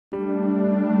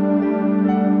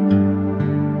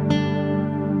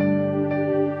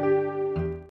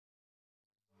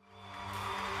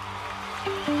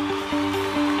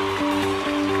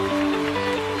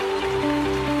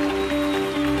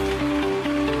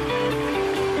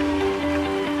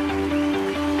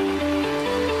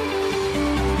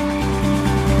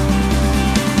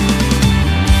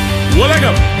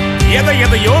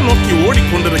எதையோ நோக்கி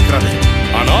ஓடிக்கொண்டிருக்கிறது.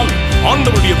 ஆனால்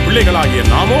ஆண்டவருடைய பிள்ளைகளாகிய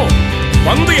நாமோ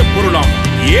பந்தய பொருளாம்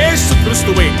இயேசு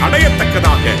கிறிஸ்துவை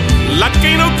அடையத்தக்கதாக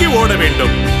லக்கை நோக்கி ஓட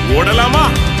வேண்டும். ஓடலாமா?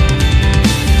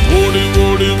 ஓடு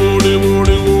ஓடு ஓடு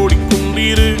ஓடு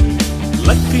ஓடிக்கொண்டிரு,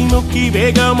 லக்கை நோக்கி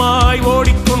வேகமாய்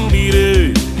ஓடிக்கொண்டிரு,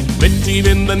 வெற்றி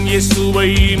வெந்தன் இயேசுவை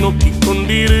நோக்கிக்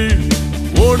கொண்டிரு.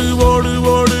 ஓடு ஓடு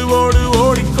ஓடு ஓடு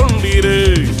ஓடிக்கொண்டிரு,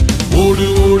 ஓடு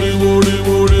ஓடு ஓடு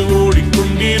ஓடு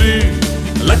ஓடிக்கொண்டிரு,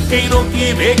 லக்கை நோக்கி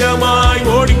வேகமாய்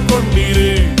ஓடிக்கொண்டிரு,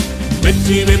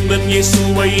 வெற்றி வெந்தன்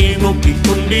இயேசுவை நோக்கிக்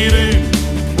கொண்டிரு.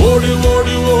 ஓடு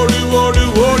ஓடு ஓடு ஓடு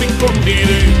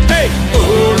ஓடிக்கொண்டிரு.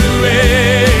 ஓடுவே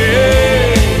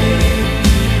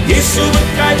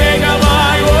இயேசுவுக்காய்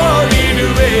வேகமாய்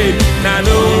ஓடிடுவே, நான்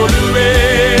ஓடுவே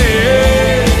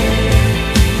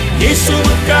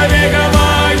இயேசுவுக்காய்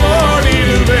வேகமாய்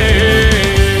ஓடிடுவே.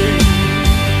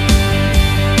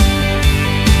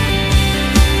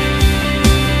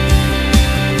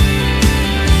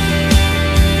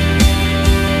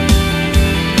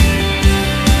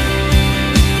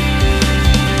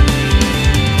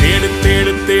 தேடு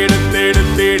தேடு தேடு தேடு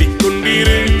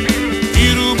தேடிக்கொண்டிரு,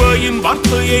 கிருபையின்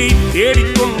வார்த்தையை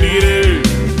தேடிக்கொண்டிரு,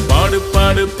 பாடு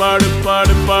பாடு பாடு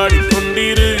பாடு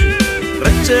பாடிக்கொண்டிரு,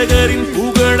 இரட்சகரின்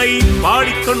புகழை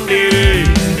பாடிக்கொண்டிரு.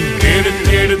 தேடு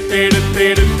தேடு தேடு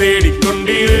தேடு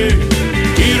தேடிக்கொண்டிரு,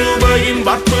 கிருபையின்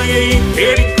வார்த்தையை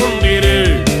தேடிக்கொண்டிரு,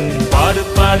 பாடு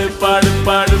பாடு பாடு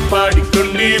பாடு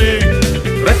பாடிக்கொண்டிரு,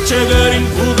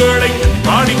 இரட்சகரின் புகழை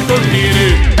பாடிக்கொண்டிரு.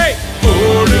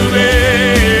 ஓடுவே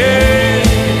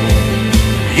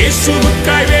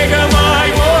இயேசுவுக்காய்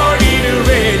வேகமாய்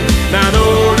ஓடிடுவேன், நான்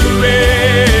ஓடுவே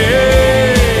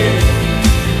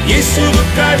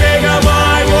இயேசுவுக்காய்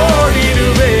வேகமாய்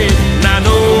ஓடிடுவேன், நான்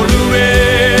ஓடுவே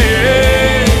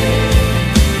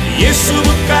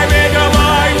இயேசுவுக்காய்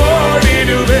வேகமாய்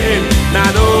ஓடிடுவேன்,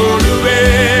 நான் ஓடுவே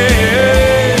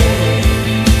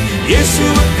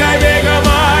இயேசுவுக்காய்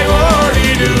வேகமாய்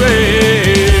ஓடிடுவேன்.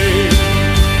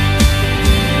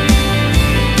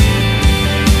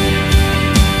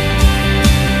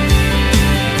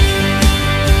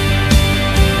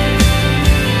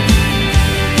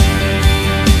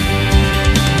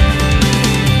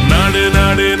 நாடு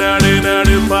நாடு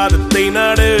நாடு பாதத்தை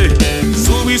நாடு,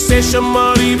 சுவிசேஷம்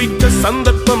அறிவிக்க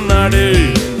சந்தர்ப்பம் நாடு.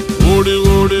 ஓடு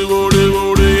ஓடு ஓடு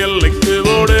ஓடு எல்லைக்கு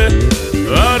ஓடு,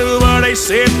 அறுவடை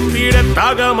சேர்த்திட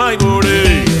தாகமாய் ஓடு.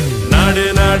 நாடு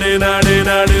நாடு நாடு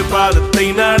நாடு பாதத்தை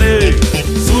நாடு,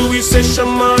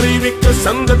 சுவிசேஷம் அறிவிக்க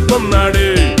சந்தர்ப்பம் நாடு.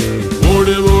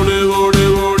 ஓடு ஓடு ஓடு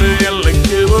ஓடு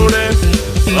எல்லைக்கு ஓடு,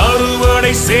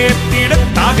 அறுவடை சேர்த்திட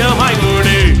தாகமாய்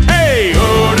ஓடு.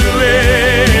 ஓடுவே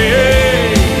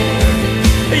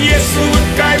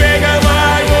இயேசுவுக்காய்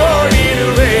வேகமாய்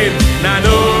ஓடிடுவேன், நான்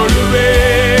ஓடுவே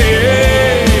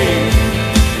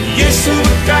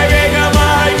இயேசுவுக்காய்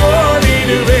வேகமாய்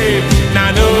ஓடிடுவேன்,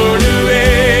 நான் ஓடுவே.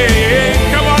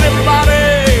 Come on everybody,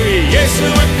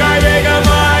 இயேசுவுக்காய்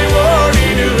வேகமாய்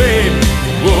ஓடிடுவேன்,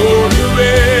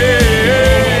 ஓடுவே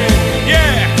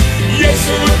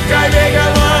இயேசுவுக்காய்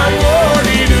வேகமாய்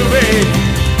ஓடிடுவேன்.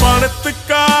 பணத்துக்கு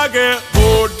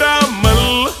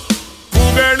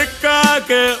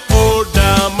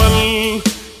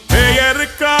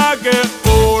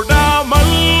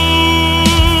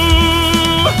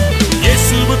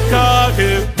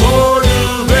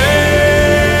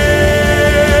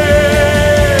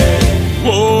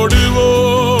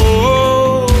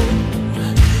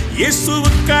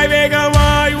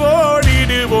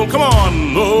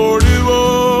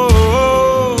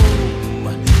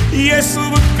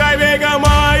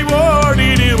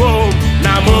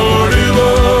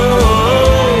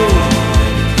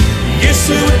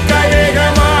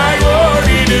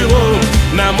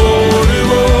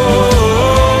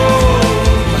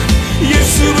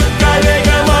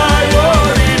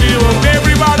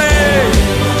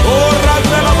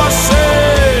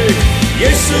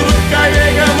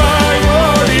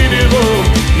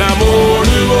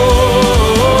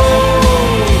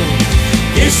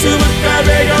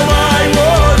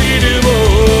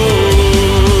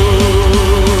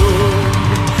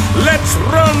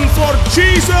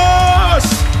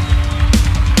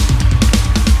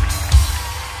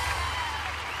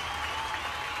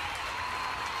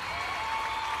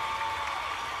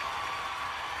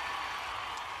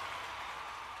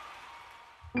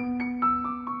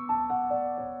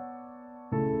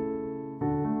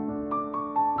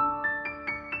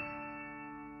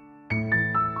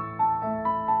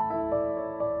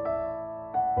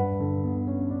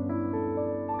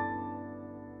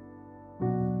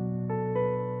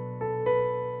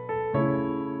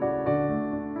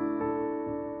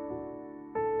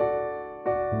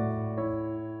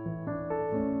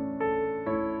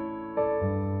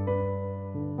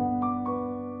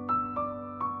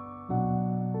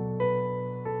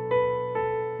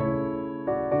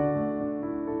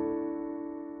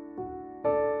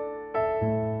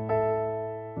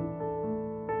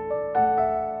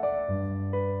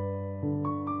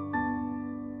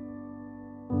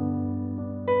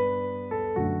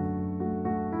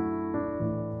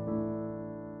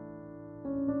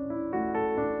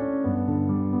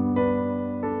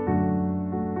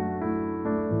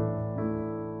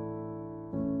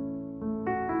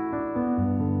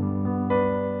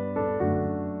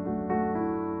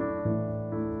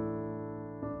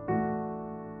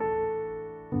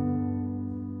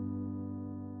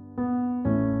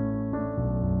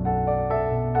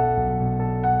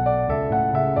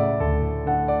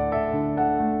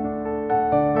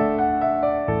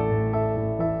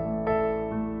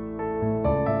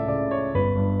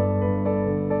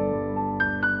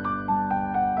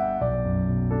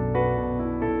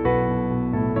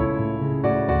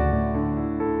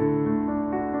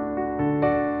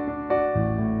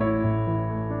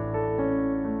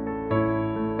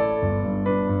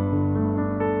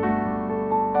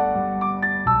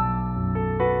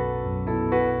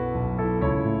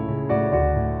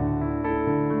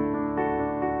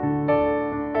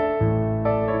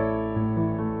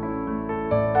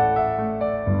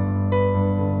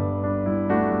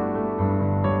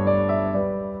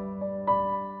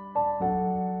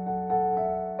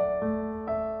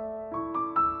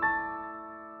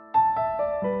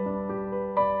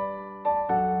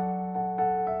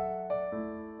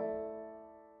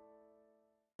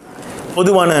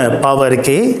பொதுவான பாவ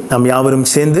அறிக்கையை நாம் யாவரும்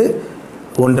சேர்ந்து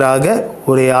ஒன்றாக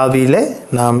ஒரே ஆவியில்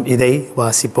நாம் இதை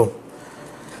வாசிப்போம்.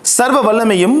 சர்வ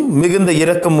வல்லமையும் மிகுந்த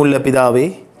இரக்கம் உள்ள பிதாவே,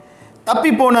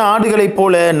 தப்பிப்போன ஆடுகளைப்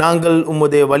போல நாங்கள்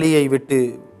உம்முடைய வழியை விட்டு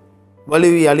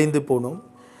வலுவி அழிந்து போனோம்.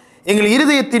 எங்கள்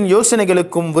இருதயத்தின்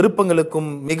யோசனைகளுக்கும் விருப்பங்களுக்கும்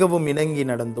மிகவும் இணங்கி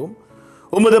நடந்தோம்.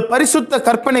 உமது பரிசுத்த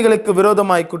கற்பனைகளுக்கு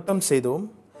விரோதமாய் குற்றம் செய்தோம்.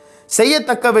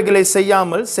 செய்யத்தக்கவைகளை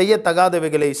செய்யாமல்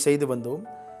செய்யத்தகாதவைகளை செய்து வந்தோம்.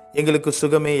 எங்களுக்கு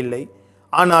சுகமே இல்லை.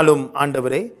 ஆனாலும்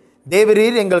ஆண்டவரே,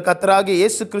 தேவரீர் எங்கள் கர்த்தராகிய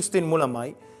இயேசு கிறிஸ்துவின்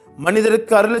மூலமாய்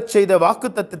மனிதருக்கு அருளச் செய்த வாக்கு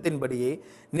தத்தத்தின்படியே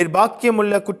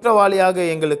நிர்பாக்கியமுள்ள குற்றவாளியாக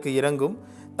எங்களுக்கு இறங்கும்.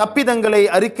 தப்பிதங்களை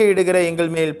அறிக்கையிடுகிற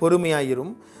எங்கள் மேல்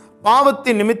பொறுமையாயிரும்.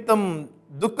 பாவத்தின் நிமித்தம்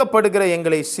துக்கப்படுகிற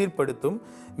எங்களை சீர்படுத்தும்.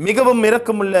 மிகவும்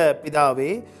இரக்கமுள்ள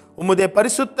பிதாவே, உம்முடைய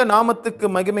பரிசுத்த நாமத்துக்கு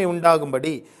மகிமை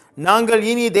உண்டாகும்படி நாங்கள்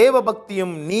இனி தேவ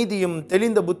பக்தியும் நீதியும்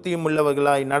தெளிந்த புத்தியும்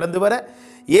உள்ளவர்களாய் நடந்து வர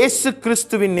இயேசு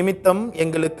கிறிஸ்துவின் நிமித்தம்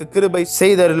எங்களுக்கு கிருபை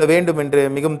செய்தருள வேண்டும் என்று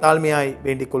மிகவும் தாழ்மையாய்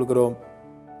வேண்டிக் கொள்கிறோம்.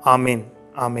 ஆமேன்,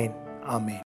 ஆமேன்,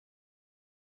 ஆமேன்.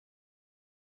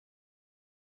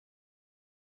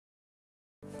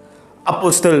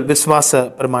 அப்போஸ்தல் விசுவாச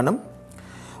பிரமாணம்.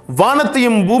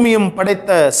 வானத்தையும் பூமியும்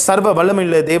படைத்த சர்வ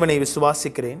வல்லமையுள்ள தேவனை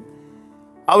விசுவாசிக்கிறேன்.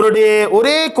 அவருடைய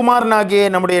ஒரே குமாரனாகிய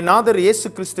நம்முடைய நாதர் இயேசு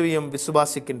கிறிஸ்துவையும்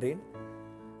விசுவாசிக்கின்றேன்.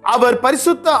 அவர்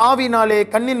பரிசுத்த ஆவியினாலே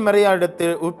கண்ணின்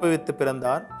மறையாடத்தில் உட்பவித்து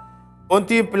பிறந்தார்.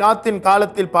 பொந்தியும் பிலாத்தின்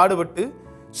காலத்தில் பாடுபட்டு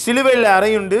சிலுவையில்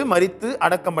அறையுண்டு மரித்து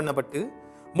அடக்கம் பண்ணப்பட்டு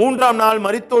 3ஆம் நாள்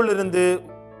மரித்தோலிருந்து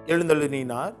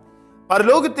எழுந்தருளினார்.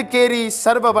 பரலோகத்துக்கேறி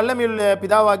சர்வ வல்லமையுள்ள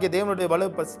பிதாவாகிய தேவனுடைய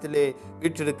வலதுபக்கத்திலே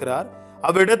வீற்றிருக்கிறார்.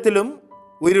 அவ்விடத்திலும்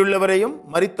உயிருள்ளவரையும்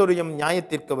மரித்தோரையும்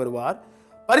நியாயத்திற்கு வருவார்.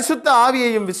 பரிசுத்த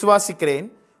ஆவியையும் விசுவாசிக்கிறேன்.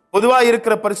 பொதுவாக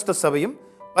இருக்கிற பரிசுத்த சபையும்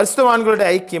பரிசுத்தவான்களுடைய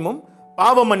ஐக்கியமும்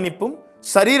பாவ மன்னிப்பும்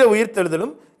சரீர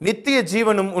உயிர்த்தெழுதலும் நித்திய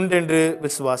ஜீவனும் உண்டென்று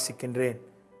விசுவாசிக்கின்றேன்.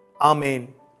 ஆமேன்,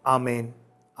 ஆமேன்,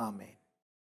 ஆமேன்.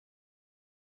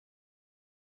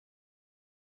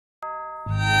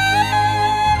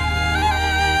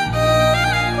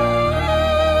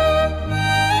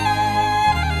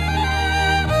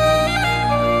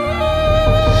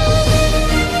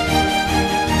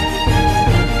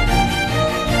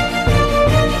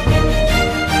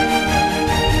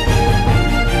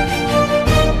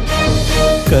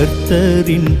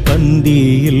 கர்த்தரின்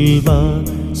பந்தியில் வா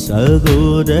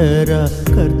சகோதரா,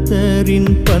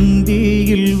 கர்த்தரின்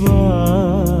பந்தியில் வா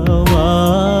வா,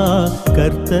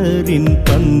 கர்த்தரின்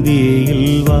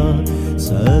பந்தியில் வா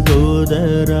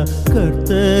சகோதரா,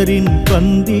 கர்த்தரின்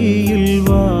பந்தியில்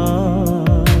வா.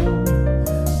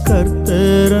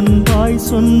 கர்த்தரன்பாய்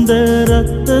சொந்த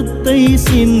இரத்தத்தை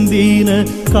சிந்தின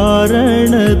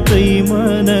காரணத்தை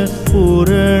மன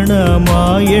பூரணமாயெண்ணி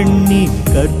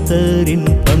கர்த்தரின்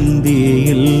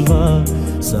பந்தியில் வா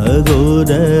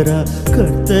சகோதரா,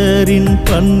 கர்த்தரின்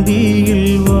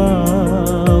பந்தியில் வா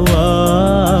வா,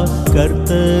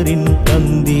 கர்த்தரின்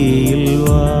பந்தியில்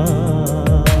வா.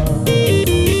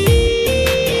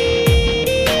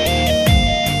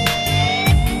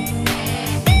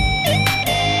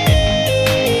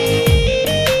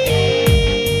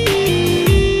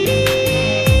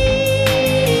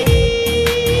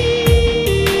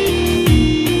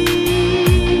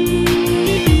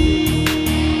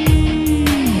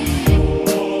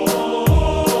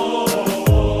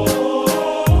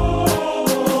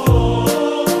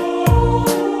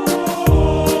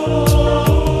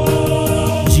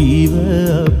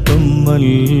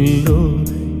 அல்லோ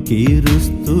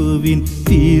கிறிஸ்துவின்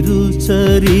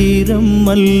திருச்சரீரம்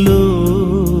அல்லோ,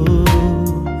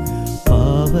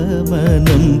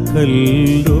 பாவமனம்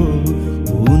கல்லோ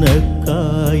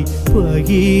உனக்காய்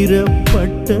பகிரப்பட்டதல்லோ.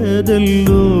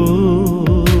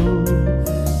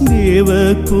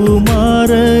 தேவகுமாரனின்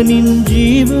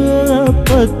ஜீவ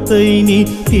அப்பத்தை நீ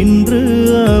தின்று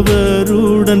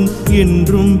அவருடன்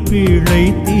என்றும்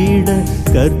பிழைத்திட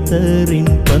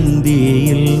கர்த்தரின்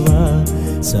பந்தியில் வா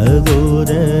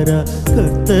சகோதரா,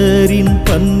 கர்த்தரின்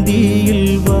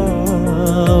பந்தியில் வா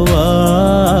வா,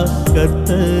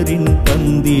 கர்த்தரின்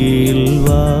பந்தியில்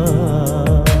வா.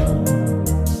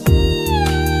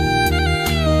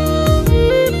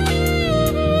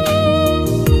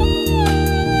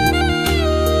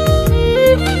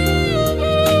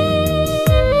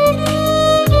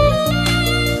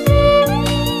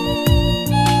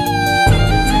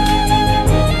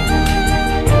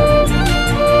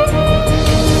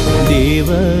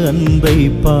 அன்பை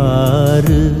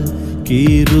பாரு,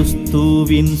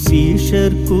 கிறிஸ்துவின்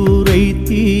சீஷர் குறை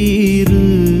தீரு.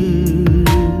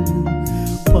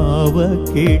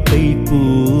 பாவக்கேட்டை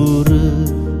கூறு,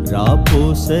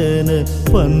 ராபோசன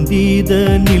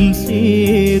பந்திதனில்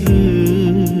சேரு.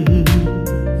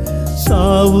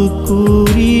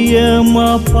 சாவுக்குரிய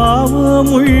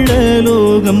பாவமுள்ள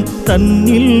லோகம்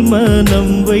தன்னில்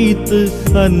மனம் வைத்து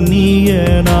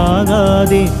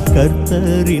அந்நியனாகாதே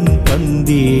கர்த்தரின்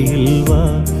பந்தியில் வா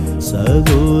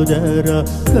சகோதரா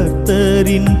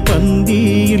கர்த்தரின்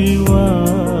பந்தியில் வா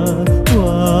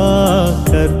வா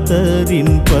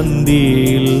கர்த்தரின்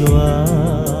பந்தியில் வா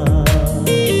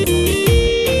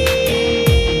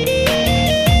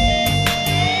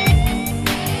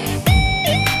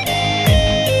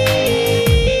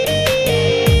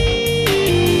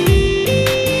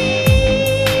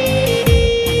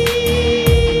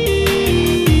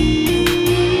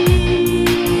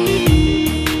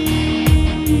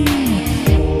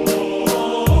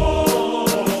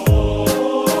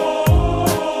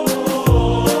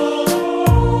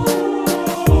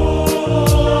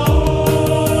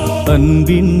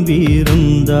அன்பின்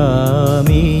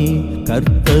விருந்தாமே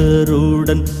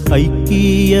கர்த்தருடன்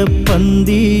ஐக்கிய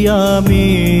பந்தியாமே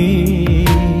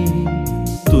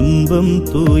துன்பம்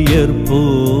துயர்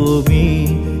போமே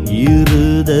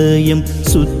இருதயம்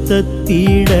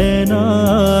சுத்தத்திடனாமே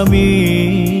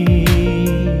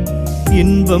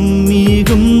இன்பம்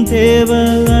மிகும் தேவ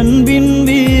அன்பின்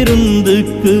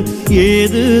விருந்துக்கு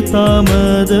ஏது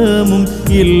தாமதமும்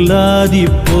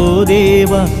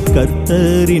இல்லாதிப்போதேவா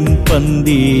கர்த்தரின்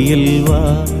பந்தியில் வா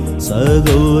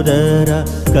சகோதரா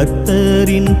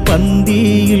கர்த்தரின்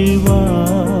பந்தியில் வா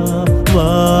வா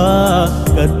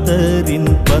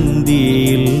கர்த்தரின்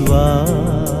பந்தியில் வா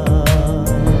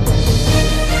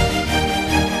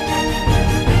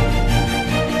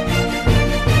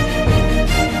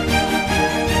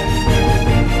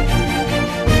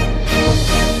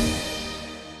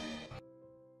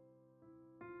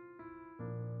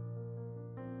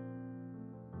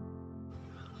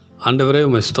ஆண்டவரே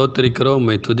உம்மை ஸ்தோத்திரிக்கிறோம்,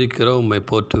 உம்மை துதிக்கிறோம், உம்மை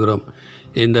போற்றுகிறோம்.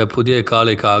 இந்த புதிய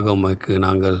காலைக்காக உமக்கு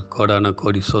நாங்கள் கோடான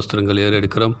கோடி சோஸ்திரங்கள்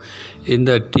ஏறெடுக்கிறோம். இந்த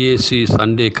டிஏசி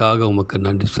சண்டேக்காக உமக்கு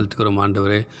நன்றி செலுத்துகிறோம்.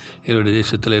 ஆண்டவரே என்னுடைய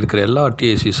தேசத்தில் இருக்கிற எல்லா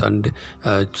டிஏசி சண்டே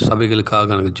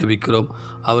சபைகளுக்காக நாங்கள் ஜெபிக்கிறோம்.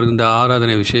 அவர்கள் இந்த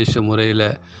ஆராதனை விசேஷ முறையில்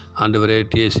ஆண்டவரே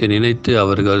டிஏசியை நினைத்து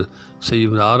அவர்கள்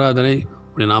செய்யும் ஆராதனை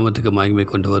உடைய நாமத்துக்கு மகிமை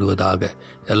கொண்டு வருவதாக.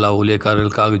 எல்லா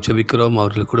ஊழியக்காரர்களுக்காக ஜெபிக்கிறோம்,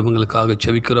 அவர்கள் குடும்பங்களுக்காக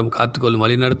ஜெபிக்கிறோம். காத்துக்கொள்ளும்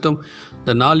வழி நடத்தும்.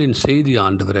 இந்த நாளின் செய்தி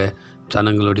ஆண்டவரே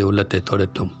ஜனங்களுடைய உள்ளத்தை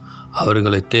தொடட்டும்,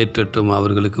 அவர்களை தேற்றட்டும்,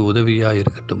 அவர்களுக்கு உதவியாக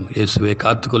இருக்கட்டும். இயேசுவை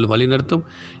காத்துக்கொள்ளும் வழி நடத்தும்.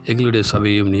 எங்களுடைய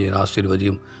சபையும் நீர்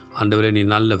ஆசீர்வதியும். ஆண்டவரே நீ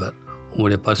நல்லவர்,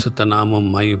 உங்களுடைய பரிசுத்த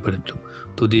நாமம் மகிமைப்படட்டும்.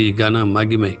 துதி கன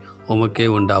மகிமை உமக்கே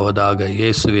உண்டாவதாக.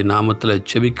 இயேசுவின் நாமத்தில்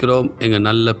ஜெபிக்கிறோம் எங்கள்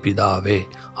நல்ல பிதாவே,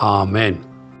 ஆமேன்.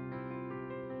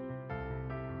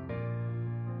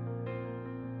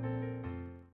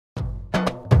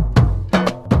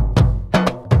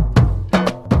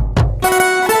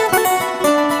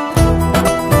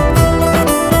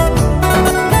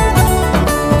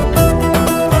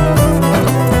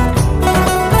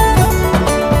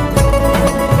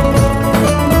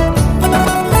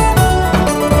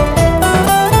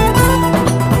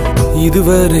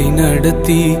 இதுவரை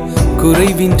நடத்தி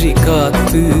குறைவின்றி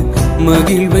காத்து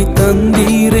மகிழ்வை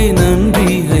தந்தீரே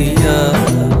நன்றி ஐயா.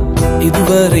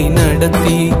 இதுவரை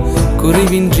நடத்தி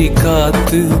குறைவின்றி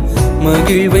காத்து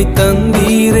மகிழ்வை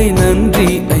தந்தீரே நன்றி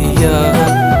ஐயா.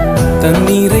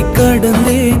 தண்ணீரை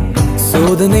கடந்தேன்,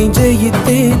 சோதனை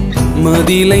ஜெயித்தேன்,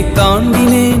 மதிலை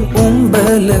தாண்டினேன்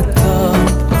உம்பலத்தால்.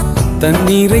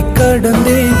 தண்ணீரை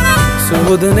கடந்தேன்,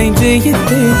 சோதனை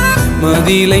ஜெயித்தேன்,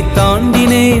 மதிலை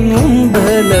தாண்டினேன்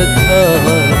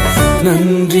உம்பலத்தால்.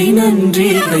 நன்றி நன்றி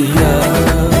ஐயா,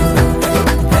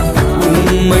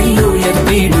 உம்மை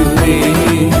உயர்த்திடுவே.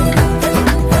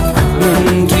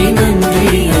 நன்றி நன்றி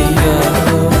ஐயா,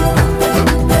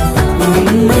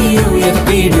 உம்மை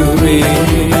உயர்த்திடுவே.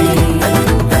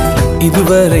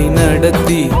 இதுவரை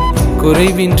நடத்தி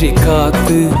குறைவின்றி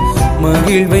காத்து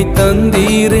மகிழ்வை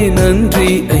தந்தீரே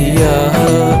நன்றி ஐயா.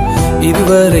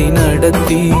 இதுவரை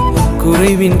நடத்தி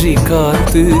குறைவின்றி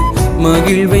காத்து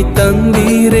மகிழ்வை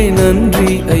தந்தீரே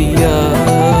நன்றி ஐயா.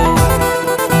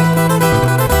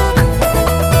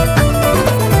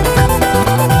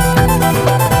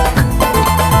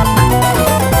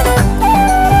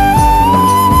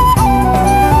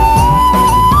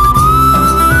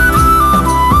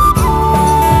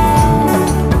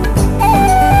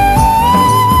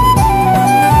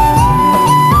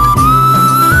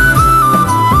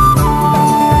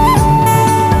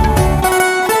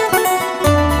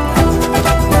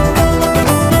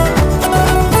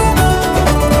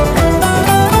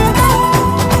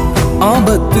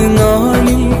 ஆபத்து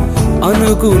நாளில்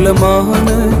அனுகூலமான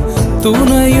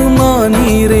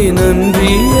துணையுமானீரே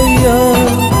நன்றி ஐயா.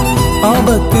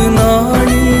 ஆபத்து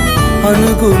நாளில்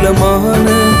அனுகூலமான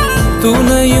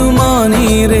துணையுமா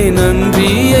நீரே நன்றி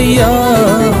ஐயா,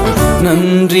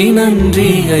 நன்றி நன்றி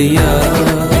ஐயா.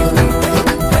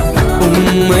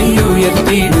 உம்மை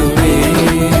உயர்த்திடுவே,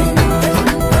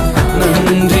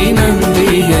 நன்றி நன்றி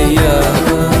ஐயா,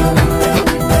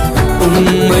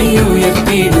 உம்மை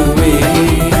உயர்த்திடுவே.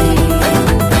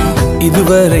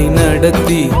 இதுவரை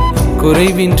நடத்தி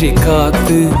குறைவின்றி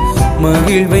காத்து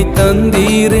மகிழ்வை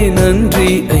தந்தீரே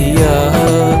நன்றி ஐயா.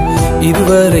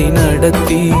 இதுவரை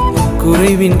நடத்தி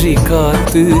குறைவின்றி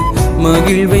காத்து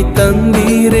மகிழ்வை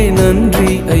தந்தீரே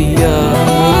நன்றி ஐயா.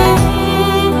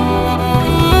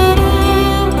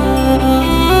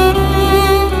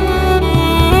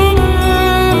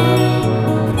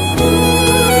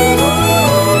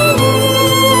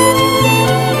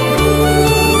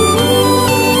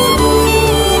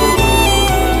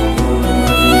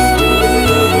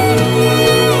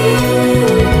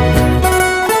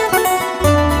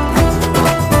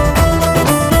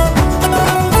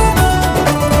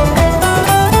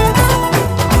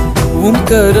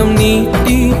 கரம்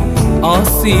நீட்டி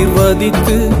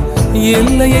ஆசீர்வதித்து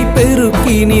எல்லையை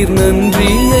பெருக்கினீர் நன்றி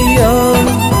ஐயா.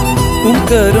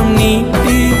 கரம்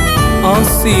நீட்டி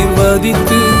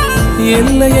ஆசீர்வதித்து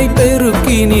எல்லையை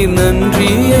பெருக்கினீர்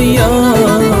நன்றி ஐயா,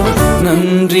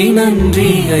 நன்றி நன்றி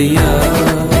ஐயா.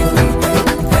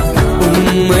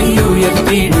 உம்மை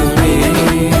உயர்த்திடுவே,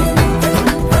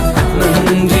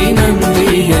 நன்றி நன்றி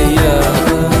ஐயா,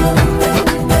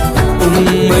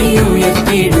 உம்மை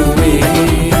உயர்த்திடுவே.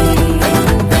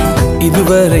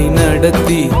 இதுவரை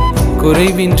நடத்தி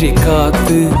குறைவின்றி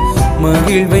காத்து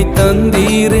மகிழ்வை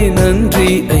தந்தீரே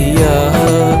நன்றி ஐயா.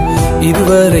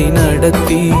 இதுவரை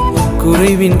நடத்தி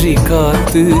குறைவின்றி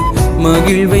காத்து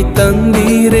மகிழ்வை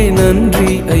தந்தீரே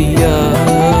நன்றி ஐயா.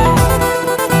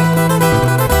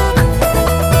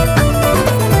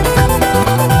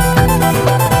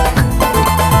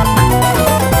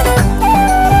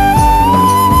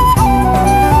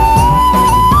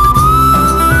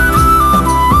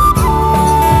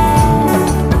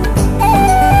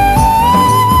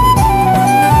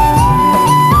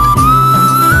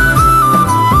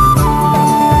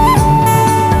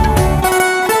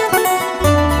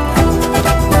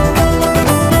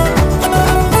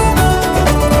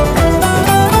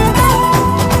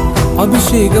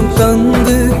 அபிஷேகம்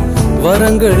தந்து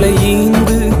வரங்களை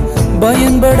ஈந்து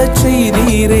பயன்படச்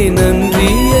செய்தீரே நன்றி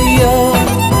ஐயா.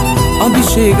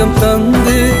 அபிஷேகம்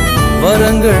தந்து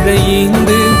வரங்களை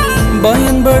ஈந்து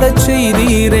பயன்படச்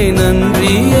செய்தீரே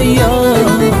நன்றி ஐயா,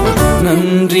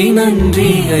 நன்றி நன்றி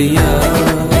ஐயா.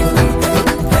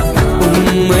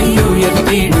 உம்மை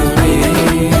உயர்த்திடுவே,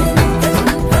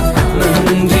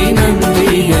 நன்றி நன்றி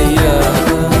ஐயா,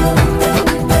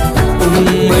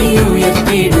 உம்மை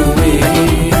உயர்த்திடுவே.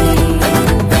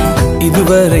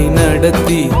 இதுவரை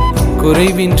நடத்தி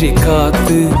குறைவின்றி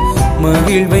காத்து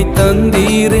மகிழ்வை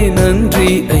தந்தீரே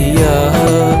நன்றி ஐயா.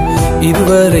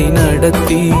 இதுவரை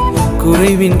நடத்தி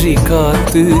குறைவின்றி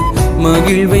காத்து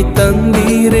மகிழ்வை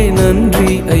தந்தீரே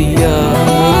நன்றி ஐயா.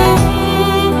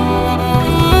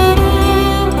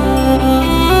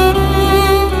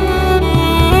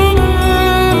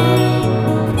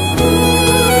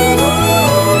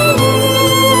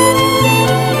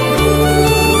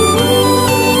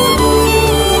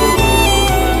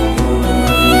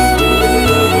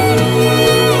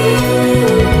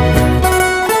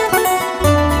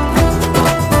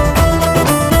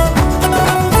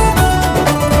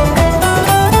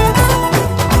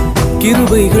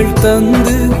 கிருபைகள்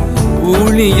தந்து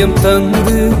ஊழியம்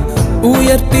தந்து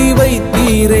உயர்த்தி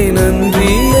வைத்தீரே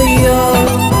நன்றி ஐயா.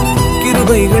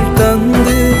 கிருபைகள்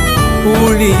தந்து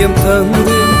ஊழியம்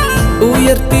தந்து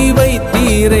உயர்த்தி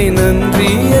வைத்தீரே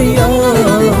நன்றி ஐயா,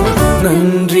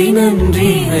 நன்றி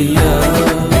நன்றி ஐயா.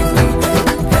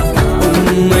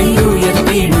 உம்மை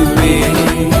உயர்த்திடுவே,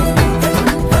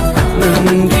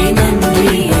 நன்றி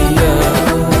நன்றி ஐயா,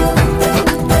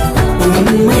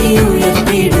 உம்மை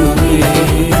உயர்த்திடுவே.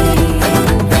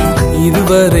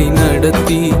 இதுவரை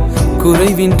நடத்தி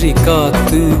குறைவின்றி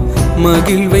காத்து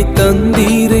மகிழ்வை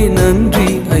தந்தீரே நன்றி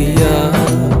ஐயா.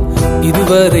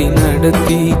 இதுவரை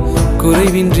நடத்தி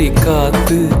குறைவின்றி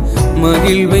காத்து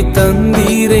மகிழ்வை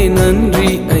தந்தீரே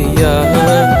நன்றி ஐயா.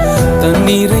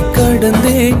 தண்ணீரை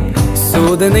கடந்தேன்,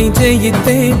 சோதனை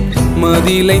ஜெயித்தேன்,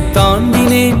 மதிலை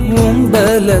தாண்டினேன் உம்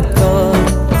பலத்தால்.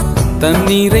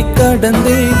 தண்ணீரை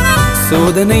கடந்தேன்,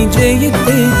 சோதனை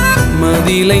ஜெயித்தேன்,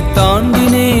 மதிலை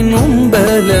தாண்டினேன் உம்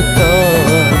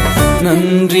பலத்தால்.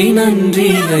 நன்றி நன்றி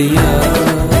ஐயா,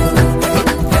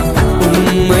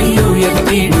 உம்மை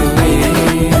உயர்த்திடுவே,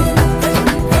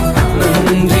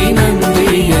 நன்றி நன்றி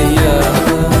ஐயா,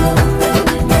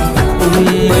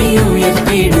 உம்மை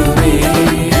உயர்த்திடுவே,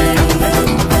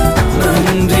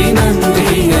 நன்றி நன்றி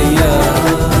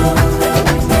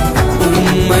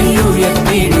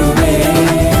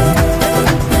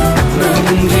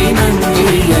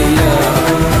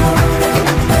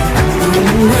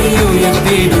உம்மை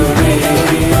உயர்த்திடுவே.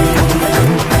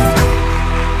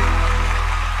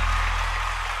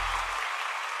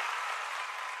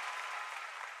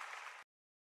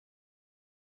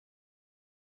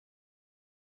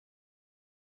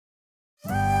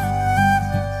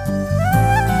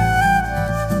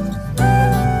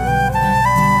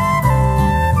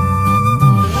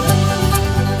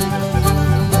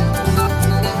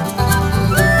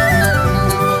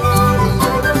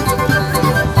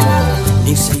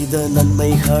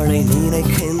 நன்மைகளை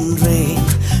நினைக்கின்றேன்,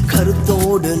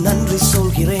 கருத்தோடு நன்றி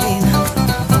சொல்கிறேன்.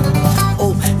 ஓ,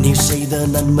 நீ செய்த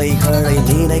நன்மைகளை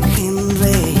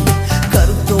நினைக்கின்றேன்,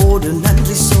 கருத்தோடு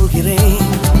நன்றி சொல்கிறேன்.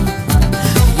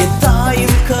 என்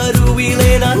தாயின்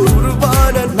கருவிலே நான்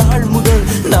உருவான நாள் முதல்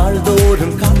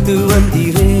நாள்தோறும் காத்து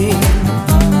வந்தீரேன்.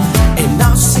 என்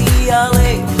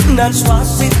ஆசியாலே நான்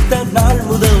சுவாசித்த நாள்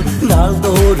முதல்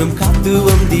நாள்தோறும் காத்து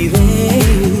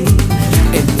வந்தீரேன்.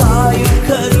 என் தாயின்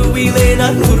கருவிலே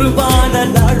நான் உருவான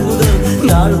நாள் முதல்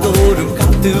நாள்தோறும்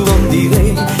காத்து வந்தீரே.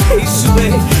 இயேசுவே,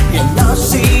 என்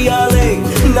ஆசியாலே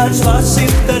நான்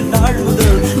சுவாசித்த நாள்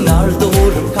முதல்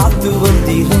நாள்தோறும் காத்து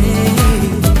வந்தீரே.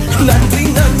 நன்றி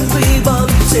நன்றி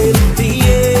பலி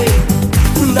செலுத்தியே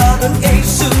நான்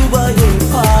இயேசுவையே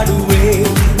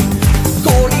பாடுவேன்.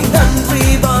 கோடி நன்றி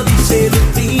பலி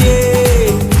செலுத்தியே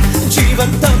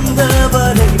ஜீவன்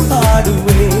தந்தவரை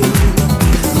பாடுவேன்.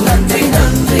 நன்றி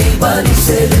நன்றி பலி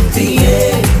செலுத்தியே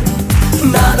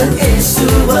நான்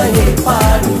இயேசுவையே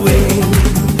பாடுவேன்.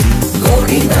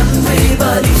 கோடி நன்றி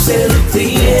பலி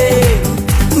செலுத்தியே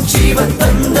ஜீவன்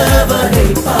தந்தவரை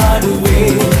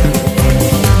பாடுவேன்.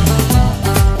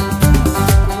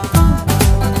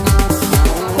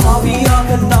 பாவியாக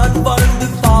நான் வாழ்ந்து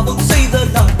பாவம் செய்த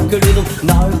நாட்களிலும்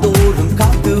நாள்தோறும்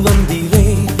காத்து வந்தீரே.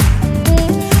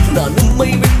 நான்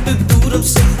உம்மை விட்டு தூரம்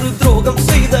சென்று துரோகம்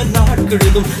செய்த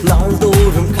நாட்களிலும்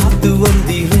நாள்தோறும் காத்து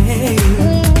வந்தீரே.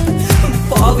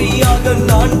 பாவியாக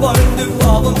நான் வாழ்ந்து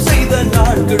பாவம் செய்த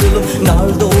நாட்களிலும்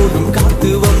நாள்தோறும்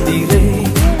காத்து வந்தீரே.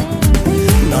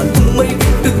 நான் உம்மை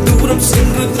விட்டு தூரம்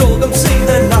சென்று துரோகம்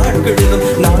செய்த நாட்களிலும்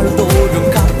நாள்தோறும்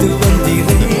காத்து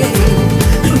வந்தீரே.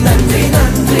 நன்றி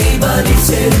நன்றி பலி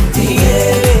செலுத்தியே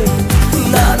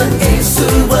நான்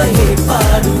இயேசுவையே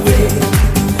பாடுவேன்.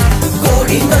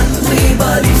 கோடி நன்றி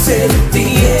பலி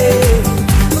செலுத்தியே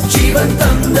ஜீவன்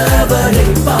தந்தவரை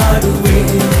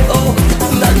பாடுவேன். ஓ,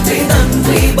 நன்றி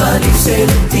நன்றி பலி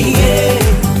செலுத்தியே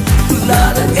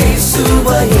நான்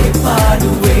இயேசுவையே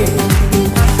பாடுவேன்.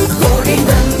 கோடி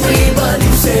நன்றி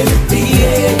பலி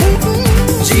செலுத்தியே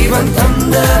ஜீவன்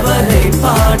தந்தவரை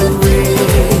பாடுவேன்.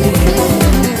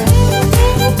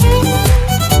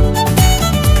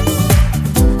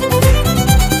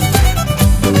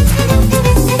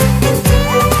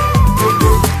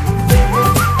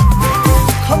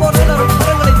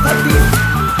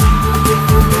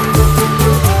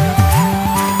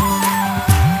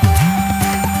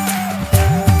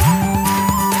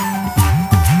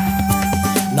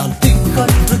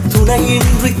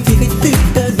 துணையின்றி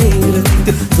திகைத்திட்ட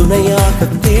நேரத்தில் துணையாக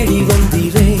தேடி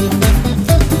வந்தீரே.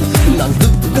 நான்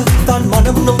துக்கத்தால்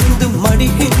மனம் நொந்து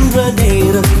மடிகின்ற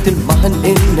நேரத்தில் மகன்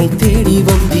என்னை தேடி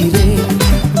வந்தீரே.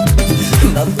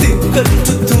 நான்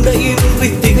திக்கற்று துணையின்றி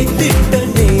திகைத்திட்ட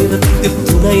நேரத்தில்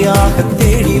துணையாக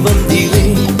தேடி வந்தீரே.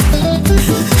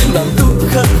 நான்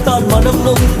துக்கத்தால் மனம்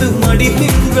நொந்து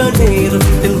மடிகின்ற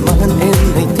நேரத்தில் மகன்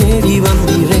என்னை தேடி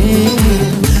வந்தீரே.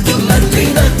 நன்றி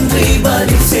நன்றி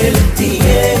பலி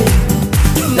செலுத்தியே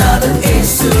நான்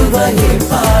இயேசுவையே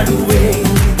பாடுவேன்.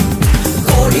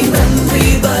 கோடி நன்றி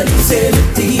பலி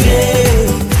செலுத்தியே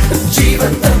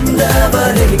ஜீவன்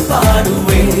தந்தவரை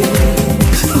பாடுவேன்.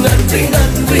 நன்றி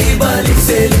நன்றி பலி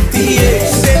செலுத்தியே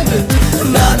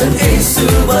நான்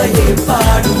இயேசுவையே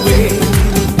பாடுவேன்.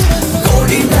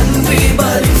 கோடி நன்றி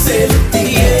பலி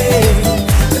செலுத்தியே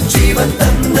ஜீவன்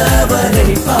தந்தவரை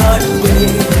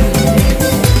பாடுவேன்.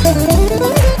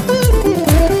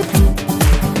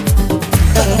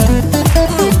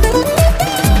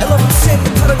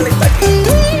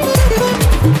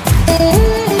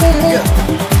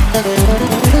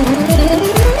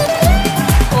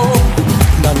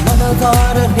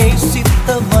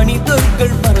 நேசித்த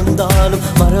மனிதர்கள் மறந்தாலும்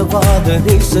மறவாத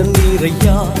நேசன்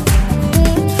நீரையா.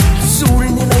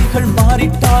 சூழ்நிலைகள்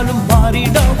மாறிட்டாலும்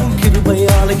மாறிடாவும்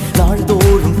கிருபையாலை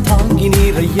நாள்தோறும் தாங்கி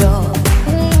நீரையா.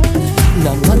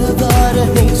 நான் மனதார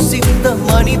நேசித்த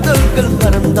மனிதர்கள்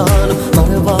மறந்தாலும்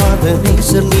மறவாத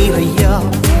நேசன் நீரையா.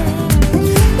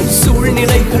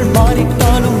 சூழ்நிலைகள்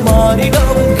மாறிட்டாலும்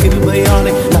மாறிடாவும்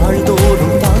கிருபையாலை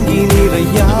நாள்தோறும் தாங்கி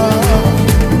நீரையா.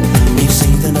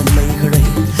 நன்மைகளை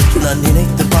நான்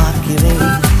நினைத்து பார்க்கிறேன்,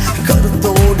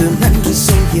 கருத்தோடு நன்றி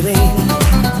சொல்கிறேன்.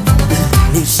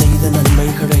 நீ செய்த செய்த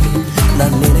நன்மைகளை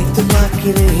நான் நினைத்து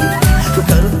பார்க்கிறேன்.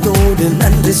 கருத்தோடு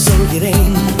நன்றி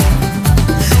சொல்கிறேன்.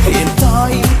 என்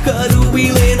தாயின்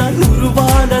கருவிலே நான்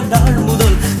உருவான நாள்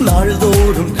முதல்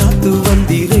நாள்தோறும் காத்து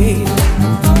வந்தீரேன்.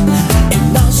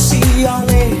 என்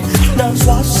ஆசியாலே நான்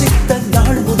சுவாசித்த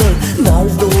நாள் முதல்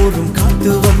நாள்தோறும்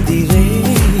காத்து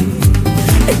வந்தீரேன்.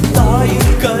 என்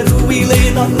தாயின் கருவிலே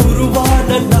நான் உருவான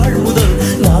நாள் முதல்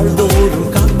நாள்தோறும்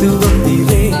காத்து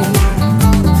வந்தீரேன்.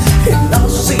 என்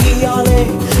ஆசியாலே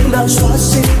நான்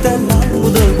சுவாசித்த நாள்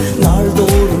முதல்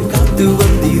நாள்தோறும் காத்து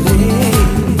வந்தீரேன்.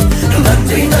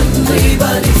 நன்றி நன்றி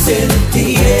பலி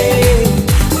செலுத்தியே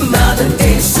நாதன்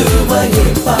இயேசுவையே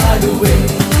பாடுவேன்.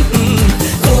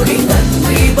 கோடி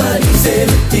நன்றி பலி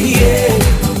செலுத்தியே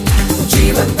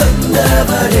ஜீவன்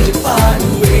தந்தவரை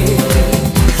பாடுவேன்.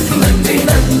 நன்றி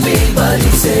நன்றி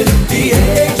பலி செலுத்தியே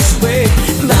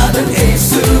நாதன்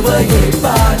இயேசுவையே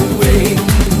பாடுவேன்.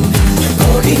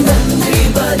 கோடி நன்றி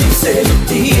பலி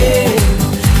செலுத்தியே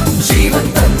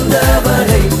ஜீவன்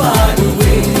தந்தவரை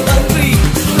பாடுவேன். நன்றி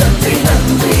நன்றி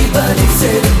நன்றி பலி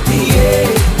செலுத்தியே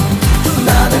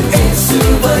நாதன்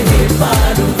இயேசுவையே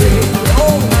பாடுவேன்.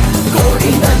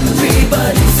 கோடி நன்றி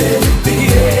பலி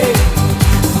செலுத்தியே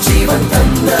ஜீவன்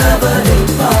தந்தவரை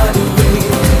பாடுவேன்.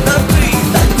 நன்றி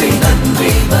நன்றி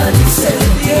நன்றி பலி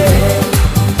செலுத்தியே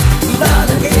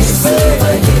நாதன்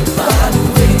இயேசுவையே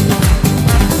பாடுவேன்.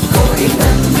 கோடி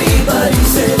நன்றி பலி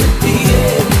செலுத்தியே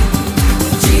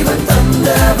ஜீவன்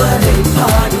தந்தவரை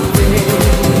பாடுவேன்.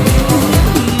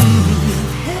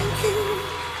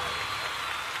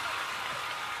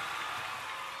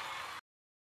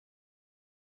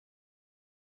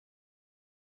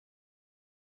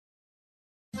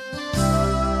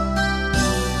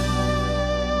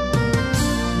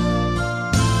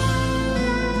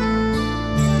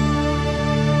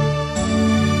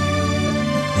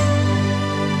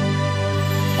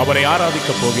 அவரை ஆராதிக்க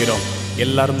போகிறோம்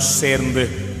எல்லாரும் சேர்ந்து.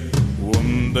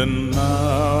 உந்தன்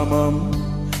நாமம்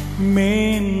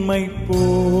மேன்மை போ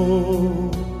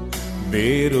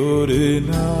வேறொரு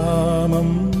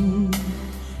நாமம்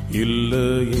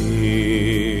இல்லையே.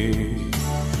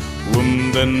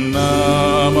 உந்தன்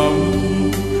நாமம்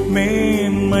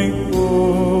மேன்மை போ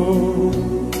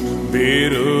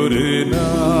வேறொரு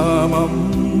நாமம்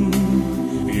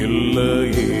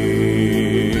இல்லையே.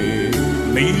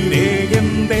 நீரே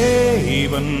என்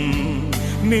தேவன்,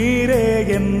 நீரே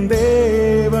என்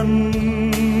தேவன்,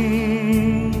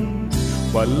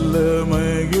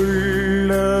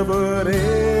 வல்லமையுள்ளவரே.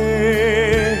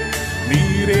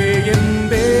 நீரே என்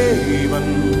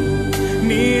தேவன்,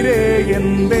 நீரே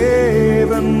என்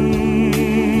தேவன்,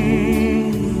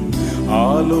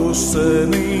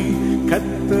 ஆலோசனை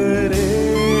கர்த்தரே.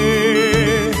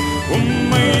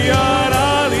 உம்மை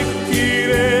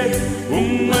ஆராதிக்கிறேன்,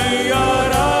 உம்மை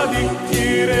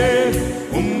ஆராதிக்கிறேன்,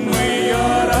 உம்மை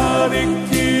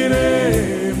ஆராதிக்கிறேன்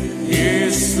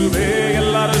இயேசுவே.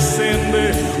 எல்லாரும் சேர்ந்து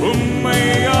உம்மை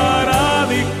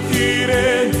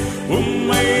ஆராதிக்கிறேன்,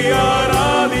 உம்மை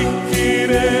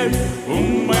ஆராதிக்கிறேன்,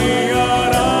 உம்மை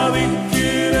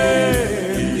ஆராதிக்கிறேன்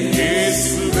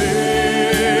இயேசுவே.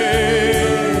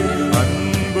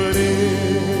 அன்பரே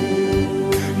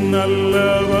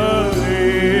நல்லவரே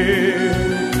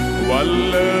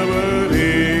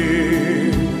வல்லவரே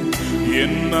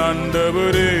என்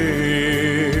ஆண்டவரே.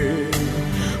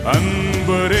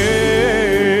 அன்பரே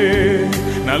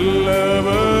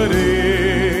நல்லவரே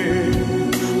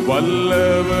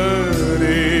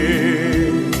வல்லவரே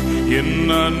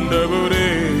என் ஆண்டவரே.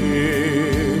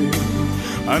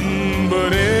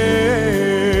 அன்பரே.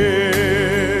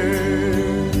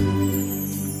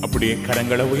 அப்படியே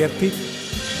கரங்களை உயர்த்தி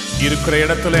இருக்கிற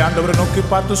இடத்துல ஆண்டவரை நோக்கி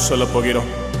பார்த்து சொல்ல போகிறோம்.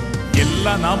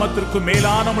 எல்லா நாமத்திற்கும்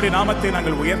மேலான நம்முடைய நாமத்தை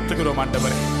நாங்கள் உயர்த்துகிறோம்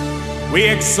ஆண்டவரே. We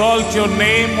exalt your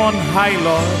name on high,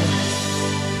 Lord.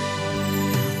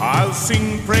 I'll sing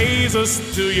praises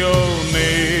to your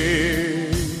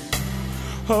name.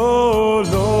 Oh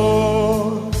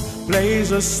Lord,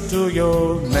 praises to your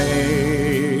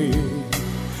name.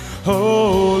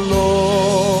 Oh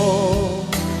Lord,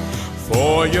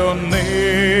 for your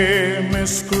name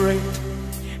is great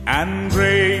and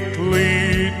greatly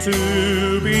to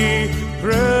be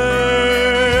praised.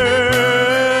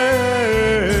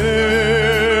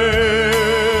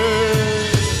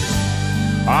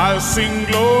 I'll sing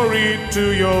glory to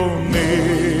your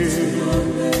name.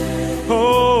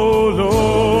 Oh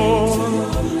Lord,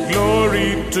 glory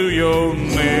to your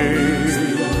name.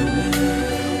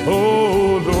 Oh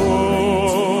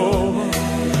Lord,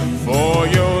 for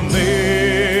your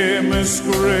name is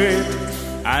great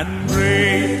and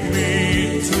greatly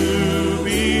to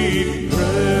be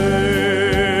praised.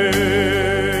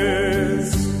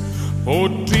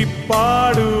 போற்றி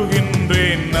பாடுகிறேன்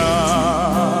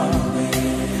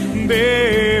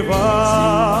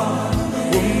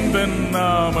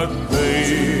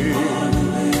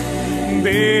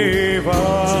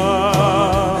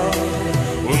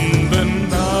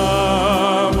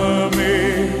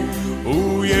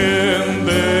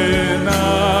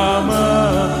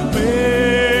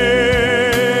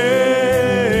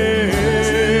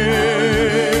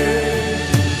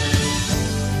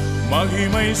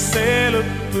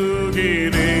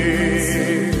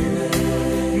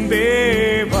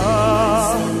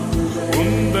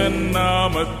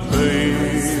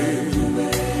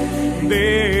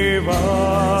தேவா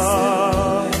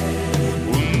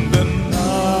உந்தன்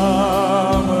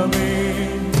நாமமே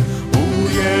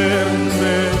உயர்ந்த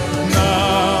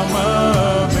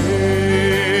நாமமே.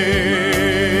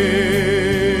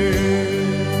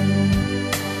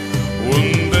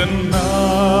 உந்தன்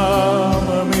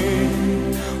நாமமே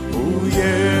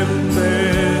உயர்ந்த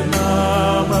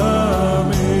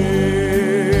நாமமே.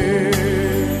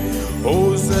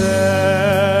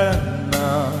 Hosanna,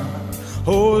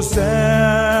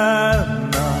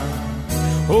 Hosanna,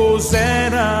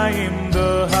 Hosanna in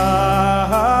the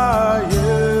highest.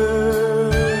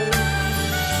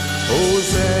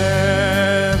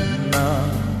 Hosanna,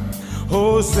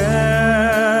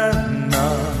 Hosanna,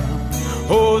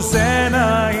 Hosanna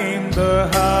in the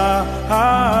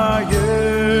highest.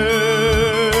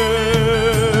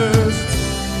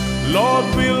 Lord,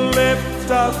 we lift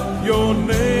up your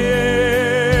name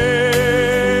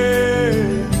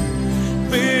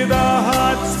with our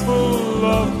hearts full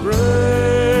of praise.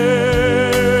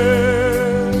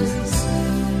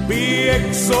 Be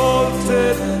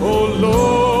exalted, O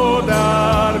Lord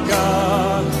our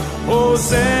God.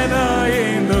 Hosanna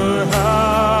in the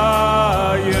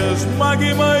highest.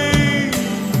 Magimai,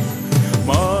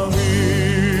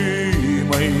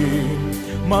 Mahimai,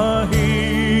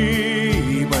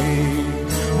 Mahimai,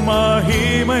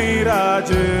 Mahimai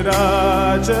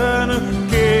Rajarajan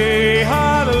ke.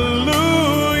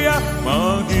 Hallelujah.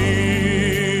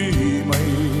 Mahimai,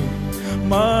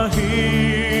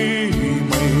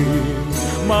 Mahimai,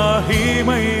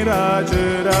 Mahimai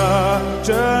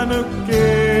Rajarajan ke.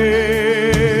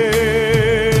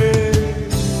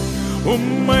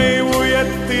 உம்மை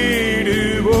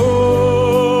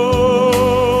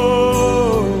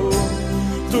உயர்த்திடுவோம்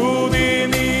துதி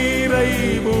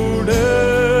நிறைவுட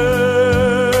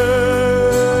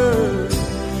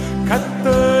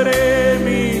கர்த்தரே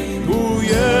நீ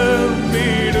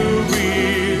உயர்ந்திடுவீர்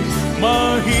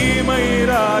மகிமை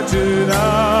ராஜராஜனே.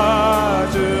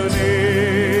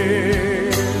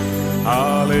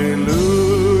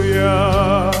 Hallelujah,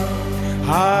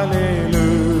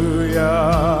 Hallelujah,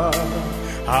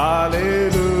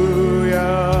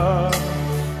 Hallelujah,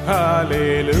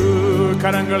 Hallelujah.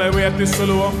 கரங்களை உயர்த்தி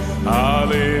சொல்லுவோம்.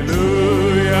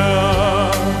 Hallelujah,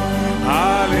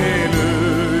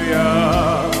 Hallelujah,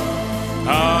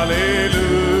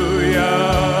 Hallelujah,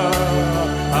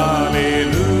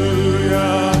 Hallelujah,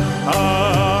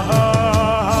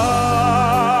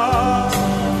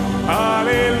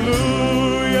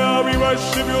 Hallelujah. We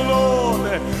worship you, Lord.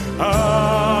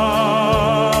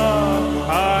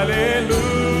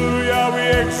 Hallelujah. We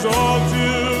exalt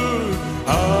you.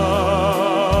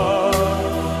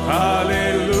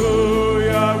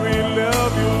 Hallelujah. We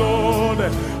love you, Lord.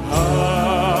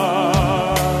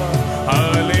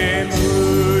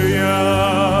 Hallelujah.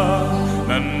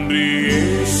 நன்றி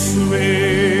இயேசுவே,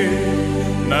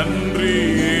 நன்றி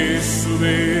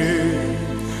இயேசுவே,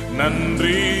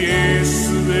 நன்றி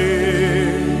இயேசுவே,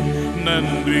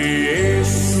 நன்றி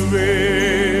இயேசுவே,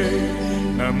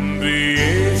 நன்றி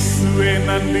இயேசுவே.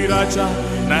 நன்றி ராஜா,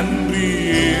 நன்றி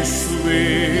இயேசுவே,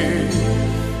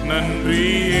 நன்றி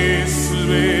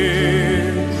இயேசுவே,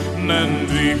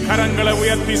 நன்றி. கரங்களை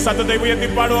உயர்த்தி சத்தத்தை உயர்த்தி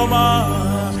பாடுவோமா?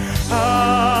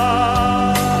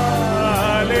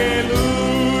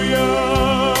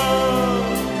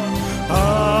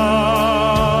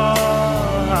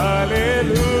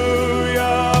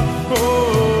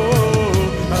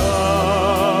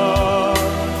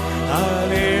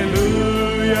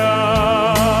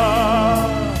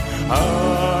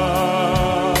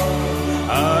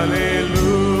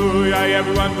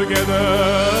 Everyone together.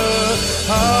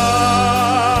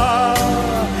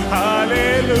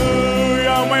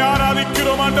 Hallelujah. உம்மை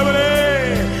ஆராதிக்கிறோம் ஆண்டவரே.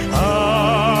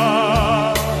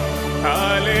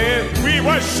 We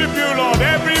worship you, Lord.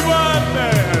 Everyone.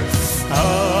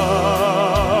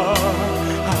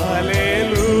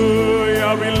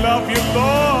 Hallelujah. We love you,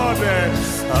 Lord.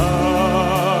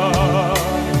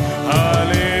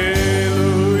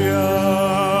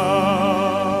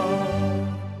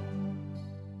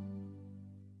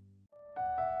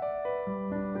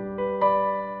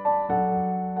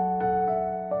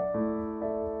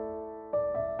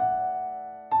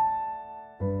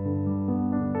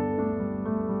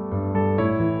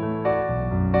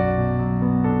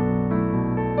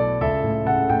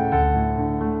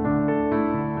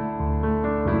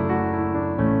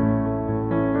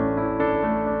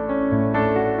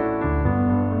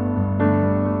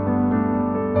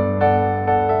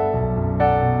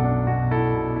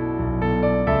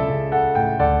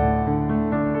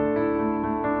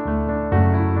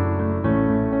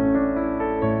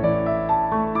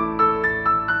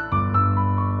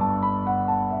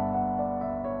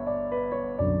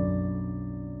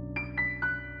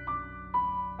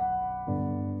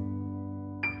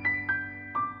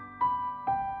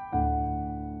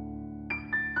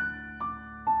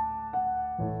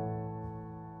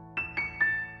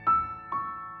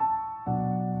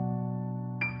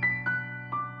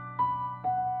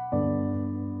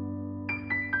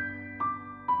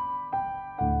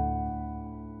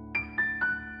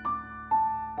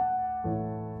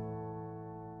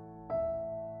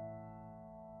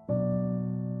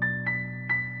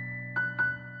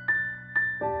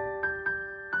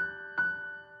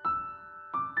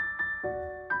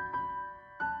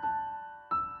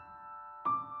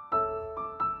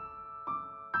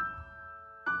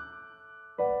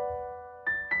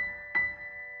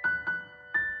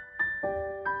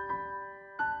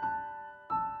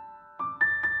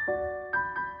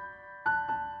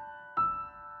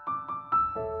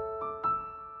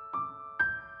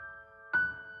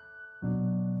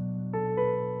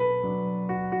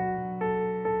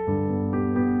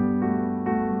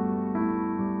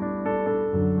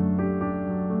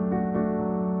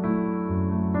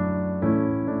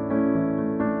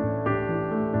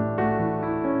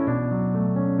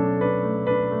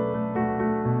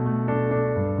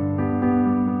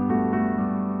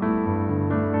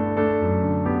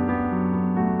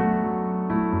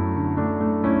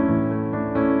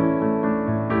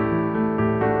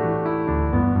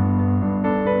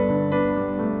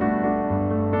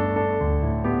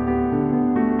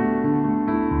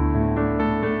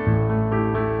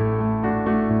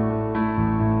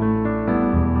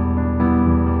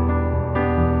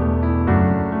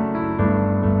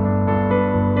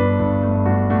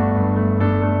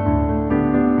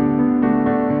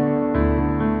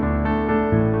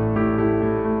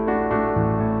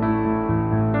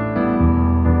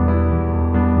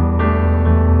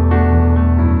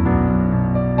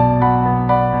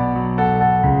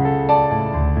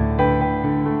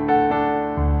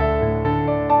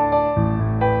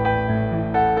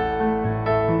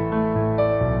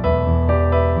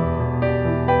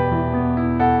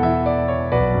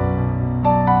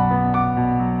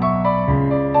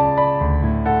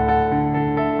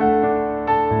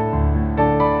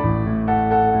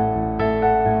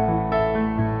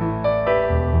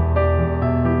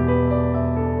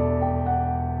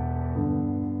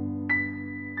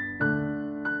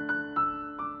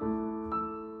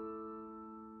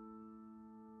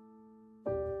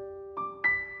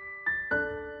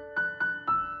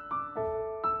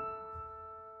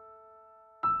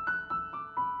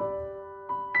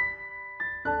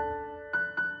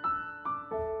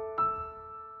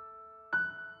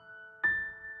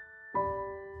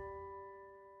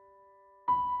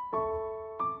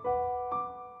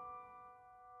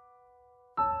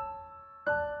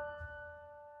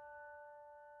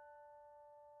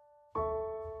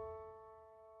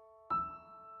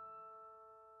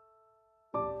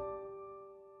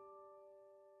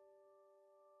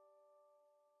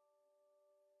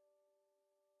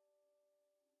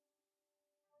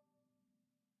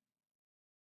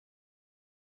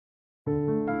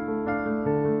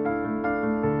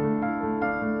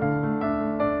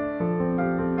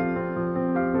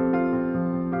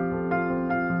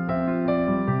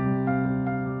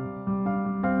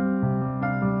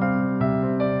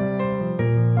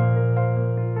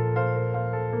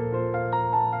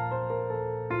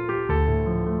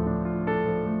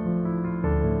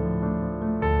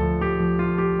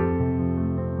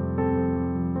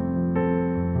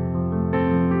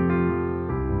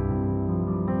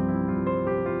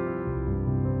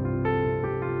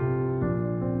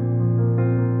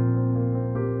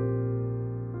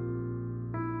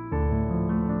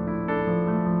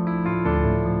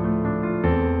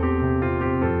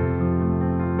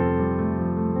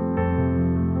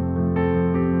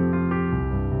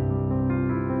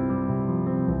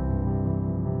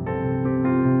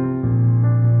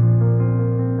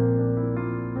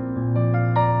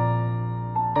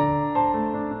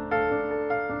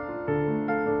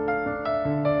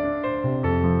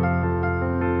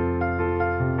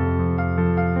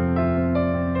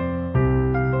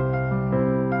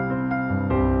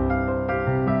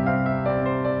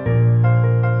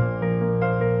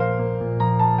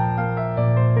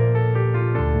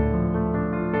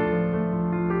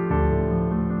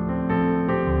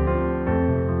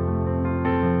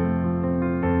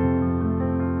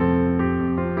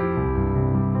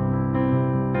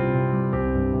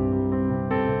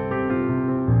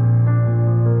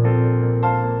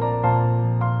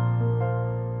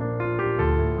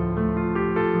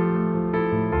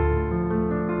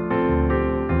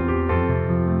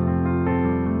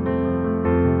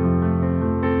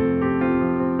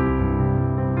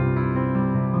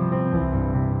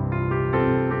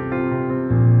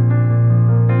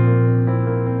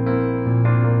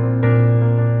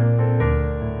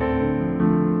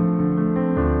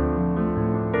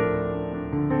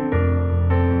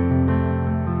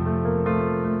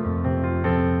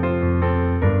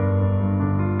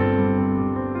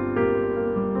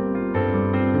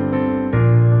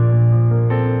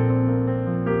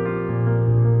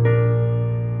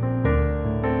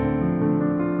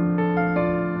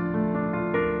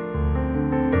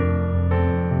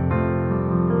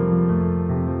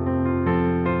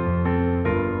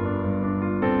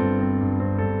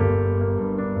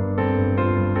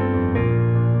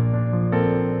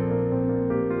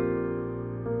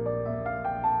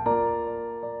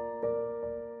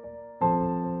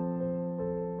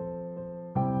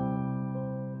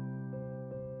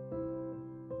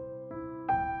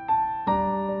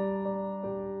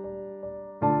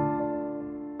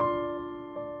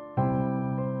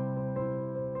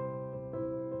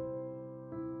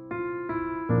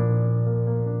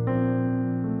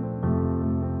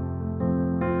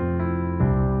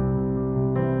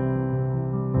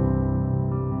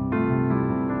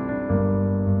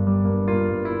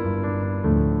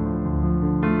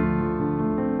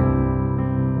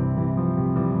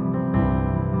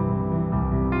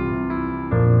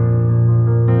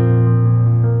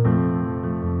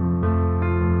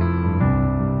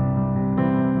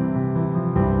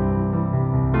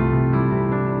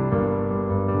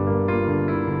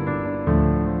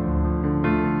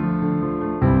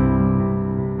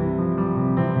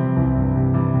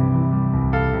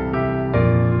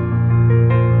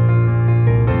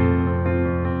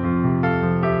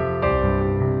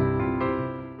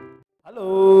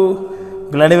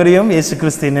 உங்கள் அனைவரையும் இயேசு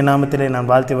கிறிஸ்துவின் நாமத்திலே நான்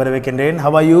வாழ்த்தி வரவேற்கின்றேன்.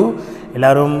 How are you?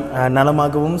 எல்லாரும்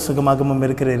நலமாகவும் சுகமாகவும்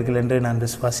இருக்கிறீர்கள் என்று நான்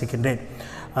விசுவாசிக்கின்றேன்.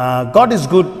 God is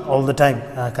good all the time.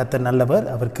 கர்த்தர் நல்லவர்,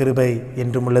 அவர் கிருபை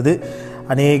என்றும் உள்ளது.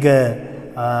 அநேக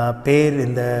பேர்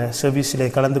இந்த சர்வீஸிலே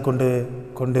கலந்து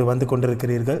வந்து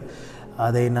கொண்டிருக்கிறீர்கள்.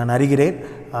 அதை நான் அறிகிறேன்.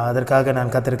 அதற்காக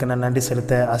நான் கர்த்தருக்கு நான் நன்றி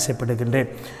செலுத்த ஆசைப்படுகின்றேன்.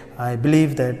 I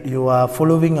believe that you are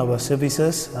following our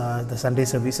services, the Sunday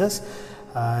services.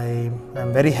 I am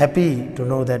very happy to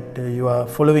know that you are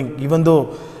following, even though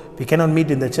we cannot meet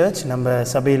in the church. நம்ம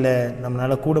சபையில்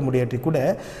நம்மளால் கூட முடியாட்டி கூட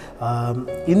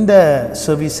இந்த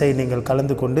சர்வீஸை நீங்கள்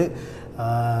கலந்து கொண்டு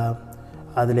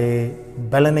அதில்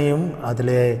பலனையும்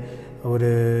அதில்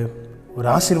ஒரு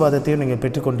ஆசீர்வாதத்தையும் நீங்கள்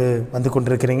பெற்றுக்கொண்டு வந்து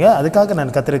கொண்டிருக்கிறீங்க. அதுக்காக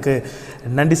நான் கர்த்தருக்கு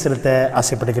நன்றி செலுத்த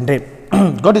ஆசைப்படுகின்றேன்.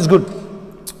 God is good.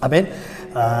 Amen.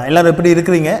 எல்லாரும் எப்படி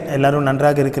இருக்கிறீங்க? எல்லாரும்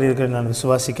நன்றாக இருக்கிறீர்கள் நான்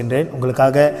விசுவாசிக்கின்றேன்.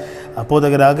 உங்களுக்காக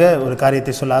போதகராக ஒரு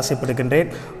காரியத்தை சொல்ல ஆசைப்படுகின்றேன்.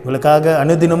 உங்களுக்காக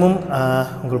அனுதினமும்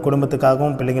உங்கள்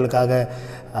குடும்பத்துக்காகவும் பிள்ளைங்களுக்காக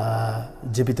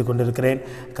ஜெபித்து கொண்டிருக்கிறேன்.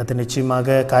 கர்த்தர்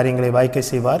நிச்சயமாக காரியங்களை வாய்க்க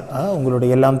செய்வார்.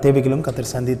 உங்களுடைய எல்லா தேவைகளும்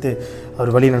கர்த்தர் சந்தித்து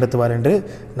அவர் வழி நடத்துவார் என்று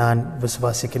நான்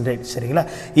விசுவாசிக்கின்றேன். சரிங்களா?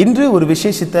 இன்று ஒரு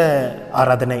விசேஷித்த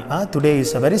ஆராதனை. Today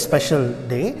is a very special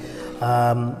day.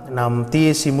 நாம்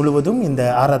டிஎஸ்சி முழுவதும் இந்த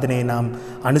ஆராதனையை நாம்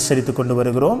அனுசரித்து கொண்டு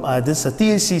வருகிறோம். அது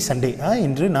டிஎஸ்சி சண்டே.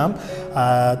 இன்று நாம்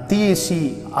டிஎஸ்சி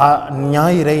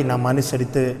ஞாயிறை நாம்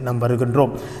அனுசரித்து நாம்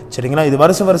வருகின்றோம். சரிங்களா? இது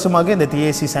வருஷமாக இந்த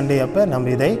டிஎஸ்சி சண்டே அப்போ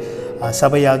நம்ம இதை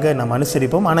சபையாக நாம்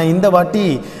அனுசரிப்போம். ஆனால் இந்த வாட்டி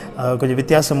கொஞ்சம்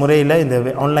வித்தியாச முறையில் இந்த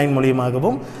ஆன்லைன்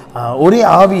மூலியமாகவும் ஒரே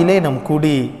ஆவியிலே நாம்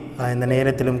கூடி இந்த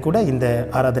நேரத்திலும் கூட இந்த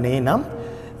ஆராதனையை நாம்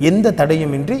எந்த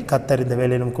தடையுமின்றி கர்த்தர் இந்த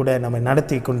வேலையிலும் கூட நம்ம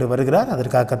நடத்தி கொண்டு வருகிறார்.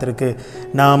 அதற்காக கர்த்தருக்கு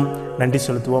நாம் நன்றி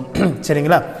செலுத்துவோம்.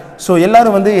 சரிங்களா? ஸோ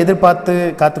எல்லோரும் எதிர்பார்த்து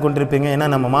காத்து கொண்டிருப்பீங்க. ஏன்னா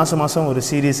நம்ம மாதம் ஒரு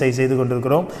சீரீஸை செய்து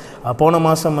கொண்டிருக்கிறோம். போன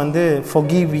மாதம்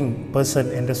ஃபொர்கிவிங்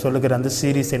பர்சன் என்று சொல்லுகிற அந்த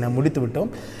சீரீஸை நாம் முடித்து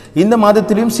விட்டோம். இந்த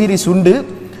மாதத்திலையும் சீரீஸ்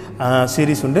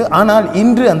உண்டு. ஆனால்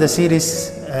இன்று அந்த சீரீஸ்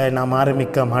நாம்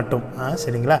ஆரம்பிக்க மாட்டோம்.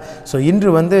 சரிங்களா? ஸோ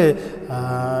இன்று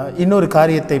இன்னொரு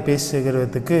காரியத்தை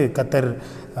பேசுகிறதுக்கு கர்த்தர்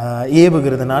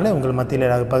ஏவுகிறதுனால உங்கள் மத்தியில்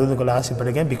பகிர்ந்து கொள்ள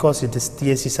ஆசைப்படுகிறேன். Because it is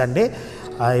DSC Sunday.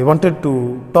 I wanted to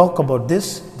talk about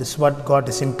this what God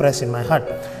is Impress in my heart.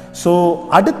 So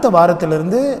அடுத்த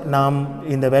வாரத்திலிருந்து நாம்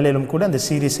இந்த வேலையிலும் கூட அந்த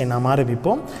சீரீஸை நாம்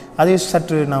ஆரம்பிப்போம். அதை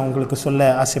சற்று நான் உங்களுக்கு சொல்ல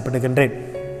ஆசைப்படுகின்றேன்.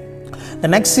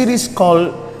 The next series called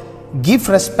Give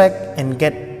Respect and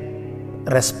Get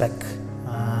Respect.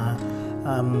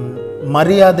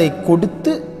 மரியாதை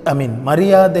கொடுத்து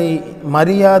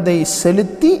மரியாதை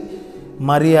செலுத்தி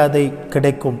மரியாதை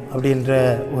கிடைக்கும் அப்படின்ற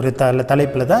ஒரு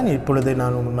தலைப்பில் தான் இப்பொழுது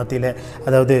நான் உங்கள் மத்தியில்,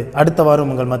 அதாவது அடுத்த வாரம்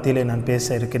உங்கள் மத்தியில் நான் பேச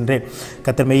இருக்கின்றேன்.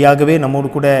 கர்த்தர் மெய்யாகவே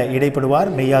நம்மோடு கூட இடைப்படுவார்,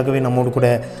 மெய்யாகவே நம்மோடு கூட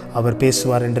அவர்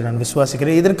பேசுவார் என்று நான்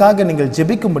விசுவாசிக்கிறேன். இதற்காக நீங்கள்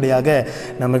ஜெபிக்கும்படியாக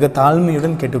நான் மிக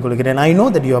தாழ்மையுடன் கேட்டுக்கொள்கிறேன். I know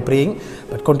that you are praying,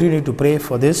 but continue to pray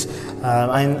for this.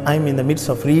 I am in the myths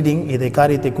of reading. இதை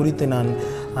காரியத்தை குறித்து நான்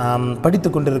படித்து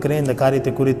கொண்டிருக்கிறேன். இந்த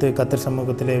காரியத்தை குறித்து கர்த்தர்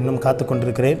சமூகத்தில் இன்னும் காத்து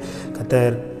கொண்டிருக்கிறேன்.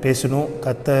 கர்த்தர் பேசணும்,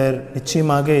 கர்த்தர்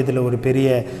நிச்சயமாக இதில் ஒரு பெரிய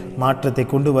மாற்றத்தை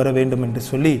கொண்டு வர வேண்டும் என்று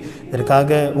சொல்லி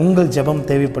இதற்காக உங்கள் ஜெபம்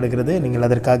தேவைப்படுகிறது. நீங்கள்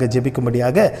அதற்காக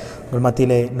ஜெபிக்கும்படியாக உங்கள்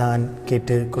மத்தியிலே நான்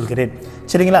கேட்டுக்கொள்கிறேன்.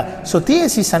 சரிங்களா? ஸோ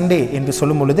டிஎஸ்சி சண்டே என்று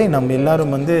சொல்லும் பொழுதே நம்ம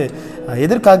எல்லாரும்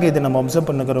எதற்காக இதை நம்ம அப்சர்வ்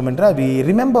பண்ணுகிறோம் என்றால், we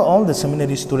remember all the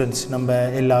seminary students. நம்ம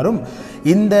எல்லாரும்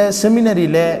இந்த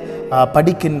செமினரியில்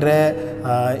படிக்கின்ற,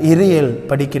 இறையியல்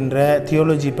படிக்கின்ற,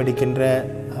 தியோலஜி படிக்கின்ற,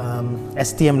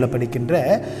 எஸ்டிஎம்மில் படிக்கின்ற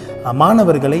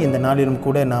மாணவர்களை இந்த நாளிலும்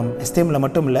கூட நாம் எஸ்டிஎம்மில்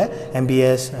மட்டும் இல்லை,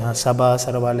 எம்பிஎஸ், சபா,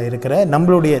 சரவாவில் இருக்கிற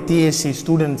நம்மளுடைய டிஎஸ்சி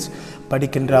ஸ்டூடெண்ட்ஸ்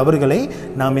படிக்கின்ற அவர்களை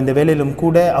நாம் இந்த வேலையிலும்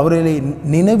கூட அவர்களை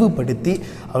நினைவுபடுத்தி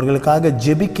அவர்களுக்காக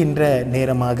ஜெபிக்கின்ற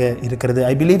நேரமாக இருக்கிறது.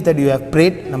 I believe that you have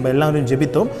prayed. நம்ம எல்லாரும்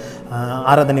ஜெபித்தோம்.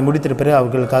 ஆராதனை முடித்திருப்ப பிறகு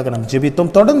அவர்களுக்காக நாம்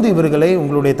ஜெபித்தோம். தொடர்ந்து இவர்களை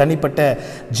உங்களுடைய தனிப்பட்ட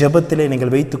ஜெபத்திலே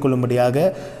நீங்கள் வைத்துக் கொள்ளும்படியாக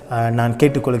நான்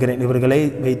கேட்டுக்கொள்கிறேன். இவர்களை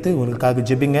வைத்து உங்களுக்காக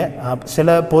ஜெபிங்க.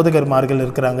 சில போதகர்மார்கள்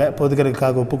இருக்கிறாங்க,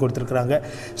 போதகர்களுக்காக ஒப்பு கொடுத்துருக்குறாங்க.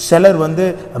 சிலர்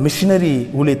மிஷினரி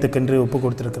ஊழியத்துக்கென்று ஒப்பு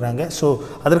கொடுத்துருக்குறாங்க. ஸோ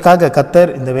அதற்காக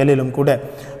கர்த்தர் இந்த வேலையிலும் கூட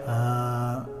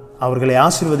அவர்களை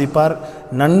ஆசீர்வதிப்பார்.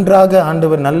 நன்றாக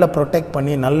ஆண்டவர் நல்ல ப்ரொடெக்ட்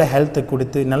பண்ணி நல்ல ஹெல்த்தை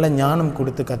கொடுத்து நல்ல ஞானம்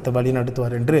கொடுத்து கர்த்தர் வழி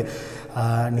நடத்துவார் என்று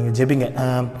நீங்கள் ஜெபிங்க.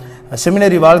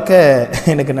 செமினரி வாழ்க்கை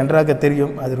எனக்கு நன்றாக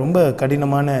தெரியும். அது ரொம்ப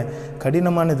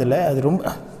கடினமானதில்லை, அது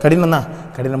ரொம்ப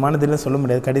கடினமானதில்லை சொல்ல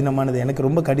முடியாது. கடினமானது எனக்கு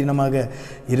ரொம்ப கடினமாக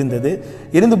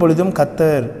இருந்த பொழுதும்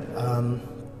கர்த்தர்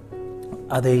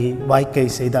அதை வாய்க்கை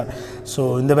செய்தார். ஸோ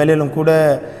இந்த வேலையிலும் கூட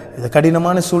இது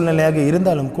கடினமான சூழ்நிலையாக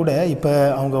இருந்தாலும் கூட இப்போ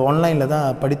அவங்க ஆன்லைனில் தான்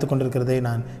படித்து கொண்டிருக்கிறதை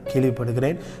நான்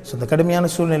கேள்விப்படுகிறேன். ஸோ இந்த கடுமையான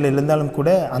சூழ்நிலையில் இருந்தாலும்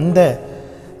கூட அந்த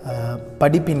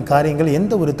படிப்பின் காரியங்கள்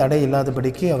எந்த ஒரு தடை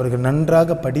இல்லாதபடிக்கு அவர்கள்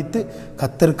நன்றாக படித்து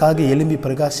கர்த்தருக்காக எழும்பி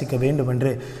பிரகாசிக்க வேண்டும்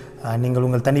என்று நீங்கள்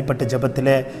உங்கள் தனிப்பட்ட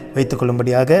ஜெபத்தில்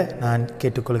வைத்துக்கொள்ளும்படியாக நான்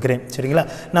கேட்டுக்கொள்கிறேன். சரிங்களா?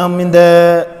 நாம் இந்த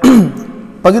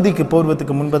பகுதிக்கு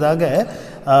போவதற்கு முன்பதாக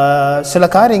சில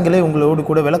காரியங்களை உங்களோடு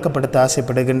கூட விளக்கப்படுத்த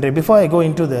ஆசைப்படுகின்றேன். Before I go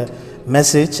into the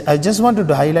message, I just want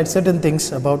to highlight certain things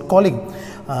about calling.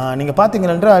 நீங்கள்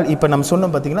பார்த்தீங்கன்னா என்றால், இப்போ நம்ம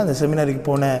சொன்னோம் பார்த்தீங்கன்னா, அந்த செமினாரிக்கு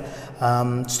போன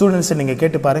ஸ்டூடெண்ட்ஸை நீங்கள்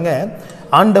கேட்டு பாருங்கள்.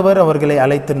 ஆண்டவர் அவர்களை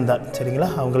அழைத்திருந்தார். சரிங்களா?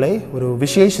 அவங்களை ஒரு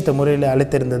விசேஷித்த முறையில்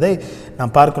அழைத்திருந்ததை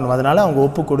நாம் பார்க்கணும். அதனால் அவங்க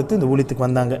ஒப்பு கொடுத்து இந்த ஊழியத்துக்கு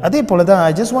வந்தாங்க. அதே போல் தான்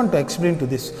I just want to explain to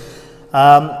this.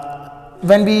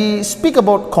 when we speak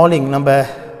about calling, நம்ம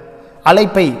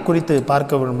அழைப்பை குறித்து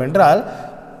பார்க்க வேண்டும் என்றால்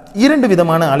இரண்டு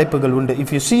விதமான அழைப்புகள் உண்டு.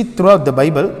 If you see throughout the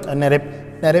Bible,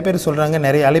 நிறைய பேர் சொல்கிறாங்க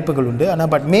நிறைய அழைப்புகள் உண்டு. ஆனால்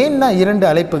பட் மெயினாக இரண்டு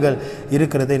அழைப்புகள்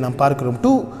இருக்கிறதை நாம் பார்க்கிறோம்.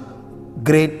 2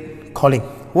 great calling.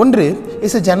 ஒன்று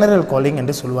இஸ் எ ஜெனரல் காலிங்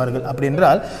என்று சொல்வார்கள். அப்படி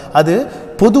என்றால் அது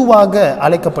பொதுவாக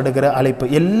அழைக்கப்படுகிற அழைப்பு.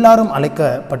 எல்லாரும்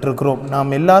அழைக்கப்பட்டிருக்கிறோம்.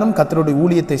 நாம் எல்லாரும் கர்த்தருடைய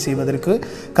ஊழியத்தை செய்வதற்கு,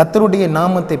 கர்த்தருடைய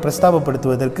நாமத்தை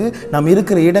பிரஸ்தாபப்படுத்துவதற்கு, நாம்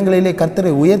இருக்கிற இடங்களிலே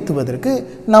கர்த்தரை உயர்த்துவதற்கு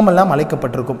நாம் எல்லாம்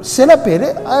அழைக்கப்பட்டிருக்கோம். சில பேர்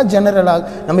ஜெனரலாக,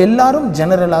 நம்ம எல்லாரும்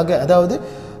ஜெனரலாக, அதாவது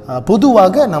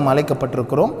பொதுவாக நாம்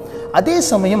அழைக்கப்பட்டிருக்கிறோம். அதே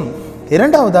சமயம்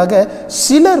இரண்டாவதாக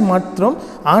சிலர் மற்றும்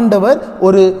ஆண்டவர்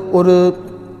ஒரு ஒரு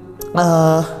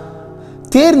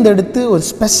தேர்ந்தெடுத்து ஒரு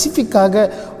ஸ்பெசிஃபிக்காக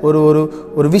ஒரு ஒரு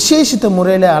ஒரு விசேஷித்த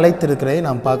முறையில் அழைத்திருக்கிறதை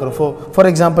நாம் பார்க்குறோம். ஃபார்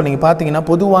எக்ஸாம்பிள் நீங்கள் பார்த்தீங்கன்னா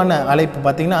பொதுவான அழைப்பு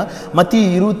பார்த்தீங்கன்னா மத்திய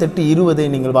 28:20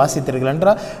 நீங்கள் வாசித்தீர்கள்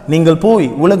என்றால், நீங்கள் போய்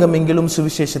உலகமெங்கிலும்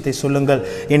சுவிசேஷத்தை சொல்லுங்கள்,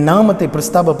 என் நாமத்தை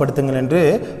பிரஸ்தாபப்படுத்துங்கள் என்று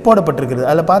போடப்பட்டிருக்கிறது.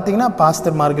 அதில் பார்த்தீங்கன்னா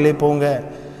பாஸ்டர்மார்களே போங்க,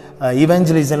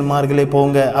 இவெஞ்சலிசல்மார்களே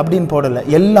போங்க அப்படின்னு போடலை.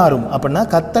 எல்லாரும் அப்படின்னா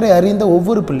கர்த்தரை அறிந்த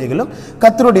ஒவ்வொரு பிள்ளைகளும்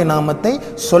கர்த்தருடைய நாமத்தை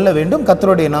சொல்ல வேண்டும்,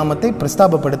 கர்த்தருடைய நாமத்தை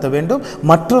பிரஸ்தாபப்படுத்த வேண்டும்,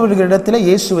 மற்றவர்களிடத்தில்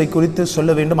இயேசுவை குறித்து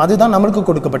சொல்ல வேண்டும். அதுதான் நம்மளுக்கு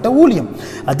கொடுக்கப்பட்ட ஊழியம்.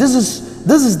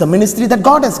 This is the ministry that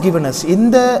God has given us.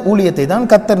 இந்த ஊழியத்தை தான்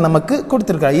கர்த்தர் நமக்கு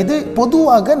கொடுத்திருக்கிறார். இது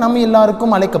பொதுவாக நம்ம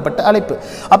எல்லாருக்கும் அழைக்கப்பட்ட அழைப்பு.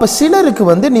 அப்போ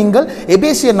சிலருக்கு நீங்கள்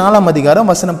எபேசியர்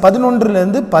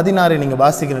 4:11-16 நீங்கள்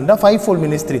வாசிக்கிறீங்க. 5-fold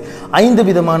ministry, 5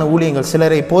 விதமான ஊழியங்கள்.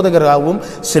 சிலரை போதகராகவும்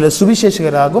சில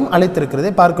சுவிசேஷகராகவும்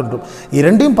அழைத்திருக்கிறதை பார்க்கின்றோம்.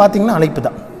 இரண்டையும் பார்த்தீங்கன்னா அழைப்பு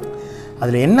தான்.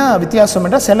 அதில் என்ன வித்தியாசம்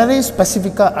என்றால் சிலரை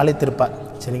ஸ்பெசிஃபிக்காக அழைத்திருப்பார்.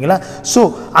 சரிங்களா? ஸோ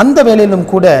அந்த வேளையிலும்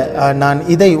கூட நான்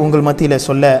இதை உங்கள் மத்தியில்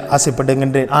சொல்ல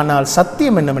ஆசைப்படுகின்றேன். ஆனால்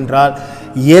சத்தியம் என்னவென்றால்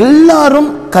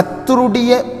எல்லாரும்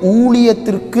கர்த்தருடைய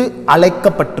ஊழியத்திற்கு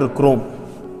அழைக்கப்பட்டிருக்கிறோம்.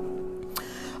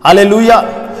 அல்லேலூயா.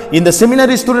 இந்த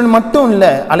செமினரி ஸ்டூடெண்ட் மட்டும் இல்லை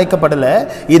அழைக்கப்படலை,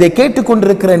 இதை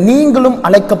கேட்டுக்கொண்டிருக்கிற நீங்களும்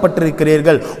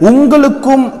அழைக்கப்பட்டிருக்கிறீர்கள்.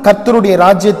 உங்களுக்கும் கர்த்தருடைய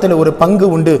ராஜ்யத்தில் ஒரு பங்கு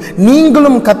உண்டு.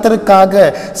 நீங்களும் கர்த்தருக்காக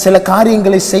சில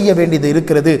காரியங்களை செய்ய வேண்டியது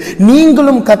இருக்கிறது.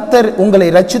 நீங்களும் கர்த்தர் உங்களை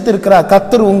ரட்சித்திருக்கிறார்,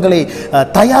 கர்த்தர் உங்களை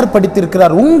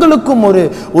தயார்படுத்தியிருக்கிறார். உங்களுக்கும்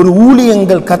ஒரு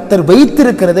ஊழியங்கள் கர்த்தர்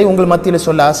வைத்திருக்கிறதை உங்கள் மத்தியில்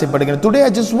சொல்ல ஆசைப்படுகிறேன். Today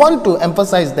I just want to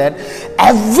emphasize that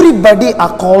everybody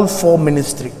are called for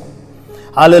ministry.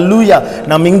 அல்லேலூயா.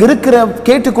 நாம் இங்க இருக்கிற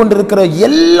கேட்டுக்கொண்டிருக்கிற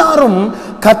எல்லாரும்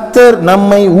கர்த்தர்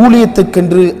நம்மை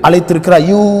ஊழியத்துக்கென்று அழைத்திருக்கிறார்.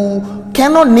 You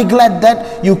cannot neglect that,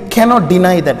 you cannot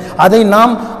deny that. அதை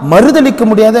நாம் மறுதலிக்க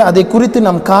முடியாது. அதை குறித்து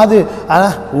நம் காது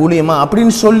ஊழியமா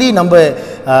அப்படின்னு சொல்லி நம்ம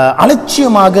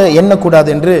அலட்சியமாக எண்ணக்கூடாது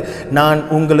என்று நான்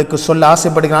உங்களுக்கு சொல்ல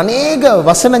ஆசைப்படுகிறேன். அநேக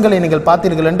வசனங்களை நீங்கள்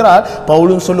பார்த்தீர்கள் என்றால்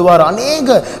பவுலும் சொல்லுவார், அநேக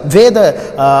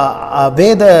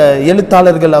வேத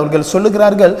எழுத்தாளர்கள் அவர்கள்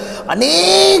சொல்லுகிறார்கள்,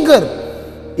 அநேகர்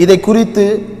இதை குறித்து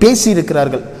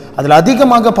பேசியிருக்கிறார்கள். அதில்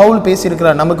அதிகமாக பவுல்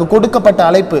பேசியிருக்கிறார். நமக்கு கொடுக்கப்பட்ட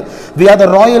அழைப்பு, we are the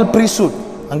royal priesthood.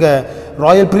 அங்கே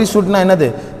ராயல் priesthoodனா என்னது?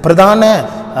 பிரதான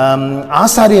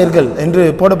ஆசாரியர்கள் என்று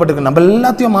போடப்பட்டிருக்கு. நம்ம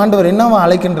எல்லாத்தையும் ஆண்டவர் என்னவா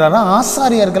அழைக்கின்றாரா?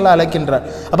 ஆசாரியர்கள் அழைக்கின்றார்.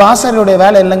 அப்போ ஆசாரியருடைய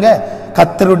வேலை இல்லைங்க,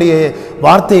 கர்த்தருடைய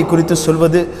வார்த்தையை குறித்து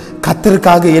சொல்வது,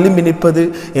 கர்த்தருக்காக எழும்பி நிற்பது,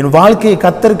 என் வாழ்க்கையை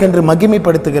கர்த்தருக்கென்று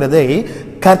மகிமைப்படுத்துகிறதை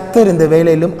கர்த்தர் இந்த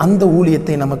வேலையிலும் அந்த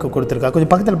ஊழியத்தை நமக்கு கொடுத்திருக்கார்.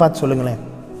 கொஞ்சம் பக்கத்தில் பார்த்து சொல்லுங்களேன்.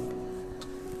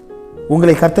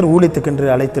 உங்களை கர்த்தர் ஊழியத்துக்கென்று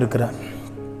அழைத்திருக்கிறார்.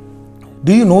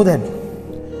 Do you know that?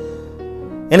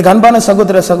 எனக்கு அன்பான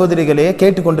சகோதர சகோதரிகளே,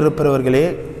 கேட்டுக்கொண்டிருப்பவர்களே,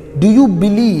 do you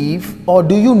believe or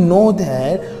do you know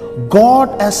that God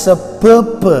has a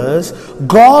purpose,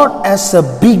 God has a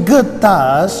bigger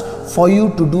task for you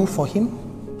to do for Him?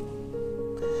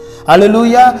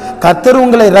 அல்லேலூயா. கர்த்தர்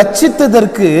உங்களை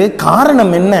ரட்சித்ததற்கு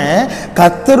காரணம் என்ன?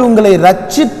 கர்த்தர் உங்களை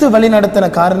ரட்சித்து வழிநடத்தின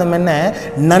காரணம் என்ன?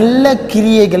 நல்ல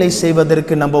கிரியைகளை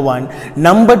செய்வதற்கு நம்பர் 1.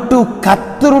 நம்பர் 2,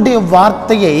 கர்த்தருடைய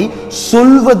வார்த்தையை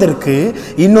சொல்வதற்கு.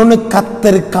 இன்னொன்று,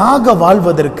 கர்த்தருக்காக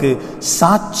வாழ்வதற்கு.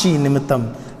 சாட்சி நிமித்தம்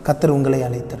கர்த்தர் உங்களை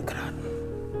அழைத்திருக்கிறார்.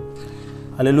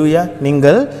 அல்லேலூயா.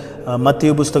 நீங்கள்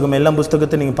மத்திய புஸ்தகம் எல்லாம்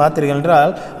புஸ்தகத்தை நீங்கள் பார்த்தீர்கள்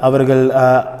என்றால், அவர்கள்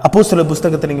அப்போஸ்தலர்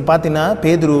புஸ்தகத்தை நீங்கள் பார்த்தீங்கன்னா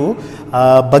பேதுரு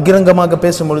பகிரங்கமாக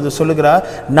பேசும்பொழுது சொல்லுகிறார்,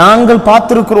 நாங்கள்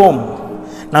பார்த்திருக்கிறோம்,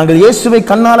 நாங்கள் இயேசுவை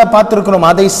கண்ணால பார்த்திருக்கிறோம்,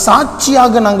 அதை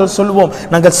சாட்சியாக நாங்கள் சொல்வோம்,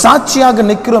 நாங்கள் சாட்சியாக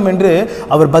நிற்கிறோம் என்று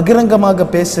அவர் பகிரங்கமாக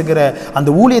பேசுகிற அந்த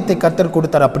ஊழியத்தை கர்த்தர்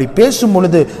கொடுத்தார். அப்படி பேசும்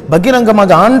பொழுது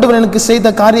பகிரங்கமாக ஆண்டவர் எனக்கு செய்த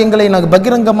காரியங்களை நாங்கள்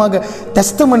பகிரங்கமாக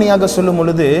டெஸ்டமனியாக சொல்லும்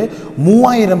பொழுது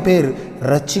 3000 பேர்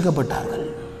ரட்சிக்கப்பட்டார்கள்.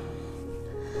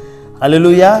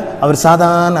 அல்லேலூயா. அவர்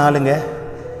சாதாரண ஆளுங்க.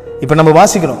 இப்போ நம்ம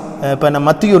வாசிக்கிறோம், இப்போ நம்ம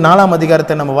மத்திய 4ஆம்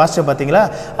அதிகாரத்தை நம்ம வாசிச்சோம் பார்த்தீங்களா?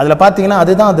 அதில் பார்த்தீங்கன்னா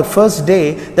அதுதான் the first day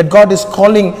that God is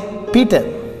calling Peter.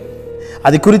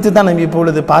 அது குறித்து தான் நம்ம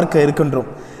இப்பொழுது பார்க்க இருக்கின்றோம்.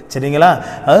 சரிங்களா?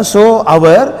 ஸோ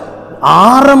அவர்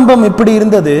ஆரம்பம் எப்படி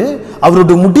இருந்தது,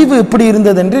 அவருடைய முடிவு எப்படி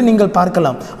இருந்தது என்று நீங்கள்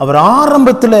பார்க்கலாம். அவர்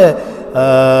ஆரம்பத்தில்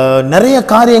நிறைய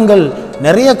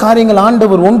காரியங்கள்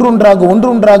ஆண்டவர்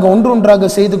ஒன்றொன்றாக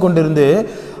செய்து கொண்டிருந்து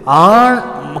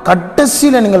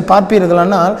கடைசியில் நீங்கள்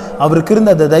பார்ப்பீர்களானால் அவருக்கு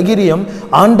இருந்த அந்த தைரியம்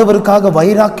ஆண்டவருக்காக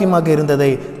வைராக்கியமாக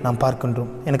இருந்ததை நாம்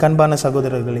பார்க்கின்றோம். எனக்கு அன்பான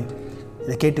சகோதரர்களே,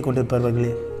 இதை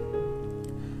கேட்டுக்கொண்டிருப்பவர்களே,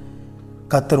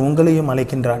 கர்த்தர் உங்களையும்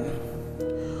அழைக்கின்றான்.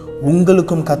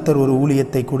 உங்களுக்கும் கர்த்தர் ஒரு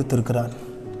ஊழியத்தை கொடுத்திருக்கிறார்.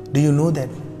 Do you know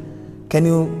that? Can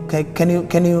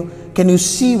you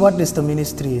see what is the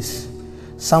ministry is?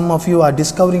 Some of you are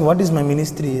discovering what is my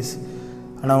ministry is.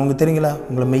 ஆனால் உங்களுக்கு தெரியுங்களா,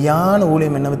 உங்களை மெய்யான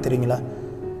ஊழியம் என்னவோ தெரியுங்களா?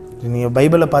 நீங்கள்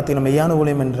பைபிளில் பார்த்தீங்கன்னா மெய்யான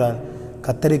ஊழியம் என்றால்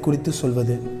கர்த்தரை குறித்து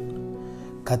சொல்வது,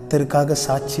 கர்த்தருக்காக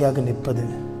சாட்சியாக நிற்பது,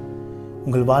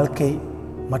 உங்கள் வாழ்க்கை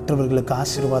மற்றவர்களுக்கு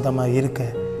ஆசீர்வாதமாக இருக்க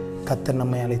கர்த்தர்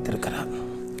நம்மை அழைத்திருக்கிறார்.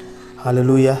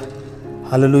 ஹல்லேலூயா,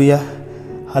 ஹல்லேலூயா,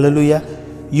 ஹல்லேலூயா.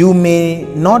 You may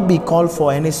not be called for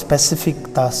any specific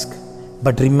task,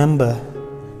 but remember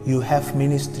you have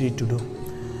ministry to do.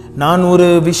 நான் ஒரு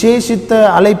விசேஷித்த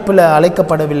அழைப்பில்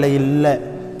அழைக்கப்படவில்லை, இல்லை,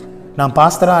 நான்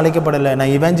பாஸ்டராக அழைக்கப்படலை,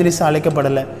 நான் இவாஞ்சலிஸ்டாக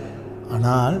அழைக்கப்படலை.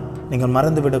 ஆனால் நீங்கள்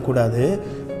மறந்து விடக்கூடாது,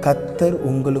 கர்த்தர்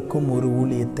உங்களுக்கும் ஒரு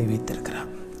ஊழியத்தை வைத்திருக்கிறார்.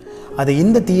 அதை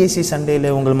இந்த TAC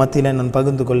சண்டேயில் உங்கள் மத்தியில் நான்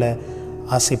பகிர்ந்து கொள்ள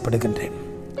ஆசைப்படுகின்றேன்.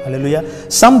 ஹல்லேலூயா.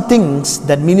 Some things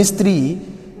that ministry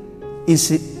is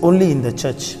only in the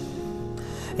church.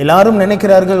 எல்லாரும்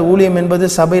நினைக்கிறார்கள் ஊழியம் என்பது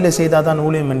சபையில் செய்தாதான்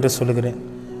ஊழியம் என்று சொல்லுகிறேன்.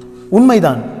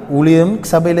 உண்மைதான், ஊழியம்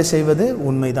சபையில் செய்வது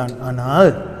உண்மைதான். ஆனால்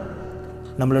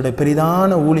நம்மளுடைய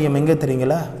பெரிதான ஊழியம் எங்கே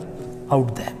தெரியுங்களா?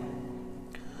 Out there.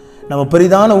 நம்ம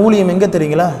பெரிதான ஊழியம் எங்கே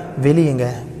தெரியுங்களா? வெளியேங்க.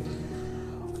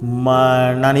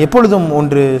 நான் எப்பொழுதும்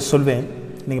ஒன்று சொல்வேன்.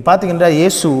 நீங்கள் பார்த்தீங்கன்னா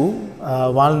இயேசு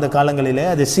வாழ்ந்த காலங்களிலே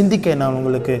அதை சிந்திக்க நான்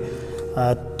உங்களுக்கு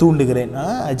தூண்டுகிறேன்.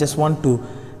 I just want to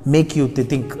make you to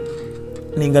think.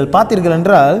 நீங்கள் பார்த்தீர்கள்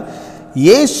என்றால்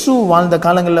இயேசு வாழ்ந்த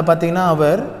காலங்களில் பார்த்தீங்கன்னா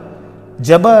அவர்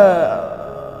ஜெப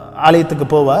ஆலயத்துக்கு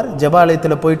போவார். ஜெப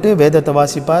ஆலயத்தில் போயிட்டு வேதத்தை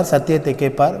வாசிப்பார், சத்தியத்தை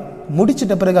கேட்பார்.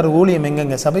 முடிச்சிட்ட பிறகு அவர் ஊழியம்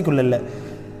எங்கெங்க? சபைக்குள்ள இல்லை.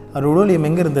 அவர் ஊழியம்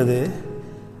எங்கே இருந்தது?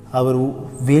 அவர்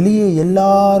வெளியே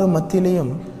எல்லாரும்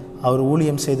மத்தியிலையும் அவர்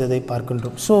ஊழியம் செய்ததை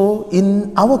பார்க்கின்றோம். ஸோ இன்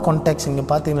அவர் கான்டெக்ட்ஸ் இங்கே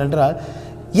பார்த்தீங்கன்னா என்றால்,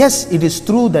 S, it is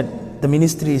true that the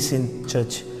ministry is in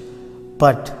search,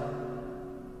 but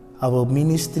our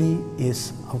ministry is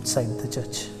outside the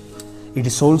church. It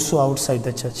is also outside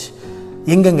the church.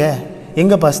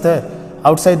 எங்க பாஸ்டர்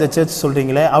outside the church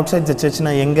சொல்கிறீங்களே, outside the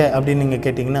churchனா எங்கே அப்படின்னு நீங்கள்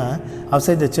கேட்டிங்கன்னா,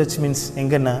 outside the church means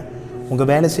எங்கன்னா உங்கள்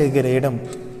வேலை செய்கிற இடம்,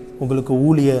 உங்களுக்கு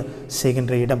ஊழிய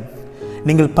செய்கின்ற இடம்,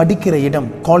 நீங்கள் படிக்கிற இடம்,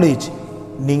 காலேஜ்,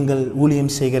 நீங்கள்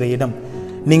ஊழியம் செய்கிற இடம்,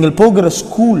 நீங்கள் போகிற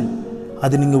ஸ்கூல்,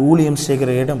 அது நீங்கள் ஊழியம் செய்கிற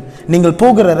இடம், நீங்கள்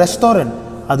போகிற ரெஸ்டாரண்ட்,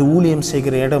 அது ஊழியம்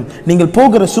செய்கிற இடம், நீங்கள்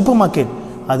போகிற சூப்பர் மார்க்கெட்,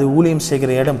 அது ஊழியம்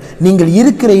செய்கிற இடம், நீங்கள்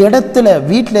இருக்கிற இடத்துல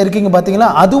வீட்டில் இருக்கீங்க பார்த்தீங்களா,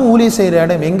 அதுவும் ஊழியம் செய்கிற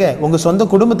இடம். எங்கே? உங்கள் சொந்த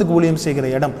குடும்பத்துக்கு ஊழியம் செய்கிற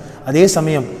இடம். அதே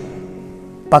சமயம்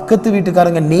பக்கத்து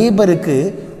வீட்டுக்காரங்க, நேபருக்கு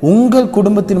உங்கள்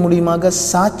குடும்பத்தின் மூலியமாக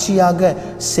சாட்சியாக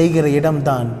செய்கிற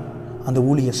இடம்தான் அந்த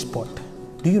ஊழிய spot.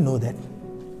 Do you know that?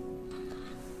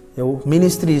 Your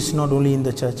ministry is not only in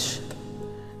the church.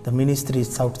 The ministry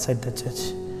is outside the church.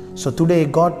 So today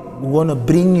God want to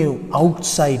bring you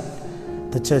outside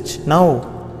the church. Now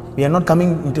we are not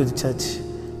coming into the church,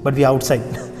 but we are outside.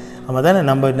 அதான்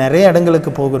நம்ம நிறைய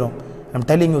இடங்களுக்கு போகிறோம். I'm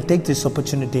telling you, take this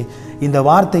opportunity. இந்த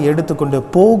வார்த்தையை எடுத்துக்கொண்டு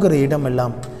போகிற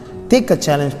இடமெல்லாம், take a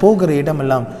challenge, போகிற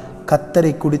இடமெல்லாம்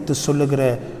கர்த்தரை குறித்து சொல்லுகிற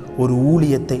ஒரு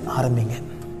ஊழியத்தை ஆரம்பிங்க.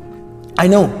 I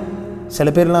know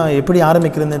சில பேர்லாம் எப்படி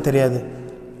ஆரம்பிக்கிறதுன்னு தெரியாது.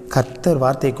 கர்த்தர்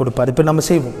வார்த்தையை கொடுப்பார். இப்போ நம்ம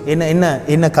செய்வோம்.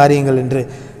 என்ன காரியங்கள் என்று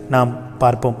நாம்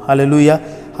பார்ப்போம். ஹல்லேலூயா,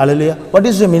 ஹல்லேலூயா. What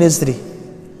is your ministry?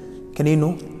 Can you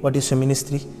know what is your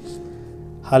ministry?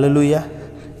 Hallelujah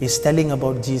is telling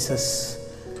about Jesus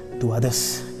to others.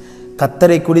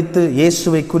 கர்த்தரை குறித்து,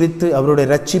 இயேசுவை குறித்து, அவருடைய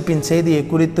ரட்சிப்பின் செய்தியை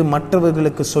குறித்து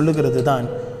மற்றவர்களுக்கு சொல்லுகிறது தான்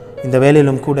இந்த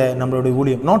வேலையிலும் கூட நம்மளுடைய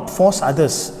ஊழியம். Not force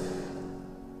others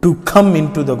to come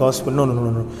into the gospel. No.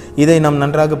 இதை நாம்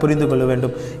நன்றாக புரிந்து கொள்ள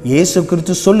வேண்டும். இயேசு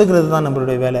குறித்து சொல்லுகிறது தான்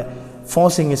நம்மளுடைய வேலை.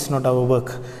 Forcing is not our work.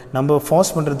 நம்ம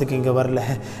ஃபார்ஸ் பண்ணுறதுக்கு இங்கே வரல.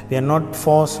 We are not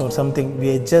forced or something.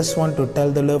 We just want to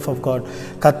tell the love of God.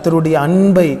 கர்த்தருடைய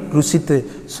அன்பை ருசித்து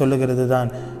சொல்லுகிறது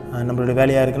தான் நம்மளுடைய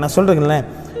வேலையாக இருக்குது. நான் சொல்கிறேங்களேன்,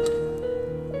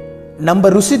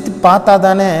 நம்ம ருசித்து பார்த்தா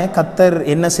தானே கர்த்தர்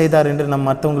என்ன செய்தார் என்று நம்ம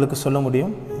மற்றவங்களுக்கு சொல்ல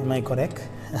முடியும். Am I correct?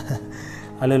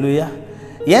 Hallelujah.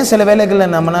 ஏன் சில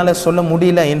வேலைகளில் நம்மளால் சொல்ல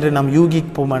முடியல என்று நாம்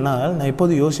யூகிப்போமானால், நான்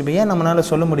எப்போது யோசிப்பேன், ஏன் நம்மளால்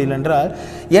சொல்ல முடியல என்றால்,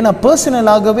 ஏன்னா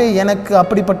பர்சனலாகவே எனக்கு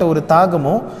அப்படிப்பட்ட ஒரு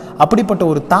தாகமோ அப்படிப்பட்ட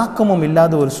ஒரு தாக்கமும்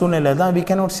இல்லாத ஒரு சூழ்நிலை தான் we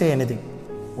cannot say anything.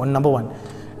 Number 1.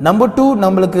 Number 2,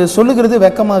 நம்மளுக்கு சொல்லுகிறது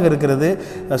வெக்கமாக இருக்கிறது,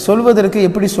 சொல்வதற்கு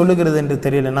எப்படி சொல்லுகிறது என்று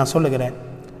தெரியல. நான் சொல்லுகிறேன்,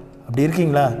 அப்படி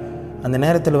இருக்கீங்களா? அந்த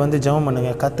நேரத்தில் வந்து ஜெபம்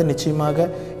பண்ணுங்க. கர்த்தர் நிச்சயமாக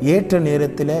ஏற்ற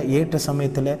நேரத்தில் ஏற்ற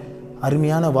சமயத்தில்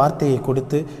அருமையான வார்த்தையை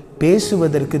கொடுத்து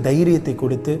பேசுவதற்கு தைரியத்தை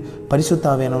கொடுத்து பரிசுத்த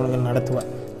ஆவியானவர்கள் நடத்துவார்.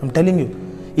 I'm telling you,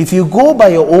 If you go by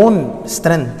your own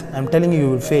strength, I'm telling you, you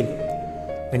will fail.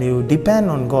 When you depend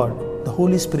on God, the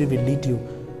Holy Spirit will lead you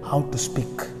how to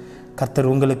speak. கர்த்தர்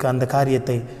உங்களுக்கு அந்த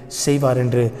காரியத்தை செய்வார்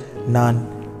என்று நான்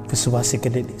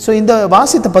விசுவாசிக்கிறேன். ஸோ இந்த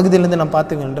வாசித்த பகுதியிலிருந்து நாம்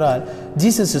பார்த்தீங்க என்றால்,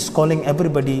 Jesus is calling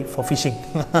everybody for phishing.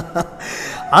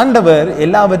 ஆண்டவர்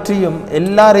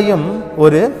எல்லாரையும்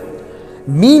ஒரு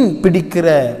மீன்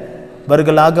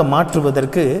பிடிக்கிறவர்களாக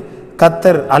மாற்றுவதற்கு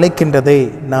கர்த்தர் அழைக்கின்றதை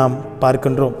நாம்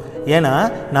பார்க்கின்றோம். ஏன்னா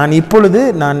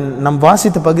நம்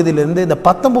வாசித்த பகுதியிலிருந்து இந்த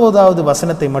 19வது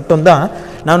வசனத்தை மட்டும்தான்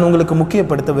நான் உங்களுக்கு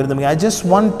முக்கியப்படுத்த விரும்புகிறேன். I just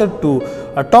wanted to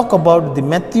talk about the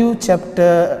Matthew chapter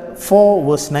 4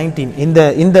 verse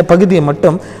 19. இந்த பகுதியை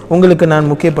மட்டும் உங்களுக்கு நான்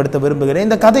முக்கியப்படுத்த விரும்புகிறேன்.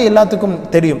 இந்த கதை எல்லாத்துக்கும்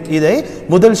தெரியும். இதை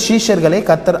முதல் சீஷர்களை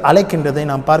கர்த்தர் அழைக்கின்றதை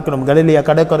நாம் பார்க்கிறோம். கலிலேயா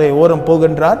கடற்கரை ஓரம்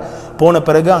போகின்றார். போன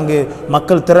பிறகு அங்கு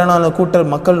மக்கள் திரளான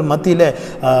மக்கள் மத்தியில்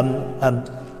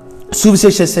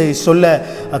சுவிசேஷத்தை சொல்ல,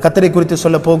 கர்த்தரை குறித்து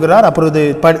சொல்ல போகிறார். அப்பொழுது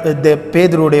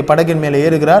பேதுருடைய படகின் மேலே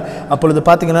ஏறுகிறார். அப்பொழுது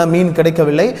பார்த்தீங்கன்னா மீன்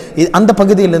கிடைக்கவில்லை. அந்த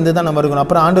பகுதியிலிருந்து தான் நம்ம வருகிறோம்.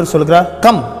 அப்புறம் ஆண்டவர் சொல்கிறார்,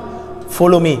 கம்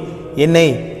ஃபாலோ மீ, என்னை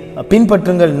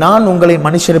பின்பற்றுங்கள், நான் உங்களை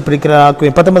மனுஷரை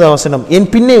பிடிக்கிறவர்களாக்குவேன். 19வது வசனம், என்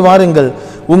பின்னே வாருங்கள்,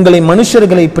 உங்களை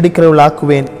மனுஷர்களை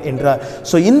பிடிக்கிறவர்களாக்குவேன் என்றார்.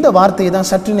 ஸோ இந்த வார்த்தையை தான்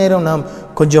சற்று நேரம் நாம்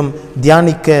கொஞ்சம்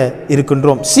தியானிக்க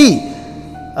இருக்கின்றோம்.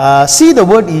 see the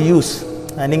word he use.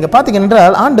 நீங்கள் பார்த்தீங்க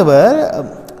என்றால் ஆண்டவர்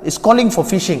is calling for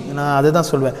fishing. நான் அதை தான்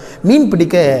சொல்வேன். மீன்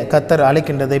பிடிக்க கர்த்தர்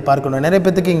அழைக்கின்றதை பார்க்கணும். நிறைய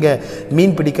பேருக்கு இங்கே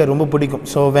மீன் பிடிக்க ரொம்ப பிடிக்கும்.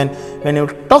 So when you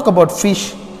talk about fish,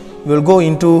 you will go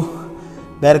into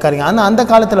வேறு காரியம். ஆனால் அந்த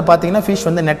காலத்தில் பார்த்தீங்கன்னா ஃபிஷ்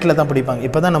வந்து நெட்டில் தான் பிடிப்பாங்க.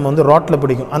 இப்போ தான் நம்ம வந்து ராட்டில்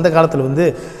பிடிக்கும். அந்த காலத்தில் வந்து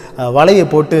வலையை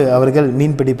போட்டு அவர்கள்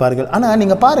மீன் பிடிப்பார்கள். ஆனால்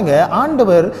நீங்கள் பாருங்கள்,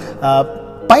 ஆண்டவர்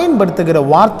பயன்படுத்துகிற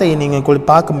வார்த்தையை நீங்கள்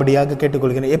பார்க்கும்படியாக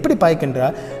கேட்டுக்கொள்கிறேன். எப்படி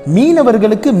பாய்க்கின்றார்?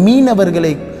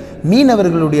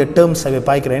 மீனவர்களுடைய டேர்ம்ஸ் அவை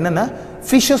பாய்க்கிறேன். என்னென்னா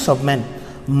ஃபிஷர்ஸ் ஆஃப் மென்,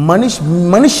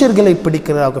 மனுஷர்களை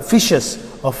பிடிக்கிறதாக. ஃபிஷர்ஸ்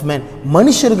ஆஃப் மென்,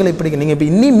 மனுஷர்களை பிடிக்க. நீங்கள் இப்போ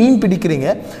இன்னும் மீன் பிடிக்கிறீங்க,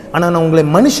 ஆனால் நான் உங்களை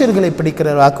மனுஷர்களை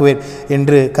பிடிக்கிறதாக்குவேன்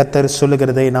என்று கர்த்தர்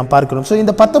சொல்லுகிறதை நாம் பார்க்கிறோம். ஸோ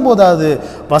இந்த 19வது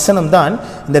வசனம் தான்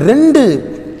இந்த 2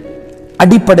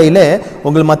 அடிப்படையில்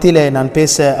உங்கள் மத்தியில் நான்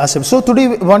பேச ஆசை. So today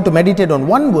we want to meditate on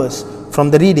one verse from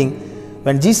the reading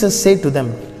when Jesus said to them,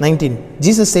 19,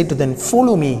 Jesus said to them,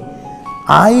 follow me,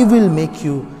 I will make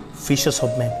you fishers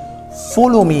of men.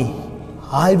 Follow me,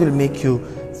 I will make you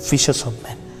fishers of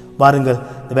men. வாருங்கள்,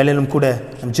 இந்த வேளையிலும் கூட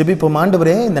நாம் ஜெபிப்போம்.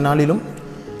 ஆண்டவரே, இந்த நாளிலும்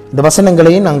இந்த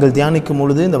வசனங்களை நாங்கள் தியானிக்கும்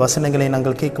பொழுது, இந்த வசனங்களை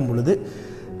நாங்கள் கேட்கும் பொழுது,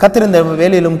 கர்த்தர் இந்த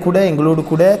வேளையிலும் கூட எங்களோடு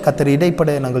கூட கர்த்தர்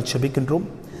இடைப்பட நாங்கள் ஜெபிக்கின்றோம்.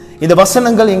 இந்த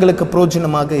வசனங்கள் எங்களுக்கு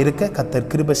பிரயோஜனமாக இருக்க கர்த்தர்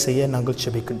கிருபை செய்ய நாங்கள்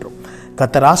ஜெபிக்கின்றோம்.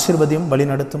 கர்த்தர் ஆசீர்வதியும் வழி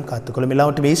நடத்தும் காத்துக்கொள்ளும்.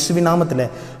 எல்லாவற்றையும் இயேசுவின் நாமத்தில்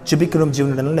ஜெபிக்கிறோம்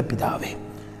ஜீவனுடைய நல்ல பிதாவே.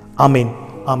 ஆமீன்,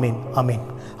 ஆமீன், ஆமீன்.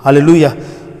 ஹல்லேலூயா,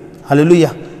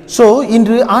 ஹல்லேலூயா. ஸோ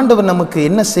இன்று ஆண்டவர் நமக்கு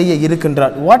என்ன செய்ய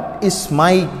இருக்கின்றார்? What is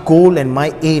my goal and my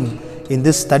aim in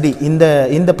this study?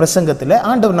 இந்த பிரசங்கத்தில்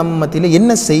ஆண்டவர் நம்ம மத்தியில்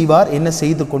என்ன செய்வார், என்ன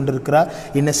செய்து கொண்டிருக்கிறார்,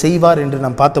 என்ன செய்வார் என்று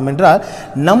நாம் பார்த்தோம் என்றால்,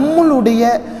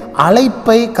 நம்மளுடைய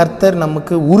அழைப்பை கர்த்தர்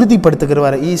நமக்கு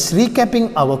உறுதிப்படுத்துகிறவர். Is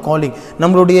recapping our calling.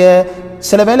 நம்மளுடைய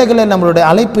சில வேளைகளில் நம்மளுடைய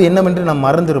அழைப்பு என்னவென்று நாம்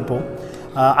மறந்திருப்போம்,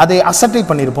 அதை அசட்டை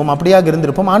பண்ணியிருப்போம், அப்படியாக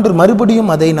இருந்திருப்போம். ஆண்டவர்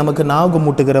மறுபடியும் அதை நமக்கு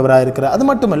ஞாபகமூட்டுகிறவராக இருக்கிறார். அது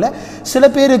மட்டுமல்ல, சில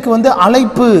பேருக்கு வந்து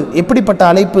அழைப்பு, எப்படிப்பட்ட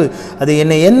அழைப்பு, அதை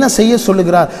என்னை என்ன செய்ய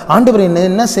சொல்லுகிறார், ஆண்டவர்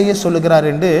என்ன செய்ய சொல்லுகிறார்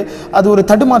என்று அது ஒரு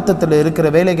தடுமாற்றத்தில் இருக்கிற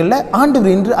வேளைகளில்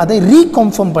ஆண்டவர் என்று அதை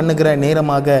ரீகன்ஃபார்ம் பண்ணுகிற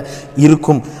நேரமாக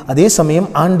இருக்கும். அதே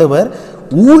சமயம் ஆண்டவர்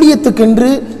ஊழியத்துக்கென்று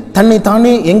தன்னை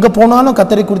தானே எங்கே போனாலும்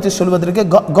கர்த்தரை குறித்து சொல்வதற்கு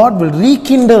God will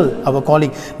rekindle our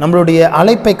calling. நம்மளுடைய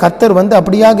அழைப்பை கர்த்தர் வந்து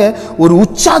அப்படியாக ஒரு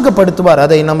உற்சாகப்படுத்துவார்,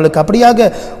 அதை நம்மளுக்கு அப்படியாக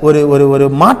ஒரு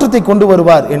மாற்றத்தை கொண்டு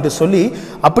வருவார் என்று சொல்லி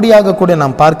அப்படியாக கூட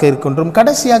நாம் பார்க்க இருக்கின்றோம்.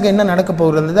 கடைசியாக என்ன நடக்க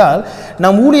போகிறதால்,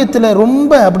 நாம் ஊழியத்தில்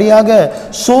ரொம்ப அப்படியாக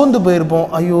சோர்ந்து போயிருப்போம்.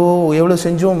 ஐயோ எவ்வளோ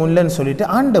செஞ்சோம் இல்லைன்னு சொல்லிட்டு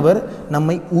ஆண்டவர்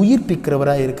நம்மை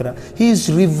உயிர்ப்பிக்கிறவராக இருக்கிறார். He is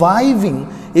reviving.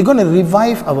 He's going to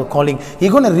revive our calling.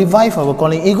 He's going to revive our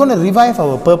calling. He's going to revive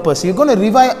our purpose. He's going to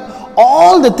revive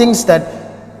all the things that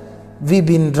we've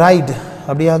been dried.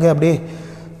 அப்படியே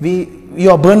you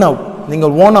are burn out.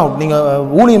 நீங்கள் worn out. நீங்கள்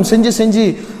ஊழியம் செஞ்சு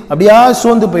அப்படியே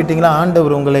சோர்ந்து போயிட்டீங்களா?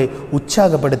 ஆண்டவர் உங்களை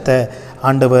உற்சாகப்படுத்த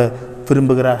ஆண்டவர்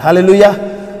விரும்புகிறார். ஹல்லேலூயா.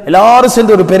 எல்லாரும்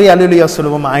சேர்ந்து ஒரு பெரிய ஹல்லேலூயா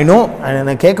சொல்லுவோம். ஐ நோ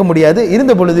நான் கேட்க முடியாது,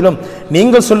 இருந்த பொழுதிலும்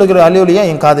நீங்கள் சொல்லுகிற ஹல்லேலூயா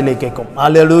என் காதிலே கேட்கும்.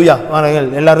 ஹல்லேலூயா.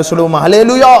 எல்லாரும் சொல்லுவோமா?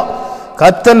 ஹல்லேலூயா.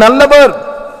 கர்த்தர் நல்லவர்,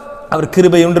 அவர்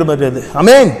கிருபை ஒன்று வருகிறது.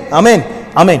 ஆமென், ஆமென்,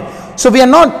 ஆமென். So we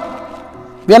are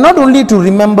not only to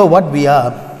remember what we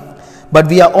are, but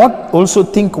we are also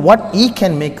think what he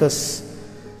can make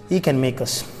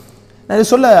us. நான்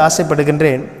சொல்ல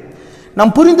ஆசைப்படுகின்றேன்,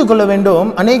 நாம் புரிந்து கொள்ள வேண்டும்.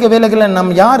 அநேக வேளைகளில்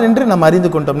நாம் யார் என்று நாம்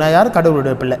அறிந்து கொண்டோம். நான் யார்?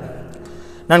 கடவுளுடைய பிள்ளை.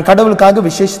 நான் கடவுளுக்காக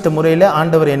விசேஷித்த முறையில்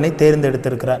ஆண்டவர் என்னை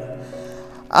தேர்ந்தெடுத்திருக்கிறார்.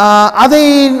 அதை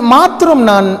மாத்திரம்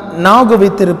நான் ஞாபக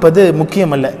வைத்திருப்பது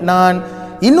முக்கியமல்ல. நான்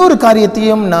இன்னொரு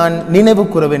காரியத்தையும் நான் நினைவு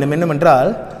கூற வேண்டும். என்னவென்றால்,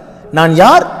 நான்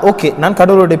யார்? ஓகே, நான்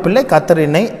கடவுளுடைய பிள்ளை, கர்த்தர்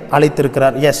என்னை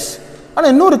அழைத்திருக்கிறார், எஸ்.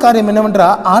 ஆனால் இன்னொரு காரியம்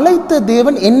என்னவென்றால், அழைத்த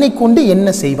தேவன் என்னை கொண்டு என்ன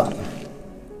செய்வார்?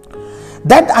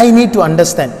 That I need to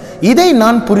understand. இதை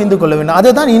நான் புரிந்து கொள்ள வேண்டும். அதை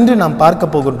தான் இன்று நாம் பார்க்க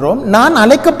போகின்றோம். நான்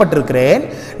அழைக்கப்பட்டிருக்கிறேன்,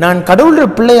 நான் கடவுளுடைய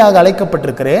பிள்ளையாக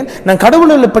அழைக்கப்பட்டிருக்கிறேன். நான்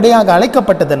கடவுளுடைய பிள்ளையாக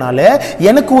அழைக்கப்பட்டதனால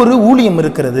எனக்கு ஒரு ஊழியம்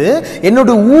இருக்கிறது.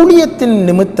 என்னோட ஊழியத்தின்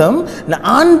நிமித்தம்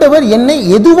ஆண்டவர் என்னை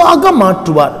எதுவாக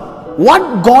மாற்றுவார். What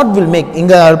God will make.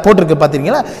 இங்க போட்டிருக்கு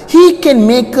பார்த்தீங்களா? He can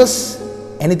make us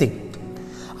anything.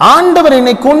 ஆண்டவர்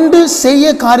என்னை கொண்டு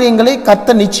செய்ய காரியங்களை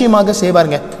கர்த்தர் நிச்சயமாக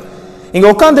செய்வாருங்க. இங்க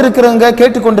உட்கார்ந்து இருக்கிறவங்க,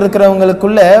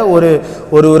 கேட்டுக்கொண்டிருக்கிறவங்களுக்குள்ள ஒரு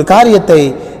ஒரு ஒரு காரியத்தை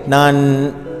நான்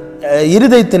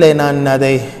இருதயத்தில் நான்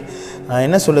அதை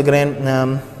என்ன சொல்லுகிறேன்,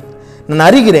 நான்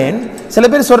அறிகிறேன். சில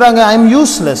பேர் சொல்றாங்க, I am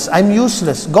useless, I am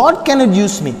useless, God cannot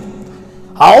use me.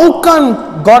 How can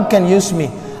God can use me?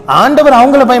 ஆண்டவர்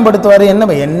அவங்கள பயன்படுத்துவார்.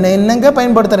 என்னங்க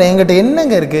பயன்படுத்துற? என்கிட்ட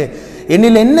என்னங்க இருக்கு?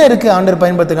 என்னில் என்ன இருக்கு ஆண்டவர்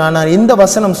பயன்படுத்துங்க? ஆனால் இந்த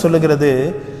வசனம் சொல்லுகிறது,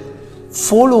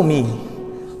 follow me,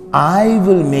 I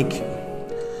will make you.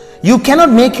 You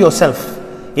cannot make yourself.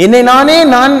 என்னை நானே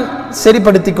நான்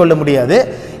சரிப்படுத்திக் கொள்ள முடியாது,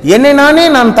 என்னை நானே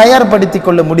நான் தயார்படுத்திக்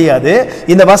கொள்ள முடியாது.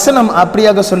 இந்த வசனம்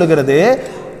அப்படியாக சொல்லுகிறது,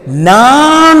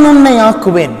 நான் உன்னை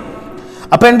ஆக்குவேன்.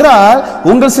 அப்ப என்றால்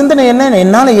உங்கள் சிந்தனை என்ன?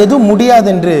 என்னால் எதுவும் முடியாது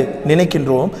என்று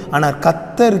நினைக்கின்றோம். ஆனால்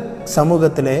கர்த்தர்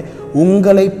சமூகத்திலே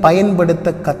உங்களை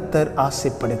பயன்படுத்த கர்த்தர்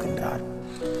ஆசைப்படுகின்றார்.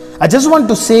 I just want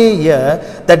to say here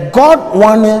that God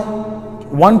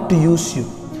want to use you.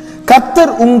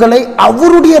 கர்த்தர் உங்களை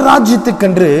அவருடைய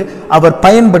ராஜ்யத்துக்கென்று அவர்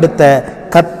பயன்படுத்த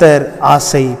கர்த்தர்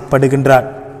ஆசைப்படுகின்றார்.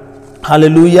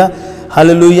 ஹல்லேலூயா,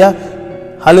 ஹல்லேலூயா,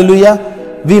 ஹல்லேலூயா.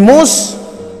 We most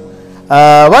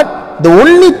the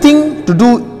only thing to do,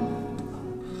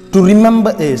 to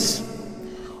remember is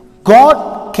God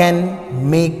can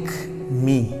make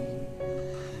me.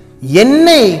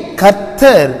 என்னை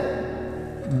கர்த்தர்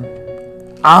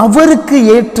அவருக்கு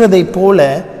ஏற்றதை போல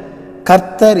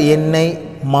கர்த்தர் என்னை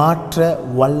மாற்ற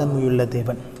வல்லமையுள்ள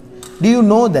தேவன். Do you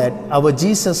know that our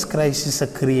Jesus Christ is a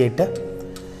creator?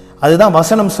 அதுதான்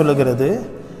வசனம் சொல்லுகிறது.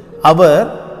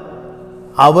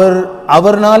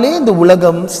 அவர்னாலே இந்த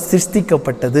உலகம்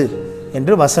சிருஷ்டிக்கப்பட்டது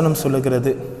என்று வசனம்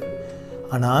சொல்லுகிறது.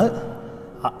 ஆனால்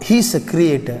he is a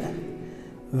creator.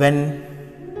 When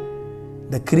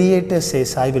the creator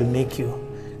says I will make you,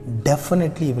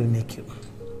 definitely he will make you.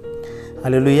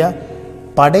 Hallelujah.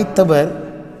 படைத்தவர்,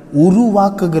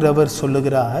 உருவாக்குகிறவர்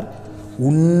சொல்லுகிறார்,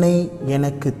 உன்னை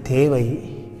எனக்கு தேவை,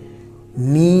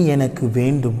 நீ எனக்கு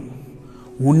வேண்டும்,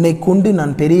 உன்னை கொண்டு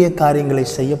நான் பெரிய காரியங்களை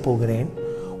செய்ய போகிறேன்,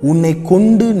 உன்னை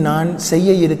கொண்டு நான்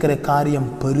செய்ய இருக்கிற காரியம்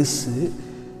பெருசு,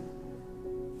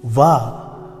 வா,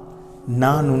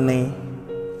 நான் உன்னை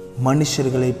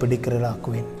மனுஷர்களை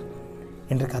பிடிக்கிறதாக்குவேன்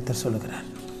என்று கர்த்தர் சொல்லுகிறார்.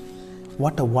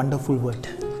 What a wonderful word.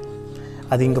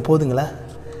 அது இங்க போதுங்களா?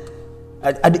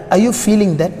 Are you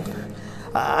feeling that?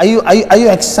 Are you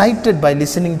excited by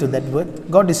listening to that word?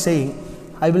 God is saying,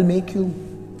 I will make you.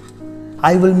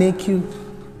 I will make you.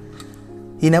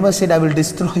 He never said I will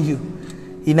destroy you.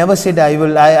 He never said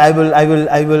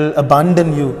I will abandon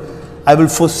you. I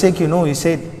will forsake you. No, he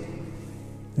said,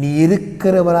 நீ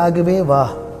இருக்கிறவராகவே வா,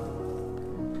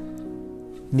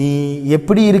 நீ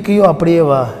எப்படி இருக்கியோ அப்படியே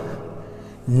வா,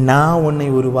 நான் உன்னை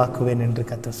உருவாக்குவேன் என்று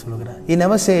கர்த்தர் சொல்கிறார். He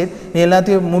never said நீ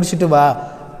எல்லாத்தையும் முடிச்சிட்டு வா.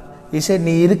 He said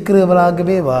நீ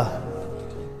இருக்கிறவராகவே வா.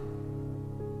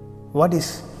 What is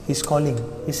his calling?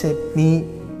 He said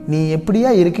நீ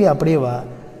எப்படியா இருக்கியோ அப்படியே வா,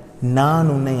 நான்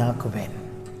உன்னை ஆக்குவேன்.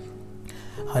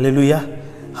 Hallelujah,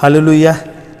 hallelujah,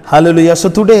 hallelujah. So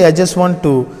today I just want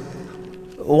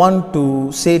to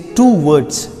say two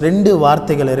words. ரெண்டு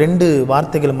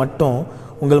வார்த்தைகளை மட்டும்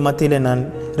உங்கள் மத்தியில் நான்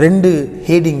ரெண்டு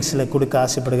ஹேடிங்ஸில் கொடுக்க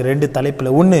ஆசைப்படுகிறேன், ரெண்டு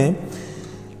தலைப்பில். ஒன்று,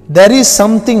 there is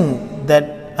something that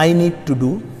I need to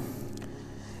do.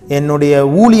 என்னுடைய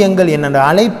ஊழியங்கள், என்னுடைய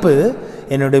அழைப்பு,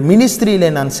 என்னுடைய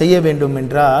மினிஸ்ட்ரியில் நான் செய்ய வேண்டும்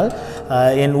என்றால்,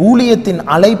 என் ஊழியத்தின்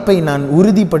அழைப்பை நான்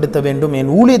உறுதிப்படுத்த வேண்டும்,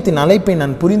 என் ஊழியத்தின் அழைப்பை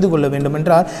நான் புரிந்து கொள்ள வேண்டும்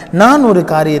என்றால் நான் ஒரு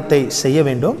காரியத்தை செய்ய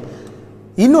வேண்டும்.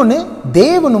 இன்னொன்று,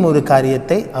 தேவனும் ஒரு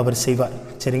காரியத்தை அவர் செய்வார்.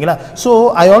 சரிங்களா? So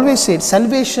I always say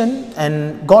solvation and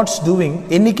God's doing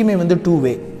என்றைக்குமே two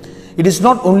way. It is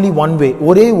not only one way.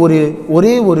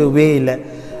 ஒரே ஒரு வே இல்லை.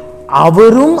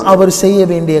 அவரும் அவர் செய்ய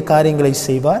வேண்டிய காரியங்களை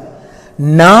செய்வார்,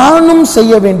 நானும்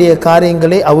செய்ய வேண்டிய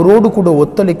காரியங்களை அவரோடு கூட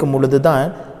ஒத்துழைக்கும் பொழுதுதான்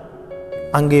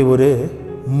அங்கே ஒரு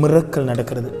மிரக்கல்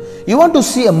நடக்கிறது. You want to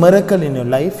see a miracle in your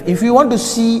life, if you want to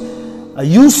see a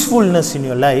usefulness in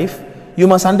your life, you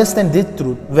must understand this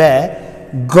truth, where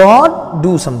God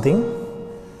do something,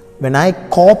 when I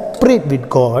cooperate with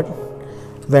God,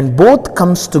 when both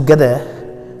comes together,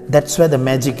 that's where the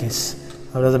magic is.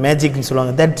 The magic னு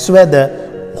சொல்லுவாங்க. That's where the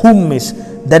whom is.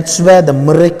 That's where the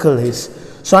miracle is.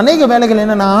 So அநேக வேலைகள்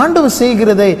என்ன, நான் ஆண்டவர்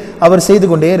செய்கிறதை அவர் செய்து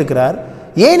கொண்டே இருக்கிறார்.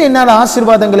 ஏன் என்னால்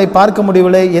ஆசீர்வாதங்களை பார்க்க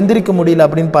முடியவில்லை, எந்திரிக்க முடியல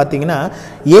அப்படின்னு பார்த்தீங்கன்னா,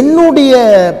 என்னுடைய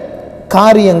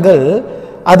காரியங்கள்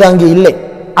அது அங்கே இல்லை.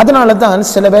 அதனால தான்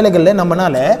சில வேளைகளில்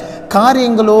நம்மளால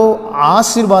காரியங்களோ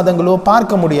ஆசீர்வாதங்களோ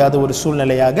பார்க்க முடியாத ஒரு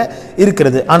சூழ்நிலையாக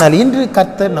இருக்கிறது. ஆனால் இன்று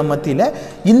கர்த்தர் நம்ம மத்தியில்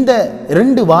இந்த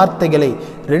ரெண்டு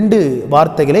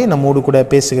வார்த்தைகளை நம்மோடு கூட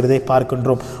பேசுகிறதை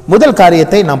பார்க்கின்றோம். முதல்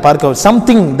காரியத்தை நாம் பார்க்க,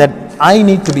 something that I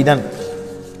need to be done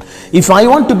if I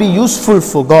want to be useful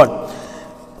for God.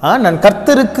 நான்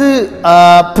கர்த்தருக்கு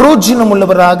பிரயோஜனம்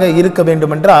உள்ளவராக இருக்க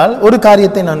வேண்டும் என்றால் ஒரு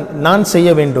காரியத்தை நான் செய்ய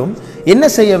வேண்டும். என்ன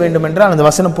செய்ய வேண்டும் என்றால் அந்த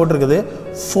வசனம் போட்டிருக்குது,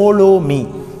 follow me.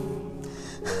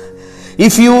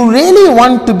 If you really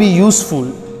want to be useful,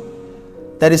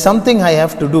 there is something I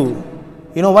have to do.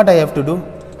 You know what I have to do?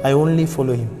 I only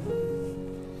follow him.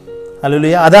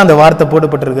 Hallelujah. அதான் அந்த வார்த்தை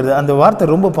போடப்பட்டிருக்கிறது. அந்த வார்த்தை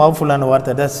ரொம்ப பவர்ஃபுல்லான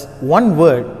வார்த்தை. That's one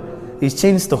word is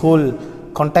changed the whole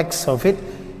context of it.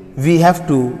 We have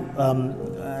to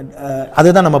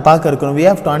அதுதான் நம்ம பார்க்க இருக்கணும். We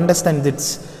have to understand this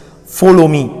follow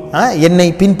me. என்னை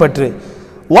பின்பற்று.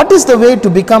 What is the way to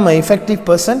become an effective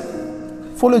person?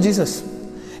 Follow Jesus.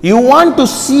 You want to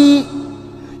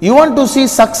see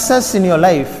success in your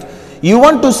life. You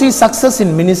want to see success in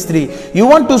ministry. You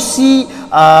want to see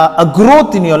a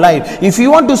growth in your life. If you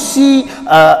want to see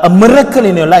a miracle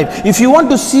in your life, if you want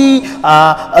to see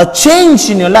a change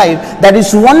in your life, that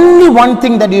is only one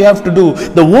thing that you have to do.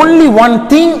 The only one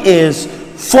thing is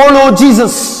follow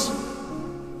Jesus.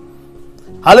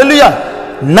 Hallelujah.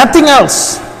 Nothing else.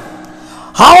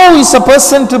 How is a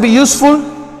person to be useful?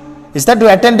 Is that to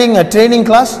attending a training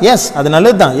class? Yes, adu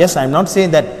nalladha. Yes, I am not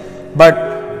saying that. But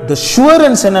the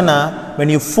assurance enna, when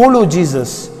you follow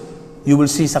Jesus, you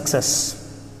will see success.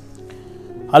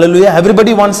 Hallelujah.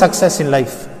 Everybody wants success in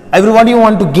life. Everybody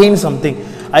want to gain something.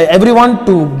 Everyone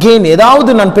to gain.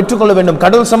 ஏதாவது நான் பெற்றுக்கொள்ள வேண்டும்,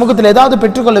 கடவுள் சமூகத்தில் ஏதாவது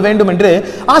பெற்றுக்கொள்ள வேண்டும் என்று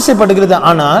ஆசைப்படுகிறது.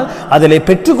 ஆனால் அதில்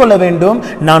பெற்றுக்கொள்ள வேண்டும்,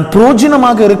 நான்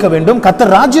பிரயோஜனமாக இருக்க வேண்டும்.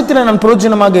 கர்த்தர் ராஜ்யத்தில் நான்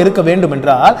பிரயோஜனமாக இருக்க வேண்டும்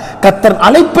என்றால், கர்த்தர்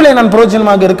அழைப்பிலே நான்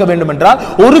பிரயோஜனமாக இருக்க வேண்டும் என்றால்,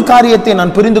 ஒரு காரியத்தை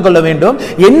நான் புரிந்து கொள்ள வேண்டும்.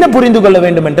 என்ன புரிந்து கொள்ள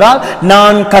வேண்டும் என்றால்,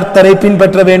 நான் கர்த்தரை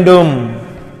பின்பற்ற வேண்டும்.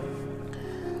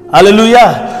 Hallelujah.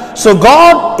 So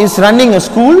God is running a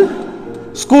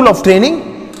school of training.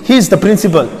 He is the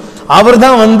principal. அவர்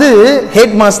தான்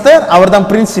ஹெட் மாஸ்டர், அவர் தான்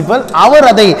பிரின்சிபல். அவர்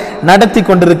அதை நடத்தி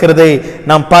கொண்டிருக்கிறதை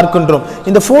நாம் பார்க்கின்றோம்.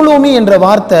 இந்த ஃபாலோ மீ என்ற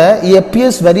வார்த்தை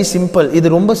appears very simple. இது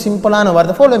ரொம்ப சிம்பிளான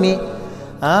வார்த்தை. Follow me.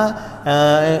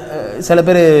 சில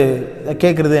பேர்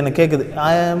கேட்குறது, எனக்கு கேட்குது,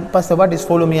 pastor what is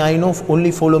follow me? I know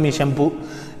only follow me shampoo.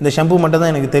 இந்த ஷாம்பு மட்டும்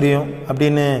தான் எனக்கு தெரியும்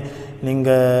அப்படின்னு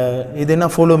நீங்கள் இது என்ன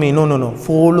follow me? No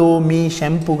follow me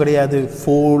shampoo கிடையாது,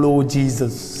 ஃபாலோ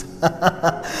ஜீசஸ்.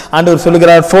 ஆண்டவர்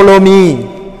சொல்லுகிறார் follow me.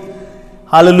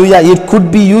 Hallelujah. It could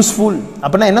be useful.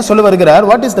 அப்பனா என்ன சொல்ல வருகிறார்?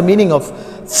 What is the meaning of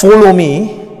follow me?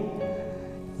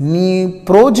 நீ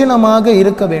பிரயோஜனமாக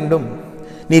இருக்க வேண்டும்,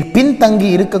 நீ பின்தங்கி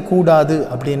இருக்க கூடாது.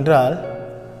 அப்படி என்றால்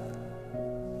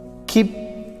keep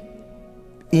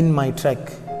in my track.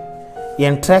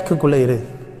 என் ட்ராக்குக்குள்ள இரு,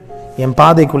 என்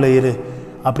பாதைக்குள்ள இரு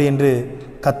அப்படி என்று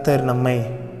கர்த்தர் நம்மை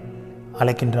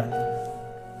அழைக்கின்றார்.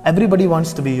 Everybody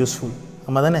wants to be useful.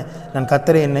 ஆமாம் தானே? நான்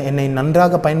கர்த்தரை என்னை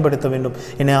நன்றாக பயன்படுத்த வேண்டும்,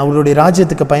 என்னை அவருடைய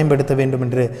ராஜ்யத்துக்கு பயன்படுத்த வேண்டும்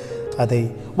என்று அதை.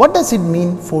 What does it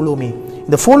mean follow me?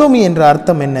 இந்த ஃபாலோ மீ என்ற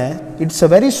அர்த்தம் என்ன? It's a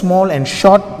very small and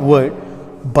short word,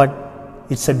 but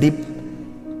it's a deep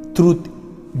truth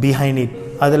behind it.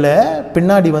 அதில்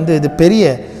பின்னாடி இது பெரிய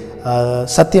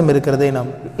சத்தியம் இருக்கிறதை நாம்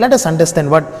let us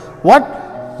understand what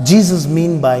Jesus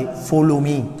mean by follow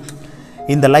me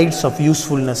in the lights of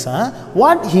usefulness.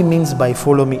 What he means by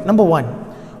follow me? Number one,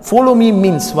 follow me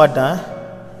means what?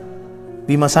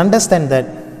 We must understand that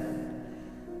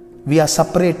we are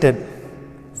separated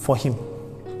for him.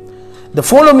 The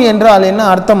follow me என்றால் என்ன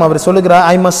அர்த்தம்? அவர் சொல்லுகிறார்,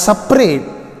 I must separate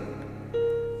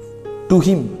to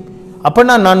him.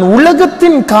 அப்பனா நான்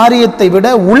உலகத்தின் காரியத்தை விட,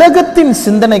 உலகத்தின்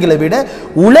சிந்தனைகளை விட,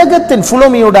 உலகத்தின் follow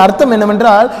me யோட அர்த்தம்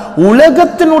என்னவென்றால்,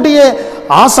 உலகத்தினுடைய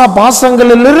ஆசா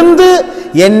பாசங்களிலிருந்து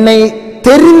என்னை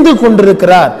தெரிந்து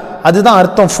கொண்டிருக்கிறார். அதுதான்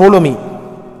அர்த்தம் follow me.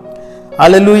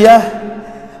 Hallelujah.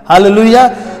 Hallelujah.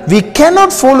 We cannot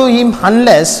follow him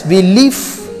unless we leave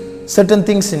certain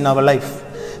things in our life.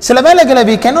 சில வேளைகளில்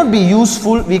we cannot be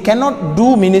useful, we cannot do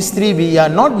ministry, we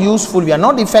are not useful, we are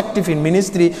not effective in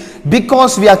ministry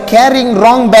because we are carrying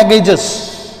wrong baggages.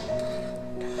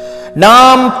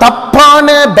 நாம் தப்பான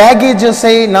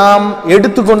பேகேஜஸை நாம்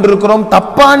எடுத்து கொண்டிருக்கிறோம்.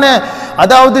 தப்பான,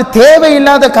 அதாவது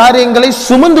தேவையில்லாத காரியங்களை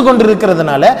சுமந்து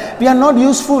கொண்டிருக்கிறதுனால we are not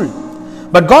useful.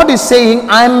 But God is saying,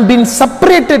 I am been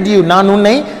separated you. நான்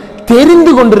உன்னை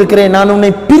தெரிந்து கொண்டிருக்கிறேன், நான்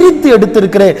உன்னை பிரித்து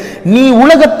எடுத்திருக்கிறேன். நீ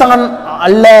உலகத்தான்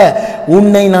அல்ல,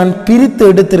 உன்னை நான் பிரித்து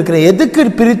எடுத்திருக்கிறேன். எதுக்கு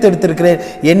பிரித்து எடுத்திருக்கிறேன்?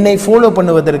 என்னை ஃபாலோ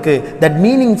பண்ணுவதற்கு. That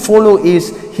meaning follow is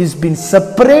he's been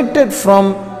separated from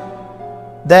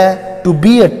there to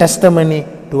be a testimony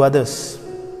to others.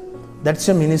 That's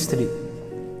a ministry.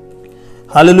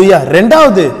 Hallelujah.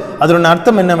 ரெண்டாவது அதோட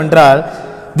அர்த்தம் என்னவென்றால்,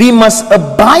 we must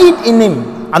abide in him.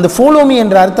 அந்த follow me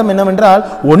என்ற அர்த்தம் என்னவென்றால்,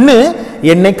 ஒன்று,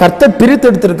 என்னை கர்த்தர் பிரித்து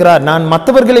எடுத்திருக்கிறார். நான்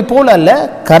மற்றவர்களை போல அல்ல,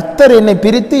 கர்த்தர் என்னை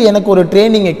பிரித்து எனக்கு ஒரு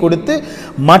ட்ரைனிங்கை கொடுத்து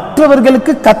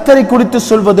மற்றவர்களுக்கு கர்த்தரை குறித்து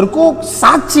சொல்வதற்கோ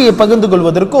சாட்சியை பகிர்ந்து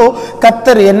கொள்வதற்கோ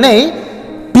கர்த்தர் என்னை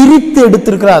பிரித்து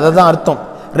எடுத்திருக்கிறார். அதுதான் அர்த்தம்.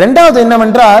 ரெண்டாவது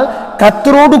என்னவென்றால்,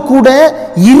 கர்த்தரோடு கூட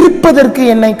இருப்பதற்கு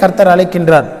என்னை கர்த்தர்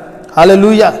அழைக்கின்றார்.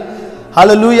 ஹல்லேலூயா,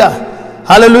 ஹல்லேலூயா,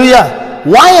 ஹல்லேலூயா.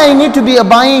 Why I need to be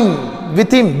abiding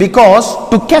with him? Because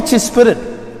to catch his spirit.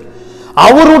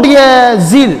 அவருடைய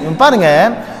zeal பாருங்க.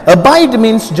 Abide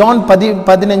means John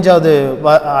 15வது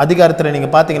அதிகாரத்தில் நீங்க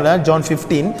பாத்தீங்கன்னா John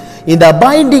 15, இந்த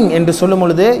abiding என்று சொல்லும்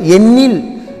பொழுது என்னில்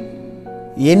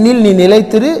நீ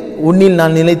நிலைத்திரு, உன்னில்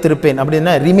நான் நிலைத்திருப்பேன்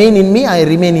அப்படின்னா remain in me, I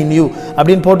remain in you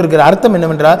அப்படின்னு போட்டிருக்கிற அர்த்தம்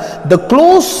என்னவென்றால், the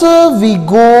closer we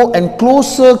go and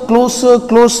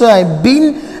closer I've been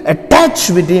attached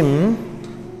with him,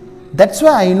 that's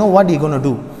why I know what he going to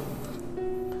do.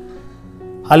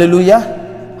 Hallelujah,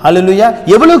 ஹல்லேலூயா.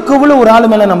 எவ்வளவுக்கு எவ்வளவு ஒரு ஆளு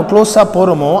மேல நம்ம க்ளோஸா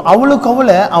போறோமோ அவ்வளவுக்கு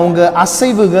அவ்வளவு அவங்க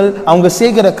அசைவுகள், அவங்க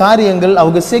செய்கிற காரியங்கள்,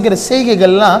 அவங்க செய்கிற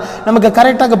செய்கைகள்லாம் நமக்கு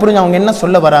கரெக்டாக புரிஞ்சு அவங்க என்ன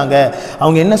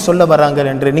சொல்ல வராங்க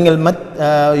என்று. நீங்கள்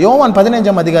யோவான்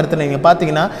 15ஆம் அதிகாரத்தில் நீங்க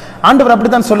பாத்தீங்கன்னா ஆண்டவர்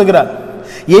அப்படித்தான் சொல்லுகிறார்,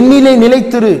 என்னிலே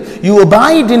நிலைத்திரு, you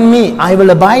abide in me, I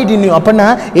will abide in you. அப்பனா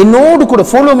என்னோடு கூட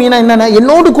follow me னா என்னன்னா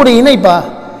என்னோடு கூட இணைப்பா,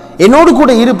 என்னோடு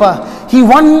கூட இருப்பா. He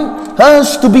wants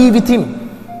us to be with him.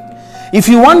 If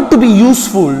you want to be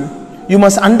useful, you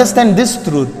must understand this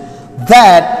truth,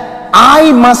 that I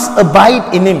must abide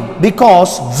in him,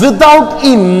 because without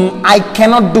him I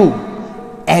cannot do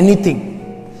anything.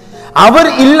 அவர்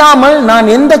இல்லாமல்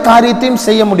நான் எந்த காரியத்தையும்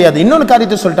செய்ய முடியாது. இன்னொரு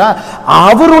காரியத்தை சொல்லிட்டா,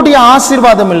 அவருடைய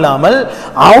ஆசீர்வாதம் இல்லாமல்,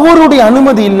 அவருடைய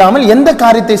அனுமதி இல்லாமல் எந்த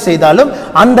காரியத்தை செய்தாலும்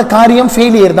அந்த காரியம்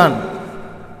ஃபெயிலியர் தான்.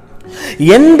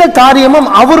 எந்த காரியமும்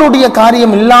அவருடைய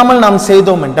காரியம் இல்லாமல் நாம்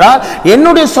செய்தோம் என்றால்,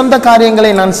 என்னுடைய சொந்த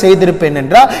காரியங்களை நான் செய்திருப்பேன்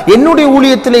என்றால், என்னுடைய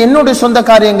ஊழியத்தில் என்னுடைய சொந்த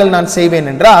காரியங்கள் நான் செய்வேன்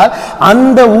என்றால்,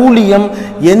 அந்த ஊழியம்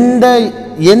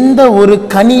எந்த ஒரு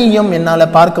கனியையும் என்னால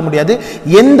பார்க்க முடியாது,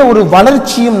 எந்த ஒரு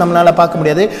வளர்ச்சியும் நம்மளால பார்க்க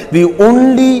முடியாது. we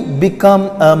only become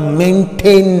a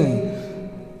maintain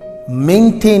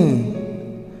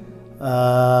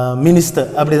minister.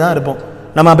 அப்படிதான் இருப்போம்,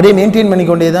 நம்ம அப்படியே மெயின்டைன்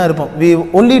பண்ணிக்கொண்டே தான் இருப்போம். we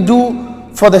only do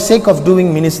for the sake of doing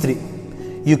ministry.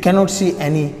 You cannot see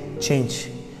any change.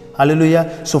 Hallelujah.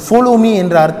 So follow me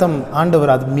என்ற அர்த்தம்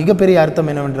ஆண்டவர், அது மிகப்பெரிய அர்த்தம்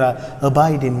என்னவென்றால்,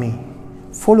 abide in me,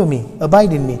 follow me,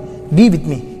 abide in me, be with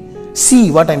me, see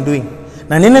what I'm doing,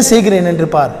 நான் என்ன செய்கிறேன் என்று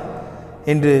பார்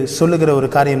என்று சொல்லுகிற ஒரு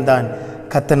காரியம்தான்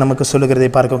கர்த்தர் நமக்கு சொல்லுகிறதை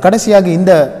பார்க்கிறோம். கடைசியாக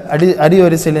இந்த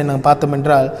அடிவரிசையில் நாம் பார்த்தோம்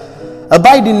என்றால்,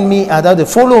 abide in me, அதாவது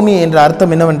follow me என்ற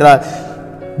அர்த்தம் என்னவென்றால்,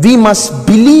 we must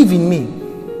believe in me.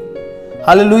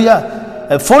 Hallelujah.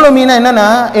 follow me னா என்னன்னா,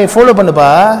 ஃபாலோ பண்ணுப்பா,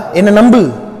 என்ன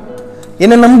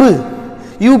நம்பு,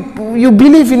 you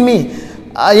believe in me.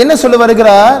 என்ன சொல்ல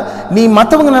வருகிறார், நீ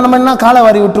மற்றவங்க நம்ம காலை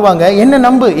வாரி விட்டுருவாங்க, என்ன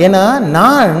நம்பு, ஏன்னா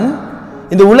நான்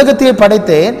இந்த உலகத்தையே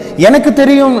படைத்தேன், எனக்கு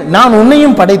தெரியும் நான்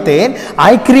உன்னையும் படைத்தேன்.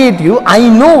 I create you, I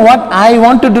know what I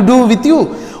wanted to do with you.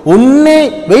 உன்னை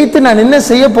வைத்து நான் என்ன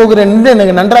செய்ய போகிறேன் என்று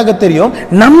எனக்கு நன்றாக தெரியும்,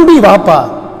 நம்பி வாப்பா.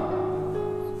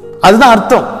 அதுதான்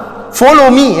அர்த்தம். follow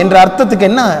me என்ற அர்த்தத்துக்கு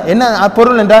என்ன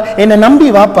பொருள் என்றால், என்னை நம்பி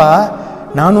வாப்பா,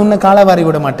 நான் உன்னை காலவாரி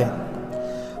விட மாட்டேன்.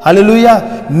 Hallelujah.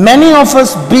 Many of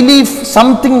us believe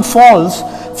something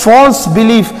false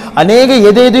belief. அநேக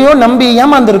எதையோ நம்பி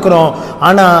ஏமாந்திருக்கிறோம்.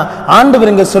 ஆனா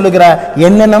ஆண்டவர் இங்க சொல்லுகிறார்,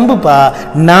 என்ன நம்புப்பா,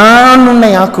 நான்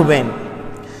உன்னை ஆக்குவேன்,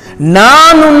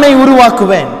 நான் உன்னை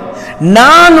உருவாக்குவேன்,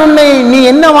 நான் உன்னை நீ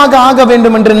என்னவாக ஆக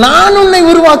வேண்டும் என்று நான் உன்னை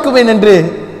உருவாக்குவேன் என்று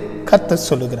கர்த்தர்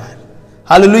சொல்லுகிறார்.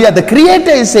 Hallelujah. The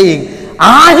Creator is saying,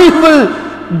 I will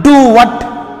do what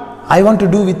I want to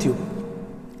do with you.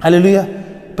 Hallelujah.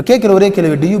 இப்ப கேட்கிற ஒரே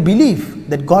கேள்வி, do you believe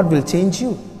that God will change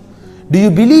you? Do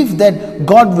you believe that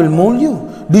God will mold you?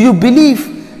 Do you believe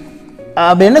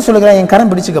என்ன சொல்லுகிறா, என்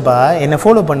கரம் பிடிச்சுக்கப்பா, என்னை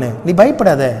follow பண்ணு, நீ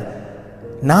பயப்படாத,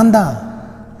 நான்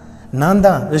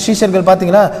தான். சீஷர்கள்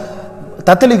பார்த்தீங்களா,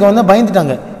 தத்தளிக்க வந்து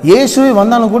பயந்துட்டாங்க. இயேசுவே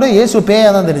வந்தாலும் கூட இயேசு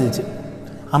பேயா தான் தெரிஞ்சிச்சு.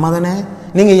 ஆமா தானே,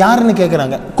 நீங்க யாருன்னு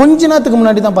கேட்குறாங்க. கொஞ்ச நேரத்துக்கு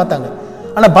முன்னாடி தான் பார்த்தாங்க,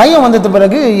 ஆனால் பயம் வந்தது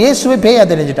பிறகு இயேசுவே பேயா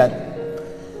தெரிஞ்சிட்டார்.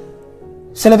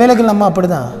 சில வேளைகள் நம்ம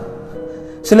அப்படிதான்,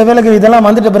 சில வேளைகள் இதெல்லாம்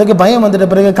வந்துட்ட பிறகு, பயம் வந்துட்ட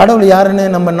பிறகு கடவுள் யாருன்னு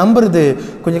நம்ம நம்புறது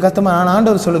கொஞ்சம் கஷ்டமாக. நான்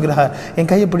ஆண்டவர் சொல்லுகிறார், என்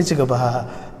கையை பிடிச்சிக்கப்பா,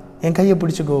 என் கையை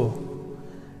பிடிச்சிக்கோ,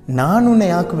 நான் உன்னை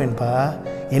ஆக்குவேன்பா,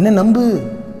 என்ன நம்பு,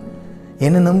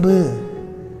 என்ன நம்பு.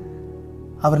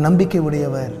 அவர் நம்பிக்கை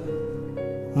உடையவர்.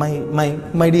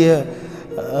 My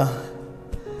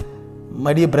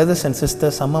dear brothers and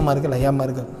sisters, அம்மாமார்கள்,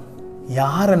 ஐயாமார்கள்,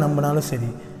 யாரை நம்பினாலும் சரி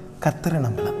கர்த்தரை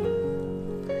நம்பலாம்.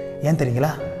 ஏன்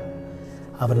தெரியுங்களா?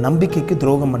 அவர் நம்பிக்கைக்கு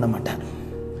துரோகம் பண்ண மாட்டார்.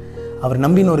 அவர்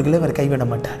நம்பினோர்களை அவர் கைவிட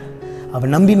மாட்டார். அவர்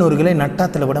நம்பினோர்களை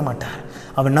நட்டாத்தில் விட மாட்டார்.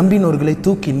 அவர் நம்பினோர்களை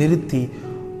தூக்கி நிறுத்தி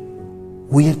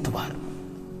உயர்த்துவார்.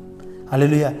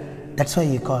 Hallelujah. That's why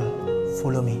he called,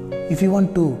 follow me. If you want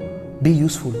to be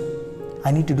useful,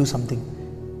 I need to do something.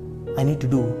 I need to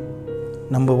do,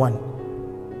 number one,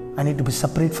 I need to be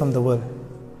separate from the world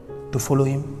to follow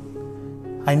him.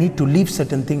 I need to leave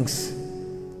certain things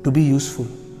to be useful.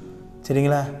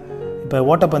 சரிங்களா? இப்போ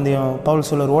ஓட்டப்பந்தயம், பவுல்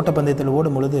சொல்லுவார், ஓட்டப்பந்தயத்தில்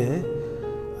ஓடும் பொழுது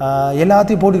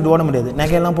எல்லாத்தையும் போட்டுக்கிட்டு ஓட முடியாது.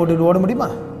 நகையெல்லாம் போட்டுக்கிட்டு ஓட முடியுமா?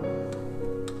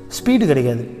 ஸ்பீடு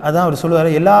கிடைக்காது. அதான் அவர் சொல்லுவார்,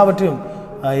 எல்லாவற்றையும்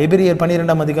எபிரியர்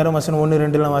 12ஆம் அதிகாரம் வசனம்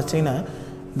 1-2 வாசிச்சிங்கன்னா,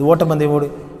 இந்த ஓட்டப்பந்தயம் ஓடு,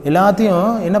 எல்லாத்தையும்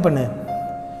என்ன பண்ணு,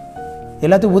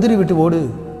 எல்லாத்தையும் உதிரி விட்டு ஓடு,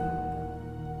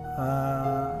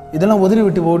 இதெல்லாம் உதிரி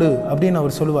விட்டு ஓடு அப்படின்னு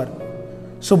அவர் சொல்லுவார்.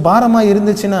 ஸோ பாரமாக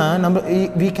இருந்துச்சுன்னா நம்ம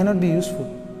we cannot be useful.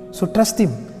 So trust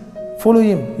him, follow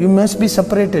him. You must be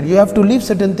separated. You have to leave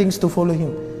certain things to follow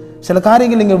him. சில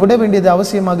காரியங்கள் நீங்கள் விட வேண்டியது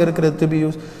அவசியமாக இருக்கிறது to be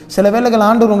used. சில வேளைகள்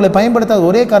ஆண்டவர் உங்களை பயன்படுத்தாத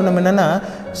ஒரே காரணம் என்னென்னா,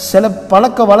 சில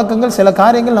பழக்க வழக்கங்கள், சில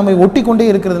காரியங்கள் நம்ம ஒட்டி கொண்டே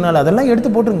இருக்கிறதுனால அதெல்லாம்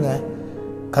எடுத்து போட்டுருங்க.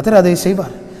 கர்த்தர் அதை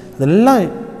செய்வார். அதெல்லாம்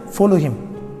follow him.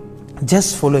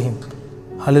 Just follow him.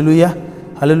 Hallelujah.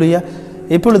 Hallelujah.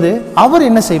 இப்பொழுது அவர்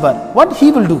என்ன செய்வார்? What he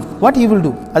will do? What he will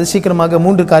do? அது சீக்கிரமாக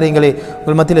 3 காரியங்களை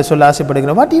உங்கள் மத்தியில் சொல்ல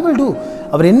ஆசைப்படுகிறேன். What he will do?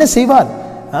 அவர் என்ன செய்வார்?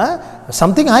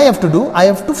 Something I have to do. I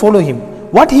have to follow him.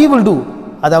 What he will do?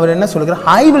 அது அவர் என்ன சொல்கிறார்?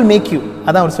 I will make you.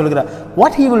 அதான் அவர் சொல்கிறார்.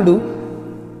 What he will do?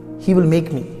 He will make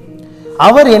me.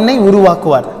 அவர் என்னை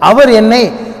உருவாக்குவார், அவர் என்னை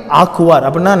ஆக்குவார்.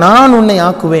 அப்படின்னா நான் உன்னை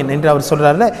ஆக்குவேன் என்று அவர்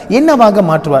சொல்றாருல, என்னவாக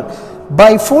மாற்றுவார்?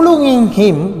 By following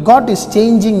him, God is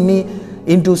changing me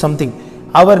into something.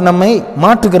 அவர் நம்மை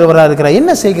மாற்றுகிறவராக இருக்கிறார்.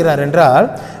 என்ன செய்கிறார் என்றால்,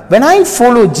 when I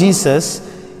follow Jesus,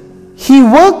 he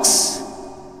works.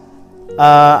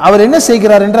 அவர் என்ன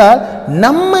செய்கிறார் என்றால்,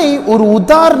 நம்மை ஒரு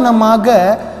உதாரணமாக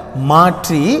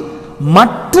மாற்றி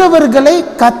மற்றவர்களை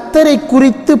கர்த்தரை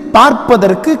குறித்து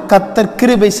பார்ப்பதற்கு கர்த்தர்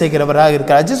கிருபை செய்கிறவராக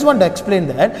இருக்கிறார். I just want to explain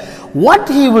that. What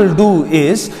he will do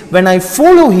is, when I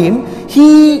follow him, he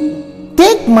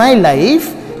take my life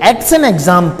as an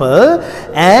example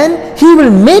and he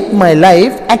will make my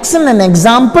life as an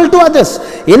example to others.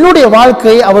 என்னுடைய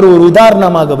வாழ்க்கையை அவர் ஒரு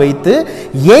உதாரணமாக வைத்து,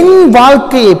 என்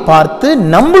வாழ்க்கையை பார்த்து,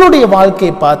 நம்மளுடைய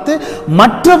வாழ்க்கையை பார்த்து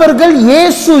மற்றவர்கள்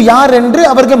இயேசு யார் என்று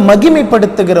அவர்கள்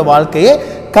மகிமைப்படுத்துகிற வாழ்க்கையை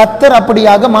கர்த்தர்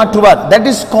அப்படியாக மாற்றுவார். That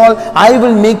is called I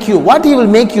will make you. What he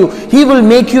will make you? He will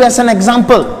make you as an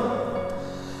example.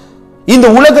 இந்த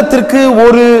உலகத்திற்கு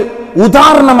ஒரு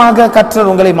உதாரணமாக கர்த்தர்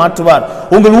உங்களை மாற்றுவார்.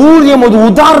 உங்கள் ஊழியம் ஒரு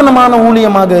உதாரணமான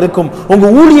ஊழியமாக இருக்கும்.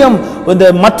 உங்கள் ஊழியம் இந்த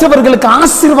மற்றவர்களுக்கு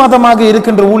ஆசீர்வாதமாக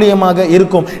இருக்கின்ற ஊழியமாக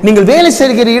இருக்கும். நீங்கள் வேலை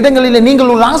செய்கிற இடங்களிலே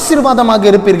நீங்கள் ஒரு ஆசீர்வாதமாக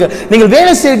இருப்பீர்கள். நீங்கள்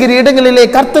வேலை செய்கிற இடங்களிலே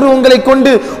கர்த்தர் உங்களை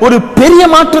கொண்டு ஒரு பெரிய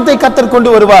மாற்றத்தை கர்த்தர்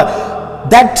கொண்டு வருவார்.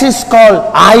 That is called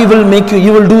I will make you.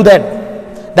 You will do that.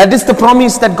 That is the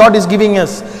promise that God is giving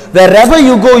us. Wherever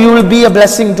you go, you will be a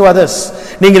blessing to others.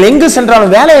 நீங்கள் எங்கு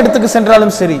சென்றாலும், வேலை இடத்துக்கு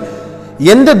சென்றாலும் சரி,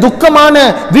 எந்த துக்கமான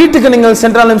வீட்டுக்கு நீங்கள்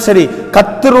சென்றாலும் சரி,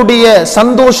 கர்த்தருடைய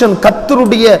சந்தோஷம்,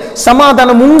 கர்த்தருடைய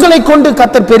சமாதானம் உங்களை கொண்டு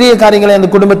கர்த்தர் பெரிய காரியங்களை அந்த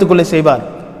குடும்பத்துக்குள்ளே செய்வார்.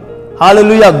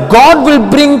 Hallelujah. God will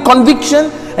bring conviction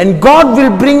and God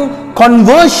will bring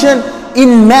conversion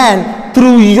in man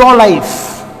through your life.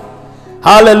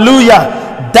 Hallelujah.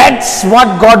 That's what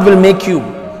God will make you.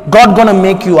 God gonna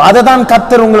make you. அததான்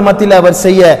கர்த்தர் உங்கள் மத்தியில் அவர்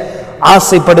செய்ய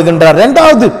ஆசைப்படுகின்றார்.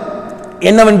 இரண்டாவது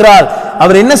என்னவென்றால்,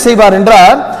 அவர் என்ன செய்வார்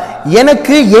என்றால்,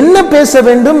 எனக்கு என்ன பேச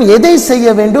வேண்டும், எதை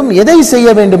செய்ய வேண்டும், எதை செய்ய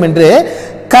வேண்டும் என்று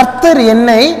கர்த்தர்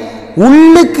என்னை,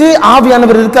 உள்ளுக்கு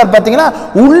ஆவியானவர் இருக்கார் பார்த்தீங்களா,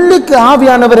 உள்ளுக்கு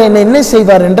ஆவியானவர் என்னை என்ன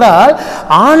செய்வார் என்றால்,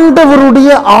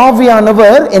 ஆண்டவருடைய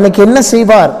ஆவியானவர் எனக்கு என்ன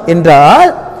செய்வார்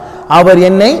என்றால், அவர்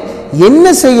என்னை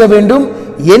என்ன செய்ய வேண்டும்,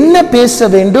 என்ன பேச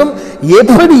வேண்டும்,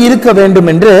 எப்படி இருக்க வேண்டும்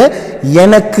என்று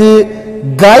எனக்கு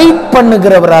கைட்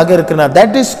பண்ணுகிறவராக இருக்கிறார்.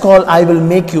 That is called I will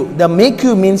make you. The make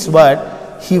you means what?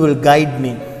 He will guide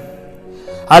me.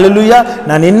 Hallelujah.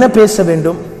 நான் என்ன பேச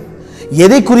வேண்டும்,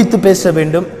 எதை குறித்து பேச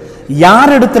வேண்டும்,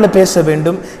 யார் இடத்துல பேச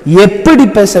வேண்டும், எப்படி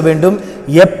பேச வேண்டும்,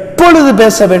 எப்பொழுது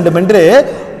பேச வேண்டும் என்று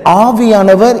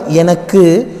ஆவியானவர் எனக்கு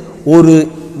ஒரு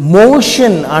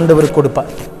மோஷன் ஆண்டவர்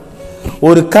கொடுப்பார்.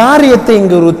 ஒரு காரியத்தை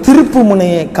இங்க ஒரு திருப்பு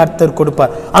முனையை கர்த்தர்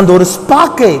கொடுப்பார். அந்த ஒரு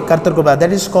ஸ்பார்க்கை கர்த்தர் கொடுப்பார்.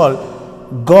 that is called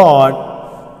God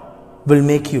will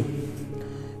make you.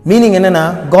 Meaning என்னன்னா,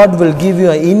 God will give you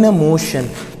an inner motion.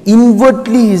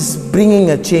 Inwardly is bringing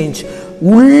a change.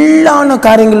 உள்ளான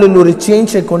காரியங்களில் ஒரு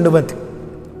சேஞ்சை கொண்டு வந்து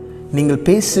நீங்கள்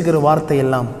பேசுகிற வார்த்தை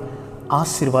எல்லாம்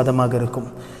ஆசீர்வாதமாக இருக்கும்.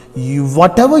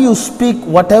 Whatever you speak,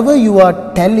 whatever you are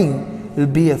telling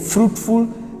will be a fruitful,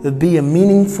 will be a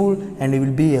meaningful, and it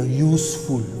will be a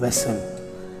useful vessel.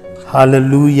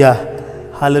 Hallelujah,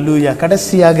 hallelujah.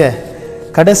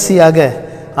 கடைசியாக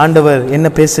ஆண்டவர் என்ன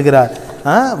பேசுகிறார்?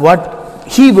 What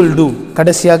he will do.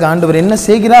 கடைசியாக ஆண்டவர் என்ன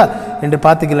செய்கிறார் என்று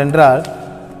பார்த்தீர்கள் என்றால்,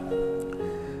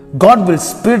 God will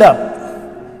speed up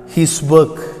his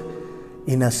work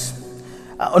in us.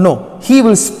 No, he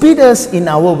will speed us in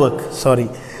our work. Sorry.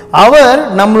 அவர்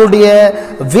நம்மளுடைய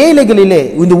வேலைகளிலே,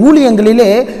 இந்த ஊழியங்களிலே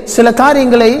சில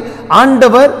காரியங்களை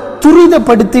ஆண்டவர்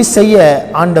துரிதப்படுத்தி செய்ய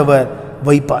ஆண்டவர்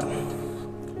வைப்பார்.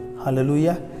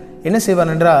 ஹல்லேலூயா. என்ன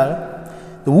செய்வார் என்றால்,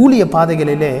 இந்த ஊழிய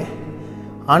பாதைகளிலே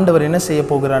ஆண்டவர் என்ன செய்ய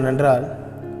போகிறார் என்றால்,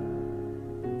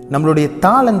 நம்மளுடைய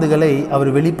தாளந்துகளை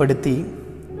அவர் வெளிப்படுத்தி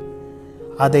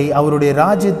அதை அவருடைய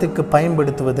ராஜ்யத்துக்கு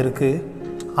பயன்படுத்துவதற்கு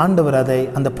ஆண்டவர்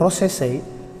அந்த ப்ராசஸை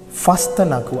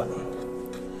fasten ஆக்குவார்.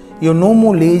 You no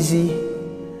more lazy.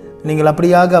 நீங்கள்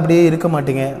அப்படியே இருக்க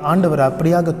மாட்டீங்க. ஆண்டவர்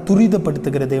அப்படியாக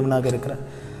துரிதப்படுத்துகிற தேவனாக இருக்கிறார்.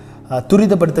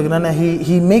 துரிதப்படுத்துகிறார்.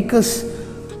 he make us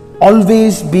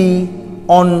always be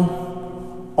on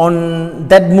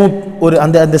that mood. ஒரு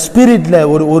அந்த ஸ்பிரிட்ல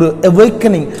ஒரு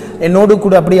awakening என்னோடு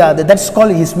கூட அப்படியே. that's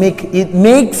called it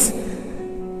makes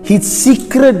his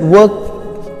secret work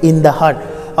in the heart.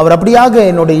 அவர் அப்படியாக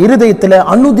என்னோட இருதயத்தில்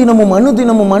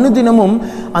அனுதினமும்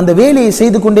அந்த வேலையை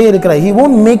செய்து கொண்டே இருக்கிறார். he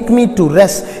won't make me to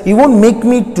rest. he won't make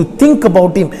me to think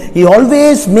about him. he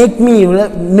always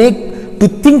make to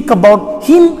think about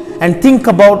him and think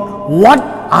about what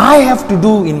I have to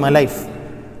do in my life.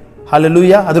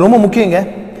 hallelujah. அது ரொம்ப முக்கியங்க.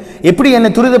 எப்படி என்னை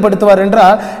துரிதப்படுத்துவார்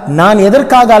என்றால், நான்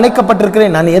எதற்காக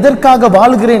அழைக்கப்பட்டிருக்கிறேன், நான் எதற்காக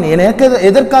வாழுகிறேன்,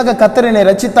 எதற்காக கர்த்தர் என்னை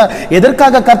ரட்சித்தார்,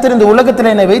 எதற்காக கர்த்தர் இந்த உலகத்தில்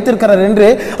என்னை வைத்திருக்கிறார் என்று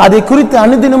அதை குறித்து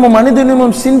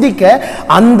அனுதினமும் சிந்திக்க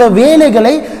அந்த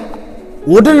வேலைகளை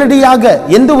உடனடியாக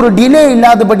எந்த ஒரு டிலே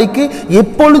இல்லாதபடிக்கு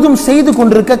எப்பொழுதும் செய்து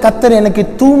கொண்டிருக்க கர்த்தர் எனக்கு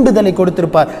தூண்டுதலை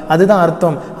கொடுத்திருப்பார். அதுதான்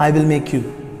அர்த்தம். I will make you.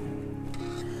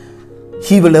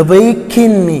 He will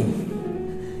awaken me.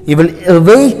 He will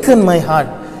awaken my heart.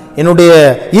 என்னுடைய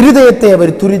இருதயத்தை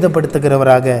அவர்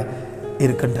துரிதப்படுத்துகிறவராக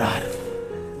இருக்கின்றார்.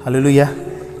 ஹல்லேலூயா.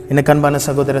 எனக்கு அன்பான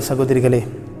சகோதர சகோதரிகளே,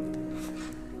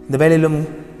 இந்த வேளையிலும்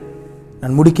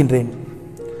நான் முடிக்கின்றேன்.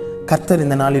 கர்த்தர்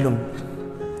இந்த நாளிலும்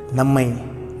நம்மை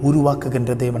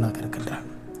உருவாக்குகின்ற தேவனாக இருக்கின்றார்.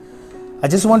 I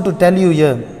just want to tell you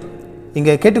here,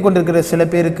 இங்கே கேட்டுக்கொண்டிருக்கிற சில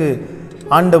பேருக்கு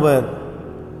ஆண்டவர்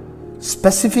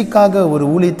ஸ்பெசிஃபிக்காக ஒரு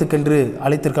ஊழியத்துக்கென்று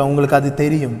அழைத்திருக்கார். உங்களுக்கு அது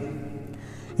தெரியும்.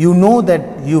 You know that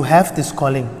you have this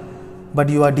calling, but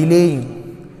you are delaying.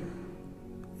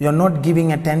 You are not giving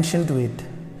attention to it,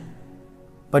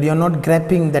 but you are not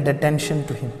grabbing that attention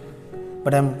to him.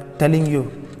 But I am telling you,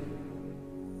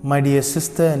 my dear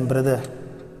sister and brother,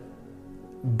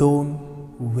 don't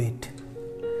wait.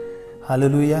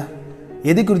 Hallelujah.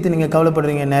 எது குறித்து நீங்கள்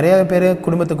கவலைப்படுறீங்க? நிறைய பேர்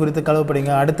குடும்பத்தை குறித்து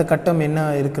கவலைப்படுவீங்க. அடுத்த கட்டம் என்ன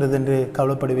இருக்கிறது என்று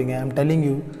கவலைப்படுவீங்க. I am telling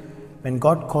you, when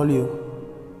God call you,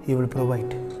 he will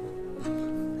provide.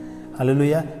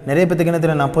 ஹல்லேலூயா. நிறைய பேத்துக்கு என்ன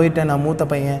தெரியும், நான் போயிட்டேன், நான் மூத்த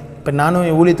பையன். இப்போ நானும்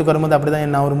என் ஊழியத்துக்கு வரும்போது அப்படி தான்,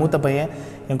 நான் ஒரு மூத்த பையன்,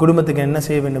 என் குடும்பத்துக்கு என்ன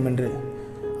செய்ய வேண்டும் என்று.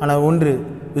 ஆனால் ஒன்று,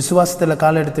 விசுவாசத்தில்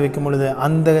கால் எடுத்து வைக்கும் பொழுது,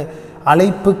 அந்த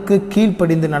அழைப்புக்கு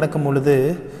கீழ்ப்படிந்து நடக்கும் பொழுது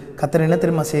கர்த்தர் என்ன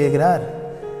தெரியுமா செய்கிறார்?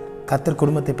 கர்த்தர்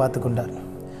குடும்பத்தை பார்த்து கொண்டார்.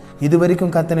 இது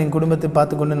வரைக்கும் கர்த்தர் என் குடும்பத்தை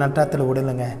பார்த்து கொண்டு நட்டாத்தில்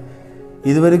விடலைங்க.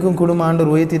 இது வரைக்கும் குடும்ப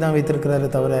ஆண்டவர் உயர்த்தி தான் வைத்திருக்கிறாரு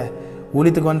தவிர,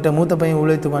 ஊழியத்துக்கு வந்துட்டேன், மூத்த பையன்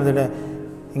ஊழியத்துக்கு வந்துட்ட,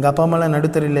 எங்கள் அப்பா அம்மாலாம்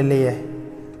நடுத்தரில் இல்லையே.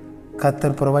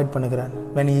 கர்த்தர் ப்ரொவைட் பண்ணுகிறார்.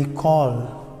 when he call,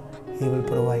 he will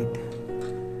provide.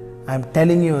 I am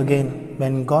telling you again,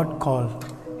 when God call,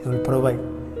 he will provide.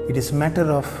 It is matter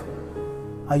of,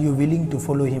 are you willing to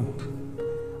follow him?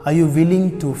 Are you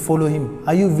willing to follow him?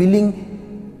 Are you willing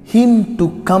him to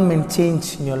come and change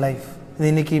in your life?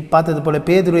 இன்னைக்கு பார்த்தது போல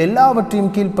பேதுரு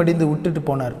எல்லாவற்றையும் கீழ்ப்படிந்து விட்டுட்டு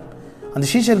போனார். அந்த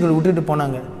சீஷர்கள் விட்டுட்டு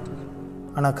போனாங்க.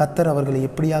 ஆனால் கர்த்தர் அவர்களை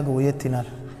எப்படியாக உயர்த்தினார்.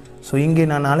 ஸோ இங்கே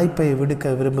நான் அழைப்பை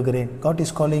விடுக்க விரும்புகிறேன். God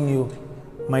is calling you,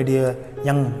 my dear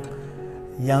young.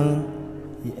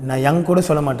 நான் யங் கூட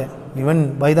சொல்ல மாட்டேன், ஈவன்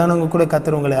வயதானவங்க கூட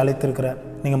கர்த்தர் உங்களை அழைத்திருக்கிறார்.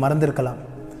 நீங்கள் மறந்திருக்கலாம்.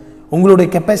 உங்களுடைய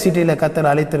கெப்பாசிட்டியில்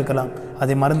கர்த்தர் அழைத்திருக்கலாம்,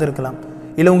 அதை மறந்திருக்கலாம்.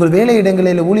 இல்லை உங்கள் வேலை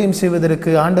இடங்களில் ஊழியம் செய்வதற்கு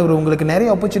ஆண்டவர் உங்களுக்கு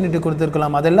நிறைய ஆப்பர்ச்சுனிட்டி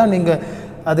கொடுத்துருக்கலாம். அதெல்லாம்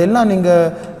நீங்கள்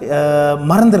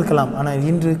மறந்திருக்கலாம். ஆனால்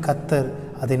இன்று கர்த்தர்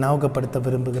அதை ஞாபகப்படுத்த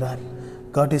விரும்புகிறார்.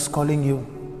 God is calling you.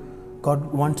 God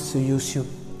wants to use you.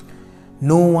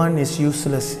 No one is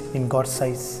useless in God's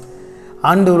size.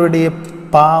 ஆண்டவருடைய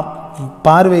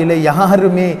பார்வையில்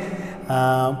யாருமே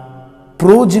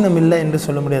புரோஜனம் இல்லை என்று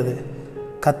சொல்ல முடியாது.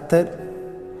 கர்த்தர்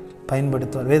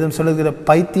பயன்படுத்துவார். வேதம் சொல்லுகிற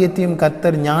பைத்தியத்தையும்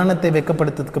கர்த்தர் ஞானத்தை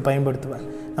வெக்கப்படுத்துறதுக்கு பயன்படுத்துவார்.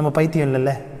 நம்ம பைத்தியம்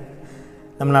இல்லைல்ல,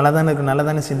 நம்ம நல்லா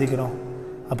தானே சிந்திக்கிறோம்.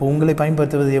 அப்போ உங்களை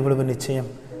பயன்படுத்துவது எவ்வளவு நிச்சயம்,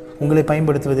 உங்களை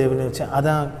பயன்படுத்துவது எவ்வளவு நிச்சயம்.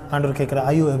 அதான் ஆண்டவர் கேட்குற,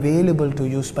 I you available to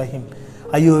use by him?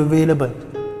 I you available?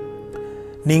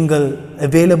 நீங்கள்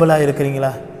அவைலபிளாக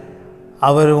இருக்கிறீங்களா?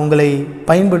 அவர் உங்களை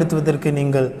பயன்படுத்துவதற்கு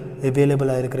நீங்கள்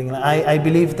அவைலபிளாக இருக்கிறீங்களா? I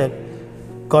believe that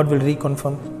God will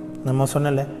reconfirm. நம்ம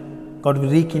சொன்னல, God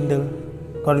will rekindle,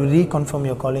 God will reconfirm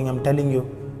your calling. I'm telling you,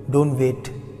 don't wait,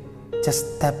 just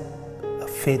step of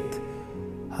faith.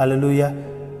 Hallelujah,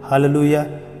 hallelujah.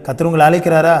 கர்த்தர் உங்களை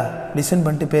அழைக்கிறாரா? லிசன்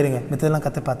பண்ணிட்டு போயிருங்க, மித்ததெல்லாம்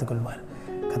கர்த்தர் பார்த்துக்கொள்வார்.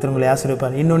 கர்த்தர் உங்களை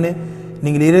ஆசீர்வதிப்பார். இன்னொன்று,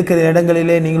 நீங்கள் இருக்கிற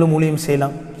இடங்களிலே நீங்களும் ஊழியம்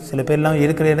செய்யலாம். சில பேர்லாம்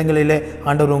இருக்கிற இடங்களிலே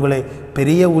ஆண்டவர் உங்களை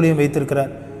பெரிய ஊழியம்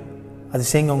வைத்திருக்கிறார், அது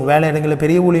செய்யுங்க. உங்கள் வேலை இடங்களில்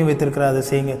பெரிய ஊழியம் வைத்திருக்கிறார், அதை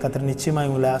செய்யுங்க. கர்த்தர் நிச்சயமாக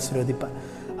உங்களை ஆசீர்வதிப்பார்.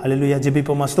 அல்லேலூயா.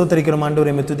 ஜெபிப்போம். ஸ்தோத்திரிக்கிறோம்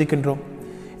ஆண்டவரே, எம்மை துதிக்கின்றோம்.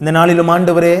 இந்த நாளிலும்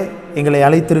ஆண்டவரே எங்களை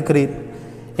அழைத்திருக்கிறீர்,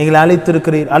 எங்களை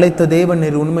அழைத்திருக்கிறீர். அழைத்த தேவன்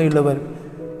நீர் உண்மையுள்ளவர்,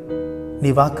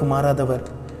 நீ வாக்கு மாறாதவர்.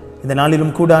 இந்த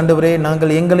நாளிலும் கூட ஆண்டவரே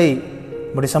நாங்கள் எங்களை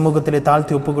உம்முடைய சமூகத்திலே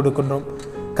தாழ்த்தி ஒப்புக் கொடுக்கின்றோம்.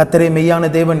 கர்த்தரே மெய்யான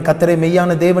தேவன், கர்த்தரே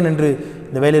மெய்யான தேவன் என்று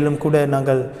இந்த வேளையிலும் கூட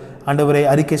நாங்கள் ஆண்டவரை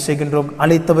அறிக்கை செய்கின்றோம்.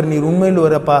 அழைத்தவர் நீர்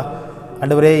உண்மையுள்ளவரப்பா.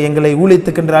 ஆண்டவரே எங்களை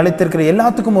ஊழியத்துக்கென்று அழைத்திருக்கிற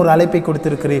எல்லாத்துக்கும் ஒரு அழைப்பை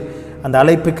கொடுத்திருக்கிறீர். அந்த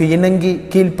அழைப்புக்கு இணங்கி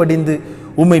கீழ்ப்படிந்து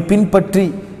உம்மை பின்பற்றி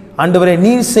ஆண்டவரே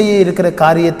நீர் செய்ய இருக்கிற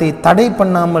காரியத்தை தடை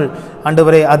பண்ணாமல்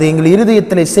ஆண்டவரே அதை எங்கள்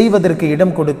இருதயத்திலே செய்வதற்கு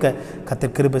இடம் கொடுக்க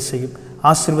கர்த்தர் கிருபை செய்யும்.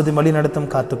 ஆசீர்வதி வழி நடத்தும்,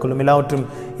 காத்துக்கொள்ளும். எல்லாவற்றும்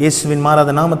இயேசுவின்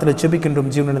மாறாத நாமத்தில்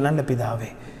ஜெபிக்கின்றோம் ஜீவனுள்ள நல்ல பிதாவே.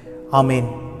 ஆமேன்,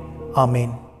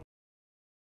 ஆமேன்.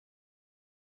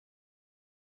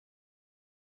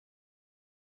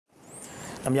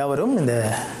 நம் யாவரும் இந்த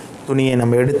துணியை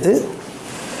நம்ம எடுத்து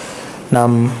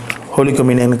நாம் ஹோலி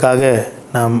கம்யூனியனுக்காக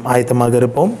நாம் ஆயத்தமாக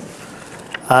இருப்போம்.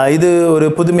 இது ஒரு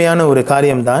புதுமையான ஒரு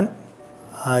காரியம்தான்.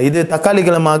 இது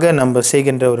தற்காலிகமாக நம்ம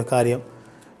செய்கின்ற ஒரு காரியம்.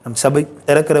 நம் சபை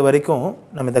திறக்கிற வரைக்கும்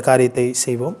நம்ம இந்த காரியத்தை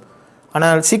செய்வோம்.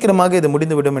 ஆனால் சீக்கிரமாக இது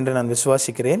முடிந்துவிடும் என்று நான்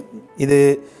விசுவாசிக்கிறேன். இது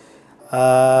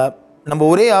நம்ம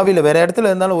ஒரே ஆவியில், வேறு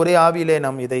இடத்துல இருந்தாலும் ஒரே ஆவியிலே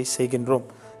நாம் இதை செய்கின்றோம்.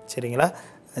 சரிங்களா?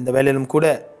 இந்த வேலையிலும் கூட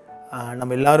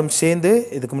நம்ம எல்லாரும் சேர்ந்து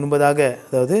இதுக்கு முன்பதாக,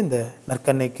 அதாவது இந்த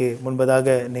நற்கண்ணைக்கு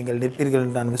முன்பதாக நீங்கள் நிற்பீர்கள்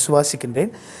என்று நான்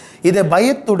விசுவாசிக்கின்றேன். இதை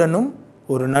பயத்துடனும்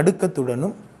ஒரு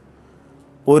நடுக்கத்துடனும்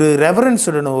ஒரு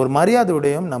ரெவரன்ஸுடனும் ஒரு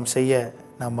மரியாதையுடையும் நாம் செய்ய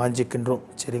நாம் வாஞ்சிக்கின்றோம்.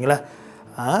 சரிங்களா?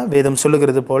 வேதம்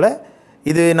சொல்லுகிறது போல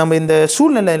இது நம்ம இந்த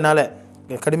சூழ்நிலையினால்,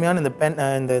 கடுமையான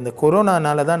இந்த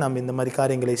கொரோனானால தான் நாம் இந்த மாதிரி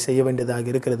காரியங்களை செய்ய வேண்டியதாக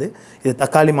இருக்கிறது. இது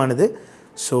தற்காலிகமானது.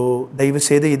 ஸோ தயவு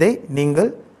செய்து இதை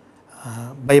நீங்கள்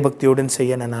பயபக்தியுடன்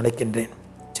செய்ய நான் அழைக்கின்றேன்.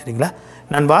 சரிங்களா?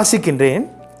 நான் வாசிக்கின்றேன்,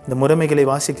 இந்த முறைமைகளை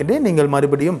வாசிக்கின்றேன். நீங்கள்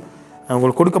மறுபடியும்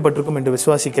உங்களுக்கு கொடுக்கப்பட்டிருக்கும் என்று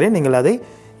விசுவாசிக்கிறேன். நீங்கள் அதை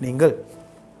நீங்கள்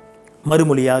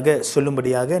மறுமொழியாக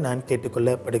சொல்லும்படியாக நான்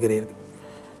கேட்டுக்கொள்ளப்படுகிறீர்கள்.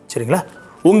 சரிங்களா?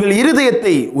 உங்கள்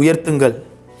இருதயத்தை உயர்த்துங்கள்,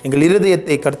 எங்கள்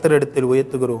இருதயத்தை கர்த்தரிடத்தில்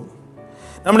உயர்த்துகிறோம்.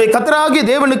 நம்முடைய கர்த்தராகிய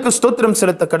தேவனுக்கு ஸ்தோத்திரம்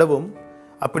செலுத்த கடவும்,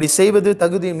 அப்படி செய்வது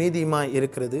தகுதியும் நீதியுமாய்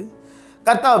இருக்கிறது.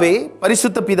 கர்த்தாவே,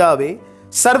 பரிசுத்த பிதாவே,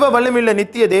 சர்வ வல்லமையுள்ள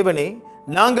நித்திய தேவனே,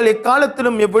 நாங்கள்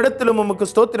எக்காலத்திலும் எவ்விடத்திலும் உமக்கு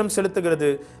ஸ்தோத்திரம் செலுத்துகிறது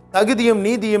தகுதியும்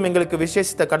நீதியும் எங்களுக்கு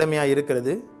விசேஷித்த கடமையாய்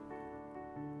இருக்கிறது.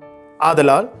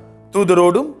 ஆதலால்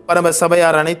தூதரோடும் பரம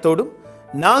சபையார் அனைத்தோடும்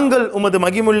நாங்கள் உமது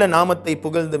மகிமுள்ள நாமத்தை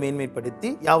புகழ்ந்து மேன்மைப்படுத்தி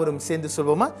யாவரும் சேர்ந்து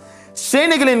சொல்வோமா?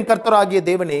 சேனைகளின் கர்த்தராகிய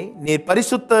தேவனே, நீர்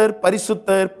பரிசுத்தர்,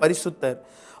 பரிசுத்தர், பரிசுத்தர்.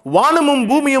 வானமும்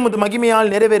பூமியும் உமது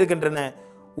மகிமையால் நிறைவேறுகின்றன.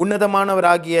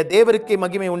 உன்னதமானவராகிய தேவருக்கே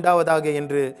மகிமை உண்டாவதாக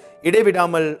என்று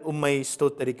இடைவிடாமல் உம்மை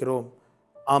ஸ்தோத்தரிக்கிறோம்.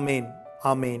 ஆமேன்,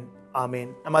 ஆமேன், ஆமேன்.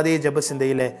 நம்ம அதே ஜெப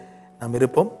சிந்தையில நாம்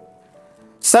இருப்போம்.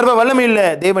 சர்வ வல்லமையுள்ள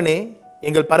தேவனே,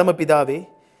 எங்கள் பரமபிதாவே,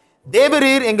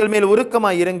 தேவரீர் எங்கள் மேல்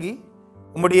உருக்கமாய் இறங்கி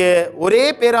உம்முடைய ஒரே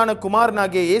பேரான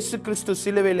குமாரனாகிய இயேசு கிறிஸ்து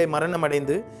சிலுவையிலே மரணம்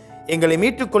அடைந்து எங்களை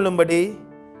மீட்டுக் கொள்ளும்படி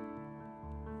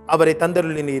அவரை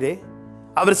தந்தருளினீரே.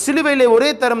 அவர் சிலுவையிலே ஒரே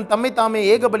தரம் தம்மை தாமே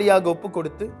ஏகபலியாக ஒப்பு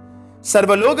கொடுத்து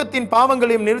சர்வலோகத்தின்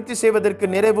பாவங்களையும் நிறுத்தி செய்வதற்கு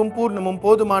நிறைவும் பூர்ணமும்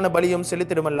போதுமான பலியும்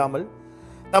செலுத்திடுமல்லாமல்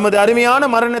தமது அருமையான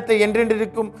மரணத்தை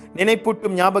என்றென்றிருக்கும்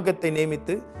நினைப்பூட்டும் ஞாபகத்தை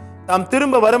நியமித்து தாம்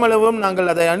திரும்ப வருமளவும் நாங்கள்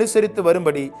அதை அனுசரித்து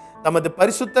வரும்படி தமது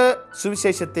பரிசுத்த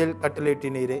சுவிசேஷத்தில்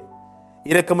கட்டளையிட்டினீரே.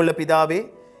 இரக்கமுள்ள பிதாவே,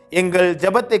 எங்கள்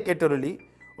ஜெபத்தை கேட்டருளி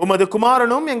உமது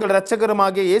குமாரனும் எங்கள்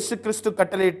இரட்சகருமாகிய இயேசு கிறிஸ்து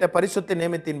கட்டளையிட்ட பரிசுத்த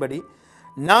நியமத்தின்படி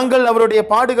நாங்கள் அவருடைய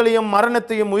பாடுகளையும்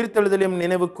மரணத்தையும் உயிர்த்தெழுதலையும்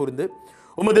நினைவு கூர்ந்து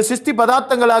உமது சிருஷ்டி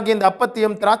பதார்த்தங்களாகிய இந்த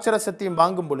அப்பத்தையும் திராட்சரசத்தையும்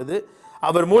வாங்கும் பொழுது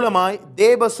அவர் மூலமாய்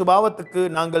தேவ சுபாவத்துக்கு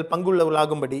நாங்கள்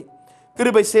பங்குள்ளவர்களாகும்படி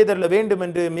கிருபை செய்தருள வேண்டும்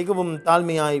என்று மிகவும்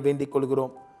தாழ்மையாய் வேண்டிக்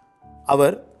கொள்கிறோம்.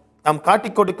 அவர் தாம்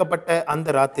காட்டிக் கொடுக்கப்பட்ட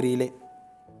அந்த ராத்திரியிலே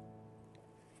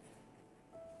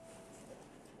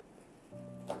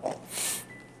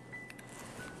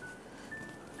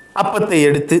அப்பத்தை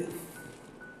எடுத்து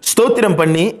ஸ்தோத்திரம்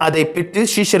பண்ணி அதை பிட்டு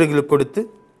சீஷர்களுக்கு கொடுத்து,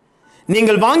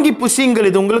 நீங்கள் வாங்கி புசியுங்கள்,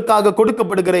 இது உங்களுக்காக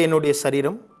கொடுக்கப்படுகிற என்னுடைய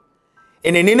சரீரம்,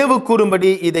 என்னை நினைவு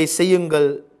கூறும்படி இதை செய்யுங்கள்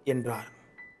என்றார்.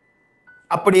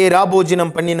 அப்படியே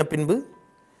ராபோஜனம் பண்ணின பின்பு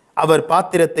அவர்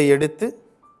பாத்திரத்தை எடுத்து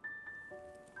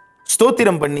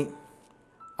ஸ்தோத்திரம் பண்ணி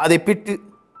அதை பிட்டு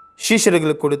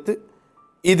சீஷர்களுக்கு கொடுத்து,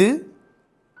 இது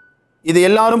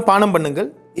எல்லாரும் பானம் பண்ணுங்கள்,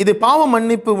 இது பாவ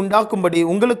மன்னிப்பு உண்டாக்கும்படி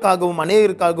உங்களுக்காகவும்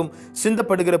அநேகருக்காகவும்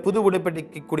சிந்தப்படுகிற புது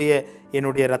உடன்படிக்கைக்குரிய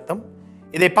என்னுடைய ரத்தம்,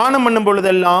 இதை பானம் பண்ணும்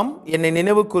பொழுதெல்லாம் என்னை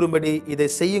நினைவு கூறும்படி இதை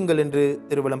செய்யுங்கள் என்று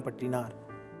திருவலம் பற்றினார்.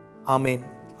 ஆமேன்,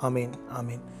 ஆமேன்,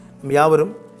 ஆமேன். நம்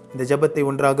யாவரும் இந்த ஜெபத்தை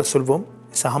ஒன்றாக சொல்வோம்.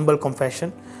 It's a humble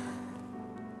confession.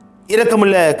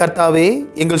 இரக்கமுள்ள கர்த்தாவே,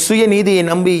 எங்கள் சுய நீதியை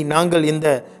நம்பி நாங்கள் இந்த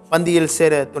பந்தியில்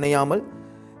சேர துணையாமல்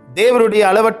தேவருடைய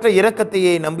அளவற்ற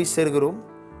இரக்கத்தையே நம்பி சேர்கிறோம்.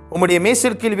 உம்முடைய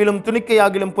மேசிற்கீழ் விழும்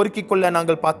துணிக்கையாகிலும் பொறுக்கிக் கொள்ள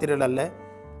நாங்கள் பாத்திரர்கள் அல்ல.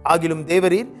 ஆகிலும்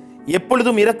தேவரீர்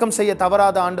எப்பொழுதும் இரக்கம் செய்ய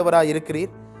தவறாத ஆண்டவராய்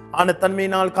இருக்கிறீர். ஆன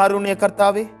தன்மையினால் காருண்ய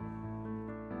கர்த்தாவே,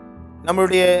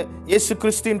 நம்முடைய இயேசு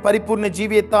கிறிஸ்துவின் பரிபூர்ண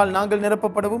ஜீவியத்தால் நாங்கள்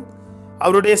நிரப்பப்படவும்,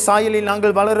 அவருடைய சாயலில்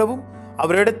நாங்கள் வளரவும்,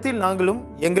 அவரிடத்தில் நாங்களும்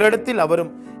எங்களிடத்தில்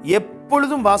அவரும்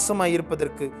எப்பொழுதும் வாசமாய்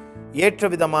இருப்பதற்கு ஏற்ற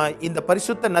விதமாய் இந்த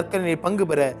பரிசுத்த நற்கரனை பங்கு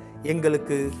பெற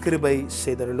எங்களுக்கு கிருபை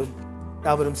செய்தருளும்.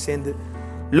 யாவரும் சேர்ந்து,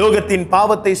 லோகத்தின்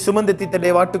பாவத்தை சுமந்து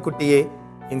தீர்த்தடைய வாட்டுக்குட்டியே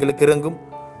எங்களுக்கு இறங்கும்.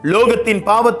 லோகத்தின்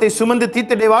பாவத்தை சுமந்து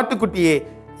தீர்த்தடைய வாட்டுக்குட்டியே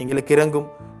எங்களுக்கு இறங்கும்.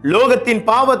 லோகத்தின்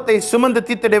பாவத்தை சுமந்து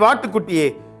தீர்த்தடைய வாட்டுக்குட்டியே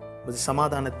ஒரு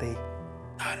சமாதானத்தை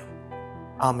தாரும்.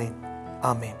 ஆமேன்,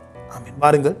 ஆமேன், ஆமேன்.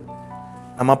 வாருங்கள்,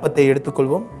 நம் அப்பத்தை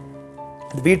எடுத்துக்கொள்வோம்.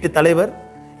 வீட்டு தலைவர்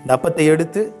இந்த அப்பத்தை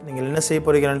எடுத்து நீங்கள் என்ன செய்ய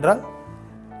போறீர்கள் என்றால்,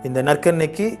 இந்த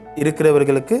நற்கரணைக்கு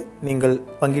இருக்கிறவர்களுக்கு நீங்கள்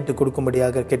பங்கிட்டு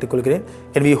கொடுக்கும்படியாக கேட்டுக்கொள்கிறேன்.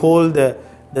 Can we hold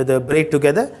the bread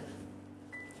together?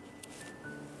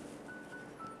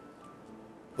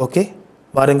 Okay,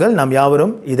 வாருங்கள், நாம்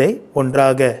யாவரும் இதை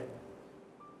ஒன்றாக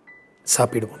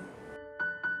சாப்பிடுவோம்.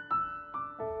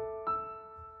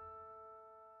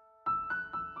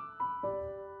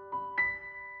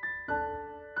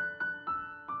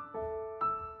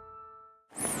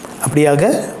 அப்படியாக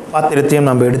பாத்திரத்தையும்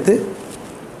நாம் எடுத்து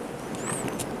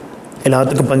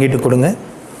எல்லாத்துக்கும் பங்கிட்டு கொடுங்க.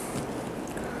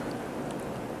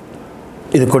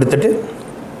 இது கொடுத்துட்டு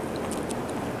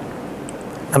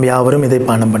நம்ம யாவரும் இதை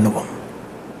பானம் பண்ணுவோம்.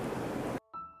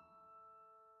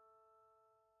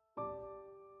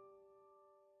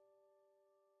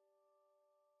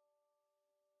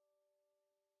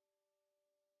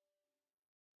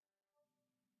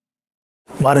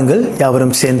 வாருங்கள்,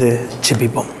 யாவரும் சேர்ந்து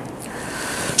ஜெபிப்போம்.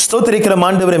 ஸ்தோத்திரிக்கிற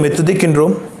ஆண்டவரை மே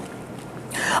துதிக்கின்றோம்.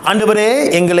 ஆண்டவரே,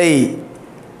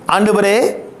 ஆண்டவரே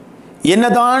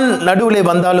என்னதான் நடுவிலே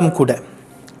வந்தாலும் கூட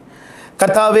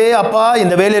கர்த்தாவே அப்பா,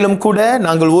 இந்த வேளையிலும் கூட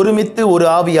நாங்கள் ஒருமித்து ஒரு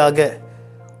ஆவியாக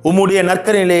உம்முடைய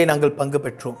நற்கரணையிலே நாங்கள் பங்கு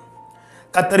பெற்றோம்.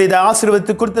 கர்த்தர் இதை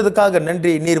ஆசீர்வதித்து கொடுத்ததுக்காக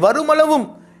நன்றி. நீர் வருமளவும்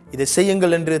இதை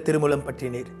செய்யுங்கள் என்று திருமுலம்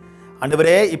பற்றினீர்.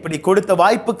 ஆண்டவரே, இப்படி கொடுத்த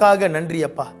வாய்ப்புக்காக நன்றி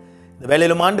அப்பா. இந்த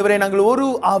வேளையிலும் ஆண்டவரே, நாங்கள் ஒரு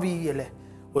ஆவியில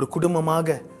ஒரு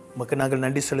குடும்பமாக உமக்கு நாங்கள்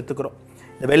நன்றி செலுத்துகிறோம்.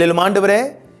 இந்த வேளையிலும் ஆண்டவரே,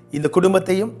 இந்த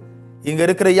குடும்பத்தையும் இங்க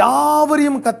இருக்கிற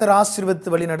யாவரையும் கர்த்தர் ஆசீர்வதித்து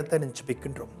வழி நடத்த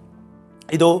நினைச்சுபிக்கின்றோம்.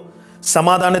 இதோ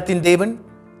சமாதானத்தின் தேவன்,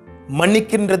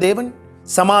 மன்னிக்கின்ற தேவன்,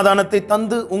 சமாதானத்தை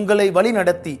தந்து உங்களை வழி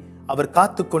நடத்தி அவர்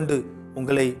காத்துக்கொண்டு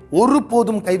உங்களை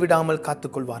ஒருபோதும் கைவிடாமல்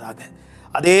காத்துக்கொள்வாராக.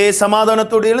 அதே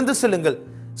சமாதானத்தோடு எழுந்து செல்லுங்கள்.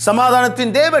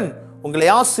 சமாதானத்தின் தேவன் உங்களை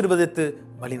ஆசீர்வதித்து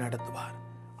வழி நடத்துவார்.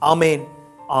 ஆமேன்,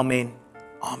 ஆமேன்,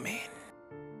 ஆமேன்.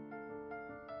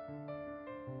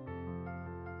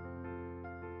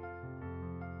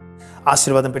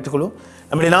 ஆசீர்வாதம் பெற்றுக்கொள்வோம்.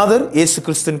 நம்முடைய நாதர் இயேசு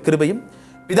கிறிஸ்துவின் கிருபையும்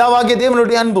பிதாவாகிய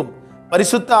தேவனுடைய அன்பும்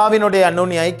பரிசுத்த ஆவியினுடைய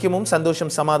அன்யோன்ய ஐக்கியமும்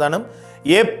சந்தோஷம் சமாதானம்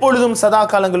எப்பொழுதும் சதா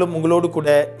காலங்களும் உங்களோடு கூட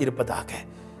இருப்பதாக.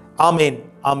 ஆமேன்,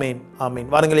 ஆமேன், ஆமேன்.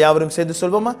 வாருங்கள், யாவரும் சேர்ந்து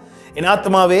சொல்வோமா? என்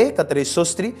ஆத்மாவே கர்த்தரை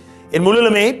ஸ்தோத்திரி, என்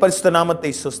முழுமே பரிசுத்த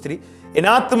நாமத்தை ஸ்தோத்திரி.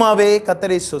 என் ஆத்மாவே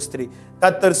கர்த்தரை ஸ்தோத்திரி,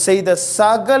 கர்த்தர் செய்த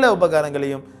சகல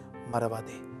உபகாரங்களையும்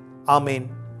மறவாதே. ஆமேன்,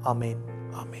 ஆமேன்,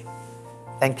 ஆமேன்.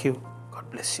 Thank you. God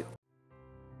bless you.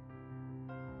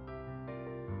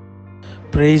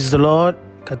 Praise the Lord.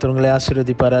 கர்த்தர் உங்களை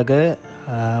ஆசீர்வதிப்பாராக.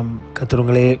 கர்த்தர்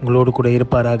உங்களோடு கூட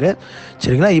இருப்பாராக.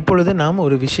 சரிங்களா? இப்பொழுது நாம்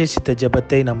ஒரு விசேஷித்த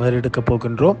ஜெபத்தை நம்ம எடுக்க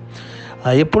போகின்றோம்.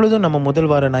 எப்பொழுதும் நம்ம முதல்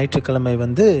வார ஞாயிற்றுக்கிழமை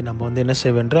நம்ம என்ன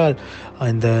செய்வென்றால்,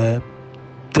 இந்த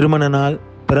திருமண நாள்,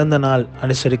 பிறந்த நாள்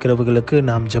அனுசரிக்கிறவர்களுக்கு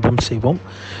நாம் ஜெபம் செய்வோம்.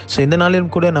 ஸோ இந்த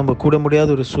நாளிலும் கூட நம்ம கூட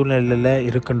முடியாத ஒரு சூழ்நிலையில்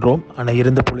இருக்கின்றோம். ஆனால்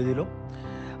இருந்த பொழுதிலும்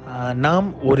நாம்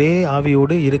ஒரே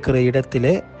ஆவியோடு இருக்கிற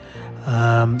இடத்திலே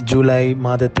ஜூலை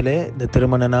மாதத்திலே இந்த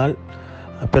திருமண நாள்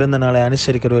பிறந்த நாளை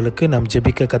அனுசரிக்கிறவர்களுக்கு நாம்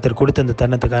ஜெபிக்க கர்த்தர் கொடுத்த இந்த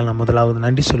தருணத்துக்காக நாம் முதலாவது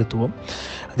நன்றி செலுத்துவோம்.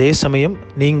 அதே சமயம்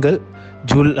நீங்கள்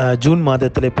ஜூன்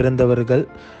மாதத்திலே பிறந்தவர்கள்,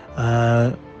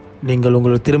 நீங்கள்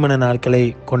உங்கள் திருமண நாட்களை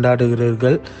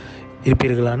கொண்டாடுகிறீர்கள்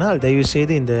இருப்பீர்களானால் தயவு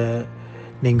செய்து இந்த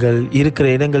நீங்கள் இருக்கிற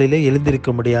இடங்களிலே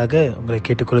எழுந்திருக்கும்படியாக உங்களை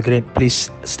கேட்டுக்கொள்கிறேன். Please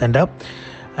stand up.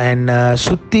 அண்ட்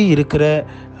சுற்றி இருக்கிற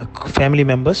ஃபேமிலி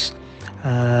மெம்பர்ஸ்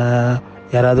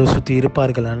யாராவது சுற்றி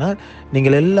இருப்பார்களானால்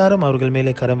நீங்கள் எல்லாரும் அவர்கள்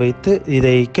மேலே கரம் வைத்து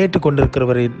இதை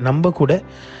கேட்டுக்கொண்டிருக்கிறவரை நம்ப கூட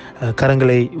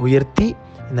கரங்களை உயர்த்தி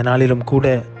இந்த நாளிலும் கூட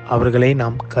அவர்களை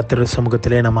நாம் கர்த்தர்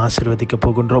சமூகத்திலே நாம் ஆசீர்வதிக்க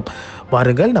போகின்றோம்.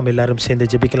 வாருங்கள் நம்ம எல்லாரும்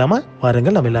சேர்ந்து ஜெபிக்கலாமா?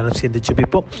 வாருங்கள் நம்ம எல்லாரும் சேர்ந்து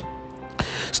ஜெபிப்போம்.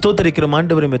 ஸ்தோத்திரிக்கிறோம்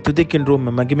ஆண்டவரை, துதிக்கின்றோம்,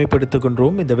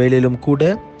 மகிமைப்படுத்துகின்றோம். இந்த வேளையிலும்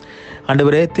கூட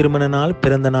ஆண்டவரே, திருமண நாள்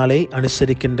பிறந்த நாளை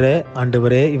அனுசரிக்கின்ற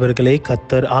ஆண்டவரே, இவர்களை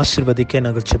கர்த்தர் ஆசீர்வதிக்க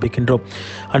நாங்கள் ஜெபிக்கின்றோம்.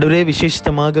 ஆண்டவரே,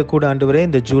 விசேஷமாக கூட ஆண்டவரே,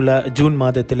 இந்த ஜூன்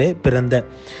மாதத்திலே பிறந்த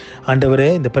ஆண்டவரே,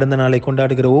 இந்த பிறந்த நாளை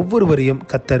கொண்டாடுகிற ஒவ்வொருவரையும்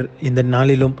கர்த்தர் இந்த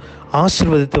நாளிலும்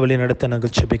ஆசீர்வதித்து வழி நடத்த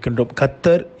நாங்கள் ஜெபிக்கின்றோம்.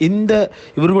 கர்த்தர் இந்த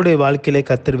இவர்களுடைய வாழ்க்கையிலே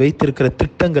கர்த்தர் வைத்திருக்கிற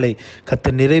திட்டங்களை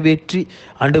கர்த்தர் நிறைவேற்றி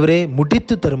ஆண்டவரே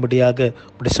முடித்து தரும்படியாக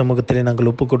உடைய சமூகத்திலே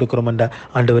நாங்கள் ஒப்புக் கொடுக்கிறோம்.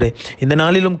 ஆண்டவரே, இந்த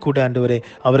நாளிலும் கூட ஆண்டவரே,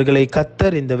 அவர்களை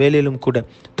கர்த்தர் இந்த வேலையிலும் கூட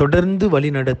தொடர்ந்து வழி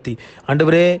நடத்தி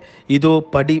ஆண்டவரே, இதோ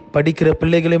படிக்கிற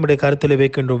பிள்ளைகளையும் உடைய கருத்தில்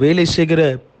வைக்கின்றோம், வேலை செய்கிற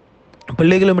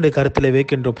பிள்ளைகளும் கருத்தில்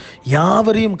வைக்கின்றோம்.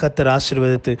 யாவரையும் கர்த்தர்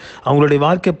ஆசீர்வதித்து அவங்களுடைய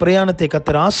வாழ்க்கை பிரயாணத்தை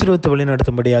கர்த்தர் ஆசீர்வதித்து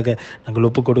வழிநடத்தும்படியாக நாங்கள்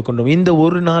ஒப்புக் கொடுக்கின்றோம். இந்த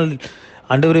ஒரு நாள்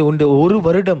ஆண்டவரே, ஒரு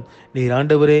வருடம் நீர்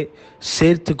ஆண்டவரே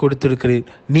சேர்த்து கொடுத்திருக்கிறீர்,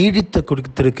 நீடித்து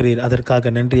கொடுத்திருக்கிறீர்.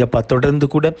 அதற்காக நன்றி அப்பா. தொடர்ந்து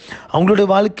கூட அவங்களுடைய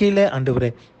வாழ்க்கையில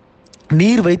ஆண்டவரே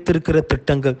நீர் வைத்திருக்கிற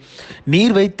திட்டங்கள்,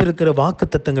 நீர் வைத்திருக்கிற வாக்கு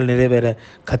தத்தங்கள் நிறைவேற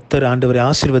கர்த்தர் ஆண்டவரை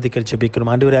ஆசீர்வதிக்க ஜெபிக்கிறோம்.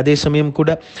 ஆண்டவரே, அதே சமயம் கூட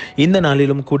இந்த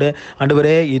நாளிலும் கூட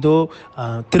ஆண்டவரே, இதோ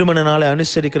திருமண நாளை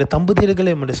அனுசரிக்கிற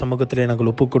தம்பதியர்களை நம்முடைய சமூகத்திலே நாங்கள்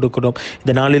ஒப்புக் கொடுக்கிறோம்.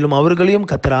 இந்த நாளிலும் அவர்களையும்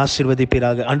கர்த்தர்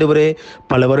ஆசீர்வதிப்பீராக. ஆண்டவரே,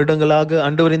 பல வருடங்களாக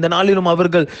ஆண்டவர் இந்த நாளிலும்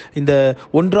அவர்கள் இந்த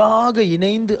ஒன்றாக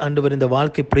இணைந்து ஆண்டவர் இந்த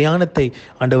வாழ்க்கை பிரயாணத்தை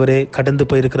ஆண்டவரே கடந்து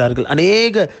போயிருக்கிறார்கள்.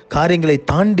 அநேக காரியங்களை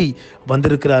தாண்டி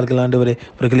வந்திருக்கிறார்கள். ஆண்டவரே,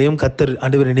 அவர்களையும் கர்த்தர்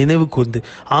ஆண்டவரை நினைவு கூர்ந்து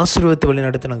ஆசீர்வாதத்தை வழி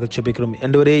நடத்த நாங்கள் ஜெபிக்கிறோம்.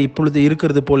 ஆண்டவரே, இப்பொழுது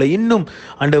இருக்கிறது போல இன்னும்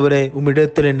ஆண்டவரே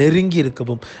உம்மிடத்தில் நெருங்கி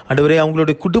இருக்கவும் ஆண்டவரே,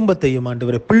 அவங்களுடைய குடும்பத்தையும்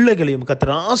ஆண்டவரே பிள்ளைகளையும்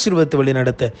கர்த்தர் ஆசீர்வாதத்தை வழி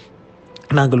நடத்த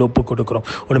நாங்கள் ஒப்புக் கொடுக்கிறோம்.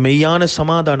 ஒரு மெய்யான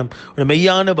சமாதானம், ஒரு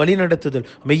மெய்யான வழி நடத்துதல்,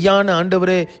 மெய்யான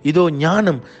ஆண்டவரே இதோ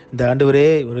ஞானம் இந்த ஆண்டவரே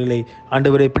இவர்களை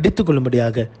ஆண்டவரை பிடித்துக்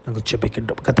கொள்ளும்படியாக நாங்கள்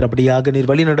ஜெபிக்கின்றோம். கர்த்தர் அப்படியாக நீர்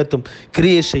வழி நடத்தும்,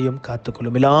 கிரியை செய்யும்,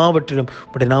 காத்துக்கொள்ளும். எல்லாவற்றிலும்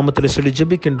உடைய நாமத்தில் சொல்லி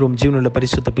ஜெபிக்கின்றோம் ஜீவனுள்ள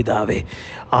பரிசுத்த பிதாவே.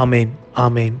 ஆமேன்,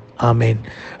 ஆமேன், ஆமேன்.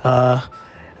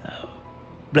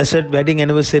 Blessed wedding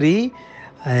anniversary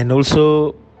and also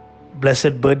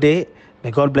blessed birthday.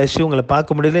 May God bless you. உங்களை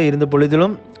பார்க்க முடியல இருந்த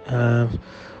பொழுதிலும்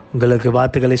உங்களுக்கு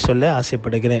வார்த்தைகளை சொல்ல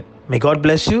ஆசைப்படுகிறேன். May God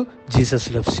bless you. Jesus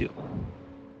loves you.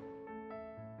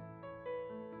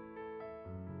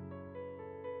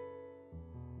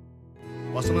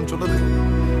 வசனம் சொல்லுது,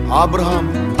 ஆபிரகாம்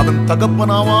அவன்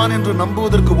தகப்பனாவான் என்று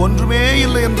நம்புவதற்கு ஒன்றுமே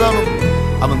இல்லை என்றாலும்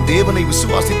அவன் தேவனை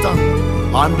விசுவாசித்தான்,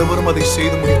 ஆண்டவரும் அதை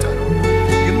செய்து முடித்தார்.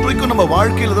 இன்றைக்கும் நம்ம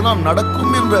வாழ்க்கையில் இதெல்லாம்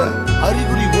நடக்கும் என்ற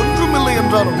அறிகுறி ஒன்றும் இல்லை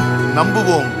என்றாலும்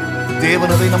நம்புவோம்,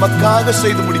 தேவன் அதை நமக்காக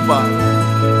செய்து முடிப்பார்.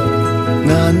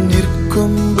 நான்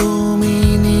நிற்கும் பூமி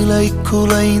நிலை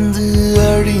குலைந்து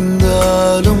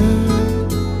அழிந்தாலும்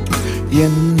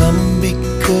என்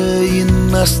நம்பிக்கையின்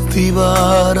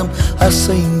அஸ்திவாரம்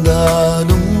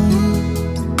அசைந்தாலும்,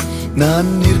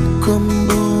 நான் நிற்கும்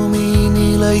பூமி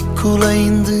நிலை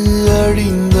குலைந்து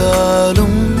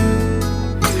அழிந்தாலும்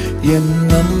என்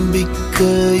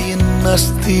நம்பிக்கையின்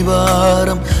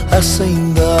அஸ்திவாரம்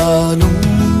அசைந்தாலும்,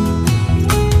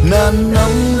 நான்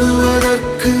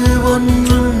நம்புவதற்கு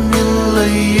ஒன்றும்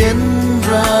இல்லை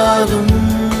என்றாலும்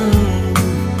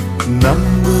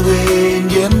நம்புவேன்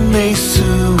என்னை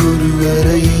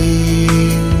ஒருவரை.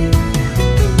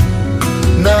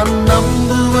 நான்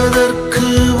நம்புவதற்கு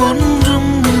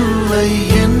ஒன்றும் இல்லை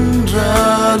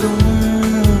என்றாலும்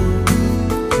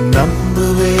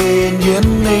நம்புவேன்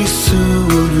என்னை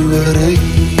ஒருவரை.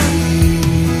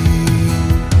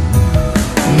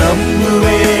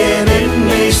 நம்புவேன்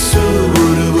என்னை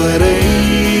ஒருவரை.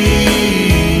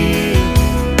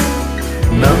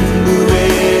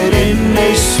 நம்புவேன்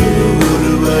என்னை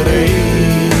ஒருவரை.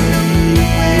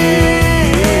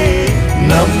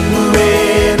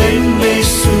 நம்புவேன் என்னை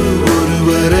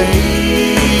ஒருவரை.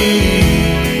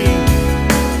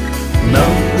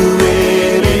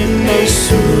 நம்புவேன் என்னை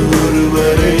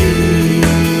ஒருவரை.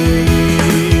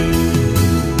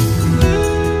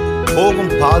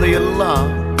 போகும் பாதையெல்லாம்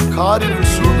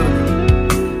காரியங்கள் சூழ்ந்திருக்கு,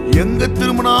 எங்க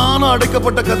திரும்பினாலும்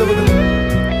அடைக்கப்பட்ட கதவுகள்.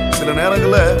 சில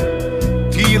நேரங்கள்ல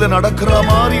தீயில நடக்கிற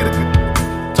மாதிரி இருக்கு,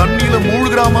 தண்ணியில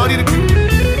மூழ்கிற மாதிரி இருக்கு.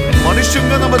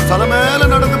 மனுஷங்க நம்ம தலை மேல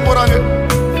நடந்து போறாங்க.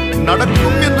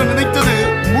 நடக்கும் என்று நினைத்தது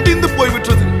முடிந்து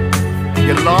போய்விட்டது.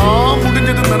 எல்லாம்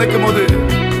முடிஞ்சதுன்னு நினைக்கும் போது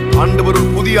ஆண்டவர் ஒரு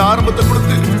புதிய ஆரம்பத்தை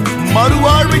கொடுத்து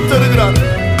மறுவாழ்வை தருகிறார்.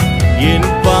 என்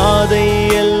பாதை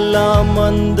எல்லாம்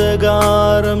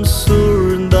அந்தகாரம்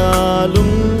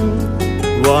சூழ்ந்தாலும்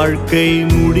வாழ்க்கை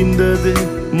முடிந்தது,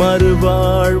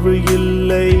 மறுவாழ்வு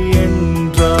இல்லை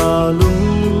என்றாலும்.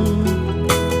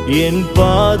 என்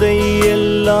பாதை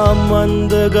எல்லாம்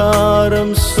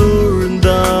அந்தகாரம்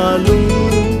சூழ்ந்தாலும்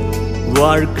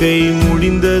வாழ்க்கை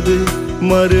முடிந்தது,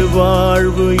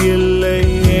 மறுவாழ்வு இல்லை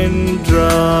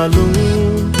என்றாலும்.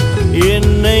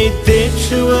 என்னை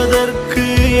தேற்றுவதற்கு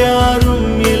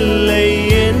யாரும் இல்லை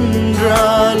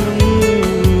என்றாலும்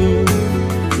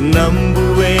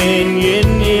நம்புவேன்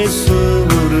என் இயேசு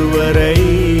ஒருவரை.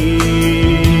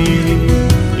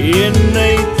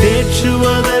 என்னை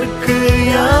தேற்றுவதற்கு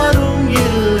யாரும்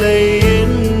இல்லை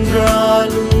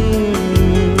என்றாலும்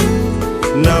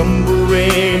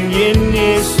நம்புவேன் என்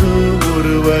இயேசு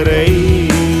ஒருவரை.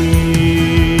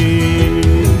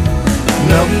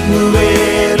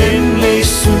 நம்புவேன் என்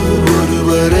இயேசு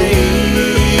ஒருவரை.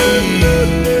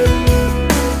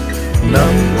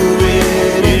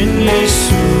 நம்புவேன் என்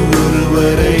இயேசு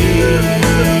ஒருவரை.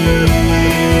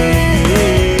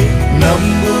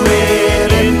 நம்புவேன்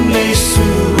என் இயேசு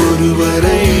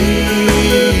ஒருவரை.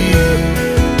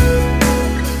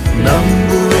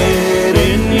 நம்புவேன்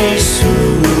என் இயேசு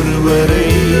ஒருவரை.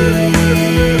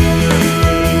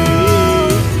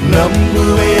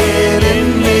 நம்புவேன்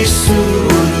என் இயேசு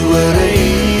ஒருவரை.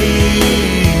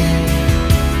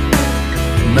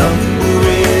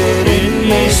 நம்புவேன் என்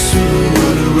இயேசு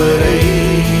ஒருவரை.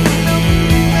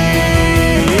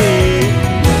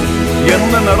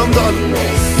 என்ன நடந்தாலும்,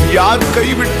 யார்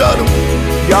கைவிட்டாலும்,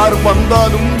 யார்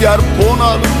வந்தாலும், யார்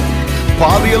போனாலும்,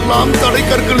 பாதையெல்லாம் தடை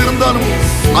கற்கள் இருந்தாலும்,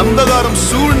 அந்தகாரம்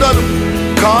சூழ்ந்தாலும்,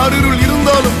 காரிருள்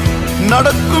இருந்தாலும்,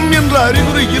 நடக்கும் என்ற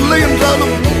அறிகுறி இல்லை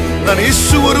என்றாலும் நான்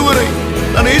இயேசு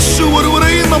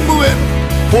ஒருவரை நம்புவேன்.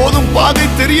 போதும் பாதை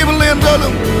தெரியவில்லை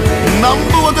என்றாலும்,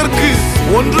 நம்புவதற்கு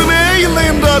ஒன்றுமே இல்லை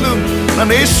என்றாலும்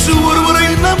நான் இயேசு ஒருவரை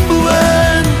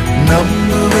நம்புவேன்.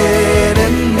 நம்புவேன்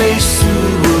என் இயேசு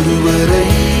ஒருவரை.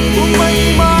 உம்மை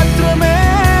மாத்திரமே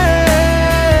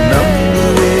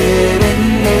நம்புவேன் என்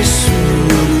இயேசு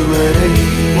ஒருவரை.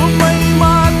 உம்மை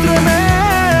மாத்திரமே.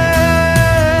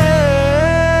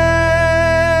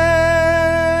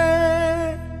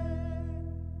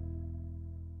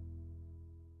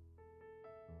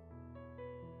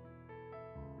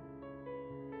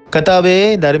 கர்த்தாவே,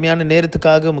 இந்த அருமையான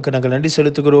நேரத்துக்காக உமக்கு நாங்கள் நன்றி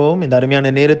செலுத்துகிறோம். இந்த அருமையான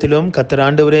நேரத்திலும் கர்த்தர்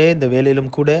ஆண்டவரே, இந்த வேலையிலும்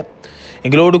கூட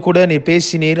எங்களோடு கூட நீர்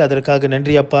பேசினீர், அதற்காக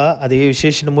நன்றி அப்பா. அதே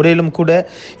விசேஷ முறையிலும் கூட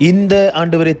இந்த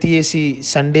ஆண்டவரே TAC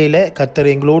சண்டேல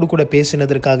கர்த்தர் எங்களோடு கூட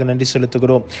பேசினதற்காக நன்றி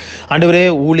செலுத்துகிறோம். ஆண்டவரே,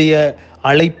 ஊழிய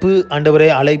அழைப்பு ஆண்டவரே,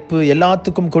 அழைப்பு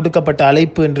எல்லாத்துக்கும் கொடுக்கப்பட்ட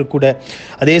அழைப்பு என்று கூட,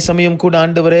 அதே சமயம் கூட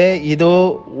ஆண்டவரே, இதோ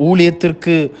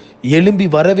ஊழியத்திற்கு எழும்பி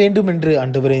வர வேண்டும் என்று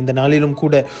ஆண்டவரே இந்த நாளிலும்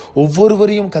கூட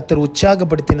ஒவ்வொருவரையும் கர்த்தர்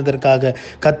உற்சாகப்படுத்தினதற்காக,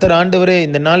 கர்த்தர் ஆண்டவரே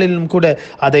இந்த நாளிலும் கூட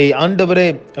அதை ஆண்டவரே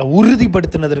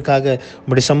உறுதிப்படுத்தினதற்காக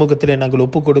உம்முடைய சமூகத்திலே நாங்கள்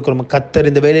ஒப்புக் கொடுக்கிறோம்.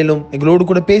 கர்த்தர் இந்த வேலையிலும் எங்களோடு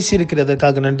கூட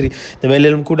பேசியிருக்கிறதற்காக நன்றி. இந்த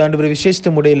வேலையிலும் கூட ஆண்டவரே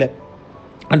விசேஷ முறையில்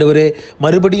ஆண்டவரே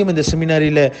மறுபடியும் இந்த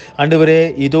செமினாரியில் ஆண்டவரே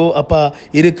இதோ அப்பா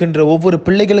இருக்கின்ற ஒவ்வொரு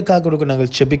பிள்ளைகளுக்காக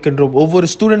நாங்கள் செபிக்கின்றோம், ஒவ்வொரு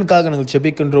ஸ்டூடெண்ட்காக நாங்கள்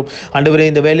செபிக்கின்றோம். ஆண்டவரே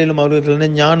இந்த வேலையிலும் அவர்களுக்கு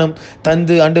ஞானம்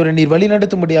தந்து ஆண்டவரை நீர் வழி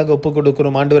நடத்தும்படியாக ஒப்புக்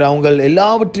கொடுக்கிறோம். ஆண்டவரே அவங்க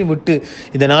எல்லாவற்றையும் விட்டு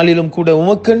இந்த நாளிலும் கூட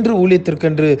உமக்கென்று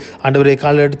ஊழியத்திற்கென்று ஆண்டவரை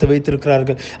கால எடுத்து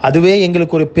வைத்திருக்கிறார்கள். அதுவே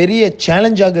எங்களுக்கு ஒரு பெரிய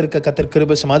சேலஞ்சாக இருக்க கர்த்தர்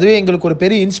கிருபை செய்யும். அதுவே எங்களுக்கு ஒரு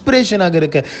பெரிய இன்ஸ்பிரேஷனாக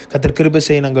இருக்க கர்த்தர் கிருபை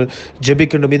செய்ய நாங்கள்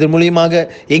ஜெபிக்கின்றோம். இதன் மூலியமாக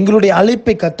எங்களுடைய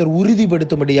அழைப்பை கர்த்தர்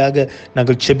உறுதிப்படுத்தும்படியாக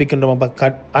நாங்கள் செபிக்கின்றோம்.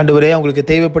 ஆண்டவரே அவங்களுக்கு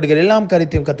தேவைப்படுகிற எல்லாம்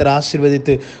காரியத்தையும் கர்த்தர்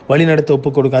ஆசீர்வதித்து வழி நடத்த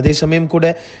ஒப்புக் கொடுக்கும். அதே சமயம் கூட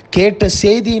கேட்ட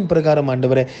செய்தியின் பிரகாரம்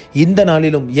ஆண்டவரே இந்த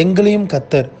நாளிலும் எங்களையும்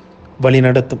கர்த்தர் வழி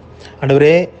நடத்தும்.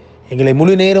 ஆண்டவரே எங்களை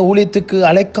முழு நேர ஊழியத்துக்கு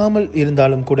அழைக்காமல்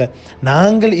இருந்தாலும் கூட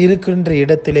நாங்கள் இருக்கின்ற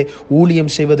இடத்திலே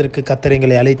ஊழியம் செய்வதற்கு கர்த்தர்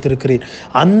எங்களை அழைத்திருக்கிறீர்.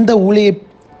 அந்த ஊழியத்துக்கு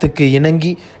இணங்கி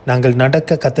நாங்கள்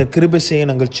நடக்க கர்த்தர் கிருபை செய்ய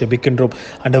நாங்கள் செபிக்கின்றோம்.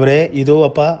 ஆண்டவரே இதோ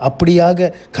அப்பா அப்படியாக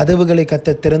கதவுகளை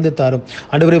கர்த்தர் திறந்து தாரும்.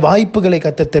 ஆண்டவரே வாய்ப்புகளை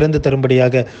கர்த்தர் திறந்து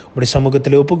தரும்படியாக உடைய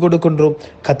சமூகத்தில் ஒப்புக் கொடுக்கின்றோம்.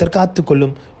 கர்த்தர்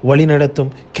காத்துக்கொள்ளும், வழி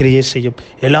நடத்தும், கிரியை செய்யும்.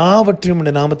 எல்லாவற்றையும்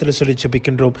இந்த நாமத்தில் சொல்லி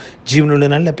செபிக்கின்றோம் ஜீவனுள்ள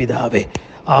நல்ல பிதாவே.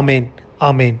 ஆமேன்,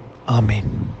 ஆமேன், ஆமேன்.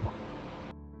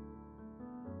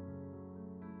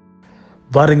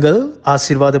 வாருங்கள்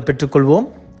ஆசீர்வாதம் பெற்றுக்கொள்வோம்.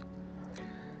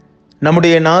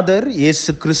 நம்முடைய நாதர்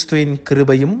இயேசு கிறிஸ்துவின்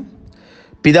கிருபையும்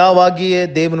பிதாவாகிய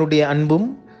தேவனுடைய அன்பும்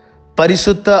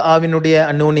பரிசுத்த ஆவினுடைய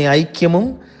அந்யோன்ய ஐக்கியமும்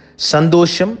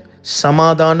சந்தோஷம்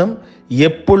சமாதானம்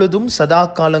எப்பொழுதும் சதா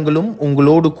காலங்களும்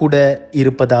உங்களோடு கூட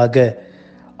இருப்பதாக.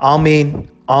 ஆமேன்,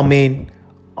 ஆமேன்,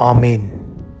 ஆமேன்.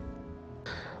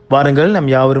 வாருங்கள், நம்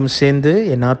யாவரும் சேர்ந்து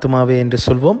என் ஆத்துமாவே என்று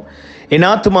சொல்வோம். என்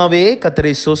ஆத்துமாவே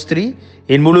கர்த்தரை சோஸ்திரி,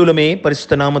 என் முழுவலுமே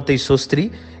பரிசுத்த நாமத்தை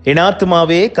சோஸ்திரி. என்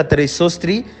ஆத்துமாவே கர்த்தரை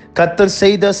சோஸ்திரி, கர்த்தர்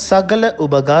செய்த சகல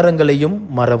உபகாரங்களையும்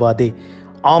மறவாதே.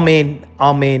 ஆமேன்,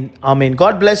 ஆமேன், ஆமேன்.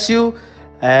 God bless you.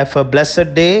 Have a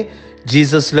blessed day.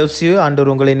 Jesus loves you.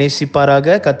 ஆண்டவர் உங்களை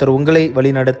நேசிப்பாராக. கர்த்தர் உங்களை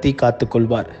வழி நடத்தி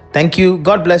காத்துக்கொள்வார். Thank you.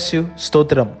 God bless you.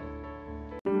 ஸ்தோத்திரம்.